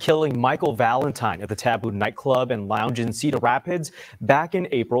charged with killing Michael Valentine at the Taboo nightclub and lounge in Cedar Rapids back in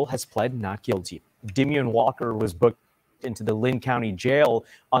April has pled not guilty. Damian Walker was booked into the Lynn County Jail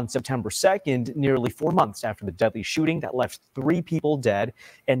on September 2nd, nearly 4 months after the deadly shooting that left 3 people dead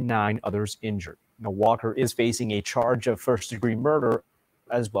and 9 others injured. Now, Walker is facing a charge of first-degree murder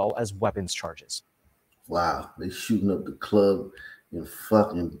as well as weapons charges. Wow, they shooting up the club in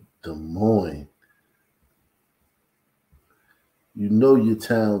fucking Des Moines. You know your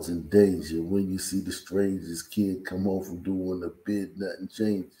town's in danger when you see the strangest kid come home from doing a bid, nothing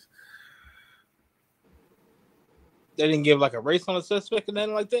changes. They didn't give like a race on the suspect or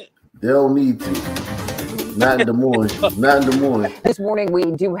nothing like that. They don't need to. Not in Des Moines. Not in Des Moines. This morning, we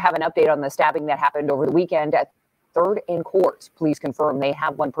do have an update on the stabbing that happened over the weekend at 3rd and Court. Police confirm they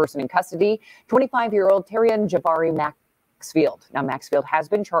have one person in custody, 25-year-old Terrian Jabari Maxfield. Now, Maxfield has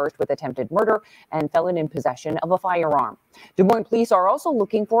been charged with attempted murder and felon in possession of a firearm. Des Moines police are also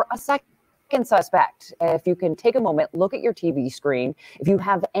looking for a second suspect. If you can take a moment, look at your TV screen. If you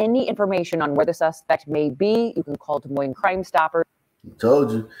have any information on where the suspect may be, you can call Des Moines Crime Stoppers. I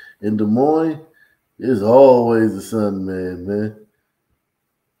told you, in Des Moines, there's always a sun man.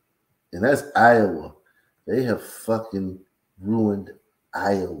 And that's Iowa. They have fucking ruined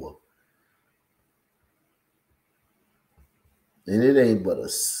Iowa. And it ain't but a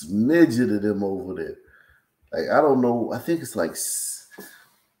smidget of them over there. Like, I don't know. I think it's like,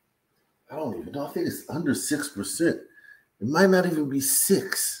 I don't even know. I think it's under 6%. It might not even be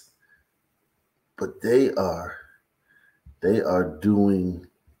 6. But they are doing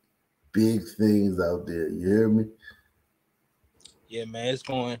big things out there. You hear me? Yeah, man, it's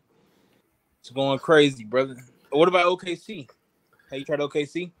going crazy, brother. What about OKC? Have you tried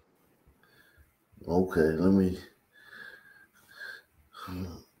OKC? Okay, let me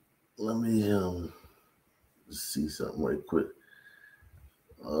see something right quick.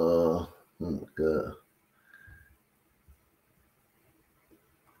 Oh my God.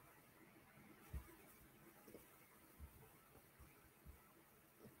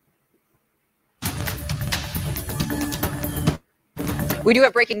 We do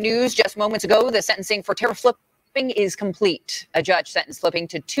have breaking news just moments ago. The sentencing for terror flipping is complete. A judge sentenced Flipping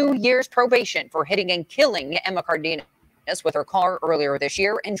to 2 years probation for hitting and killing Emma Cardenas with her car earlier this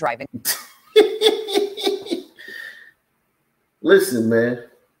year and driving. Listen, man,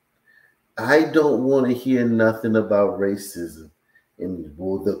 I don't want to hear nothing about racism. And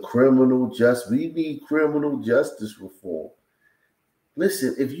well, we need criminal justice reform.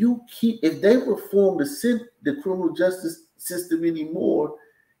 Listen, if they reform the criminal justice system anymore,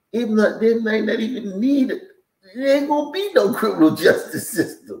 they might not even need it. There ain't gonna be no criminal justice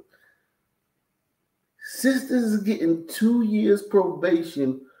system. Sisters is getting 2 years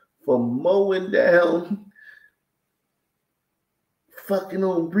probation for mowing down, fucking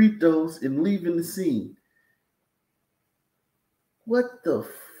on burritos and leaving the scene. What the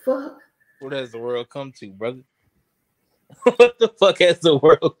fuck? What has the world come to, brother? What the fuck has the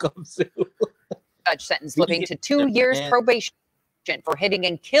world come to? Judge sentenced Flipping to 2 years probation for hitting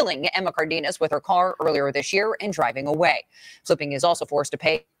and killing Emma Cardenas with her car earlier this year and driving away. Flipping is also forced to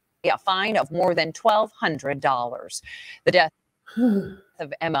pay a fine of more than $1,200. The death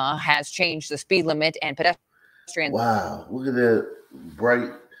of Emma has changed the speed limit and pedestrian. Wow, look at that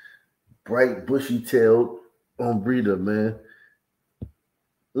bright bushy-tailed ombrita, man.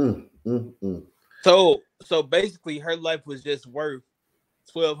 So basically, her life was just worth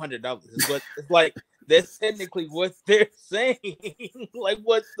 $1,200. But it's like that's technically what they're saying. Like,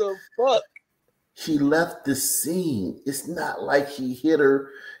 what the fuck? She left the scene. It's not like she hit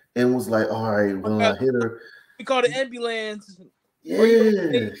her and was like, "All right, well, I hit her." We called the ambulance.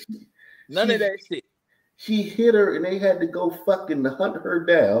 Yeah, none of that shit. She hit her, and they had to go fucking hunt her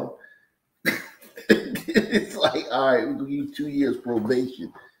down. It's like, all right, we're gonna give you 2 years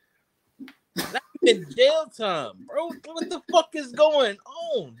probation. Not even jail time, bro. What the fuck is going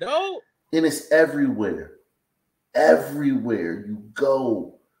on, dog? And it's everywhere. Everywhere you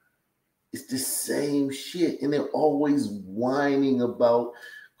go, it's the same shit. And they're always whining about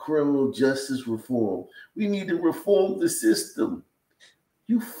criminal justice reform. We need to reform the system.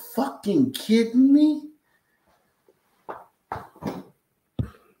 You fucking kidding me?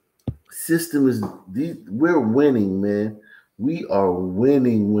 System is, we're winning, man. We are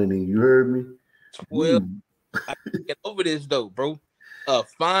winning. You heard me? Well, I can't get over this though, bro. A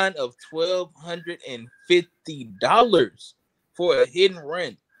fine of $1,250 for a hit and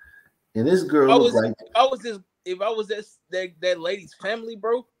run. And this girl looked like, if I was that lady's family,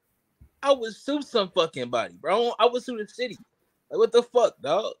 bro, I would sue some fucking body, bro. I would sue the city. Like, what the fuck,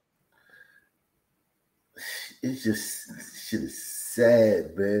 dog? It's just, this shit is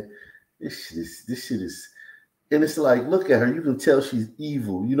sad, man. This shit is, and it's like, look at her. You can tell she's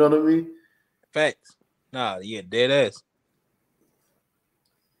evil. You know what I mean? Facts. Nah, yeah, dead ass.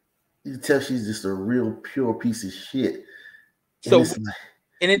 You can tell she's just a real pure piece of shit. So,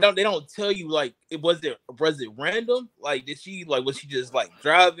 and they don't tell you, like, was it random? Like, was she just like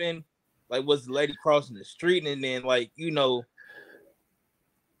driving? Like, was the lady crossing the street, and then, like, you know,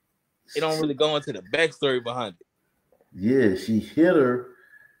 it don't really go into the backstory behind it. Yeah, she hit her,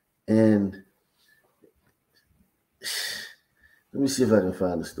 and let me see if I can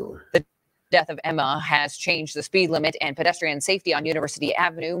find the story. The death of Emma has changed the speed limit and pedestrian safety on University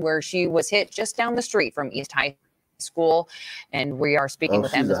Avenue, where she was hit just down the street from East High School. And we are speaking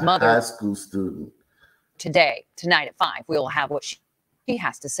with She's Emma's a mother high school student. tonight at 5. We will have what she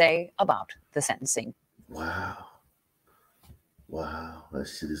has to say about the sentencing. Wow, that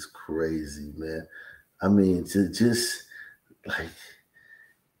shit is crazy, man. I mean, to just like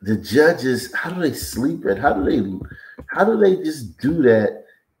the judges, how do they sleep at? How do they just do that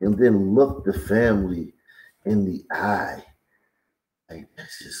and then look the family in the eye? Like,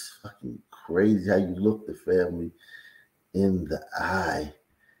 that's just fucking crazy how you look the family in the eye.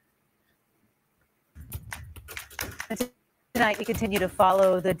 Tonight, we continue to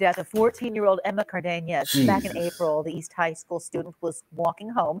follow the death of 14-year-old Emma Cardenas. Back in April, the East High School student was walking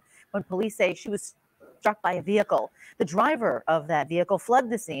home when police say she was struck by a vehicle. The driver of that vehicle fled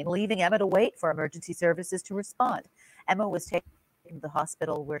the scene, leaving Emma to wait for emergency services to respond. Emma was taken to the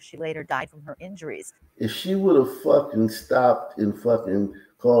hospital where she later died from her injuries. If she would have fucking stopped and fucking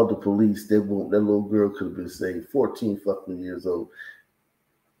called the police, that little girl could have been saved. 14 fucking years old.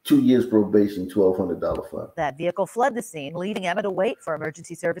 2 years probation, $1,200 fine. That vehicle fled the scene, leaving Emma to wait for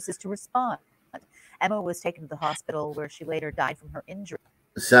emergency services to respond. Emma was taken to the hospital where she later died from her injury.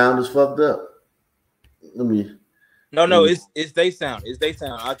 The sound is fucked up. No, it's they sound. It's they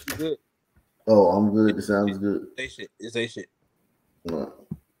sound. Are you good? Oh, I'm good. The sound is good. They shit. It's they shit. Right.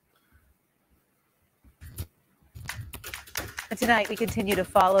 Tonight, we continue to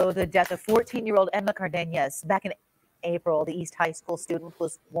follow the death of 14-year-old Emma Cardenas. Back in April, the East High School student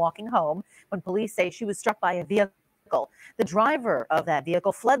was walking home when police say she was struck by a vehicle. The driver of that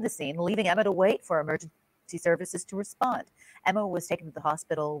vehicle fled the scene, leaving Emma to wait for emergency services to respond. Emma was taken to the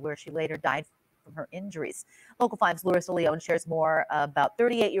hospital where she later died from her injuries. Local 5's Larissa Leone shares more about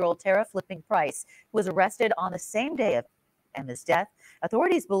 38-year-old Tara Flipping Price, who was arrested on the same day of Emma's death.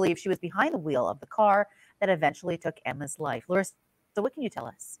 Authorities believe she was behind the wheel of the car that eventually took Emma's life. Larissa, so what can you tell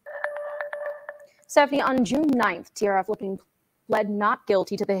us? Stephanie, on June 9th, Tara Flipping pled not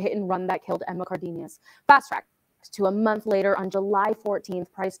guilty to the hit and run that killed Emma Cardenas. Fast-tracked to a month later, on July 14th,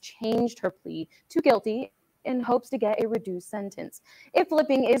 Price changed her plea to guilty in hopes to get a reduced sentence. If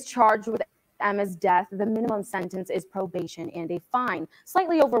Flipping is charged with Emma's death, the minimum sentence is probation and a fine,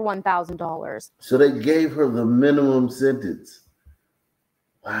 slightly over $1,000. So they gave her the minimum sentence.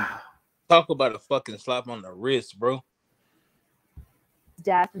 Wow. Talk about a fucking slap on the wrist, bro.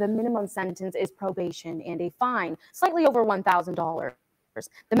 Death, the minimum sentence is probation and a fine, slightly over $1,000.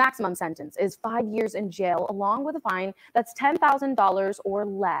 The maximum sentence is 5 years in jail, along with a fine that's $10,000 or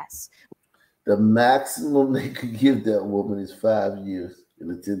less. The maximum they could give that woman is 5 years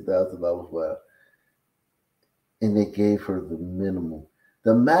and a $10,000 fine. And they gave her the minimum.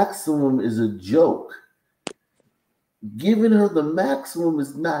 The maximum is a joke. Giving her the maximum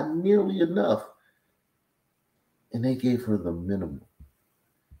is not nearly enough. And they gave her the minimum.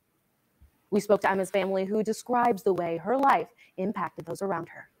 We spoke to Emma's family, who describes the way her life impacted those around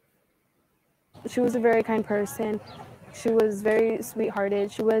her. She was a very kind person. She was very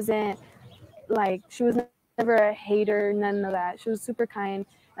sweethearted. She was never a hater, none of that. She was super kind.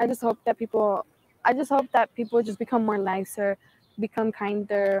 I just hope that people just become more nicer, become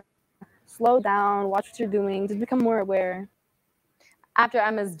kinder, slow down, watch what you're doing, just become more aware. After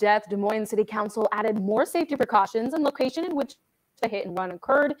Emma's death, Des Moines City Council added more safety precautions and location in which the hit and run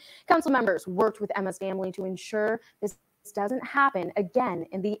occurred. Council members worked with Emma's family to ensure this doesn't happen again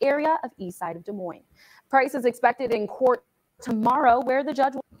in the area of east side of Des Moines. Price is expected in court tomorrow, where the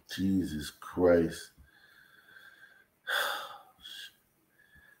judge will... Jesus Christ.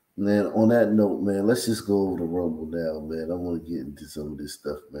 Man, on that note, man, let's just go over the Rumble now, man. I want to get into some of this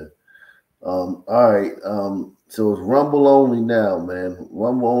stuff, man. All right. So it's Rumble only now, man.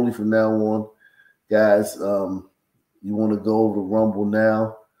 Rumble only from now on. Guys, you want to go over the Rumble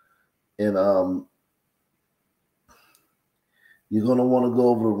now, and you're gonna want to go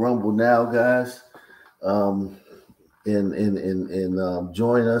over the Rumble now, guys, and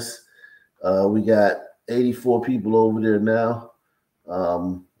join us. We got 84 people over there now.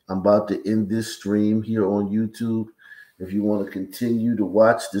 I'm about to end this stream here on YouTube. If you want to continue to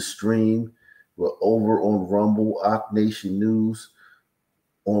watch the stream, we're over on Rumble, Ock Nation News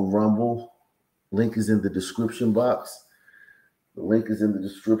on Rumble. Link is in the description box. The link is in the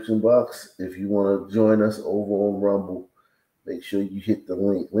description box. If you want to join us over on Rumble, make sure you hit the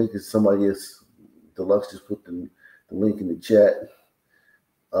link. Link is somebody else. Deluxe just put the link in the chat.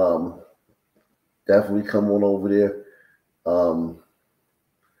 Definitely come on over there.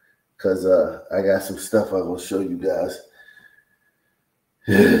 because I got some stuff I'm gonna show you guys.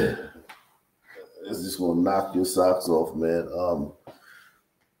 It's just gonna knock your socks off, man.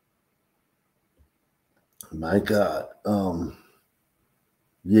 My God.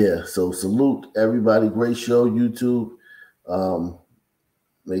 Yeah, so salute everybody. Great show, YouTube.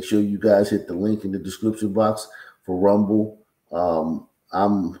 Make sure you guys hit the link in the description box for Rumble.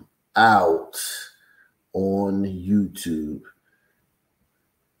 I'm out on YouTube.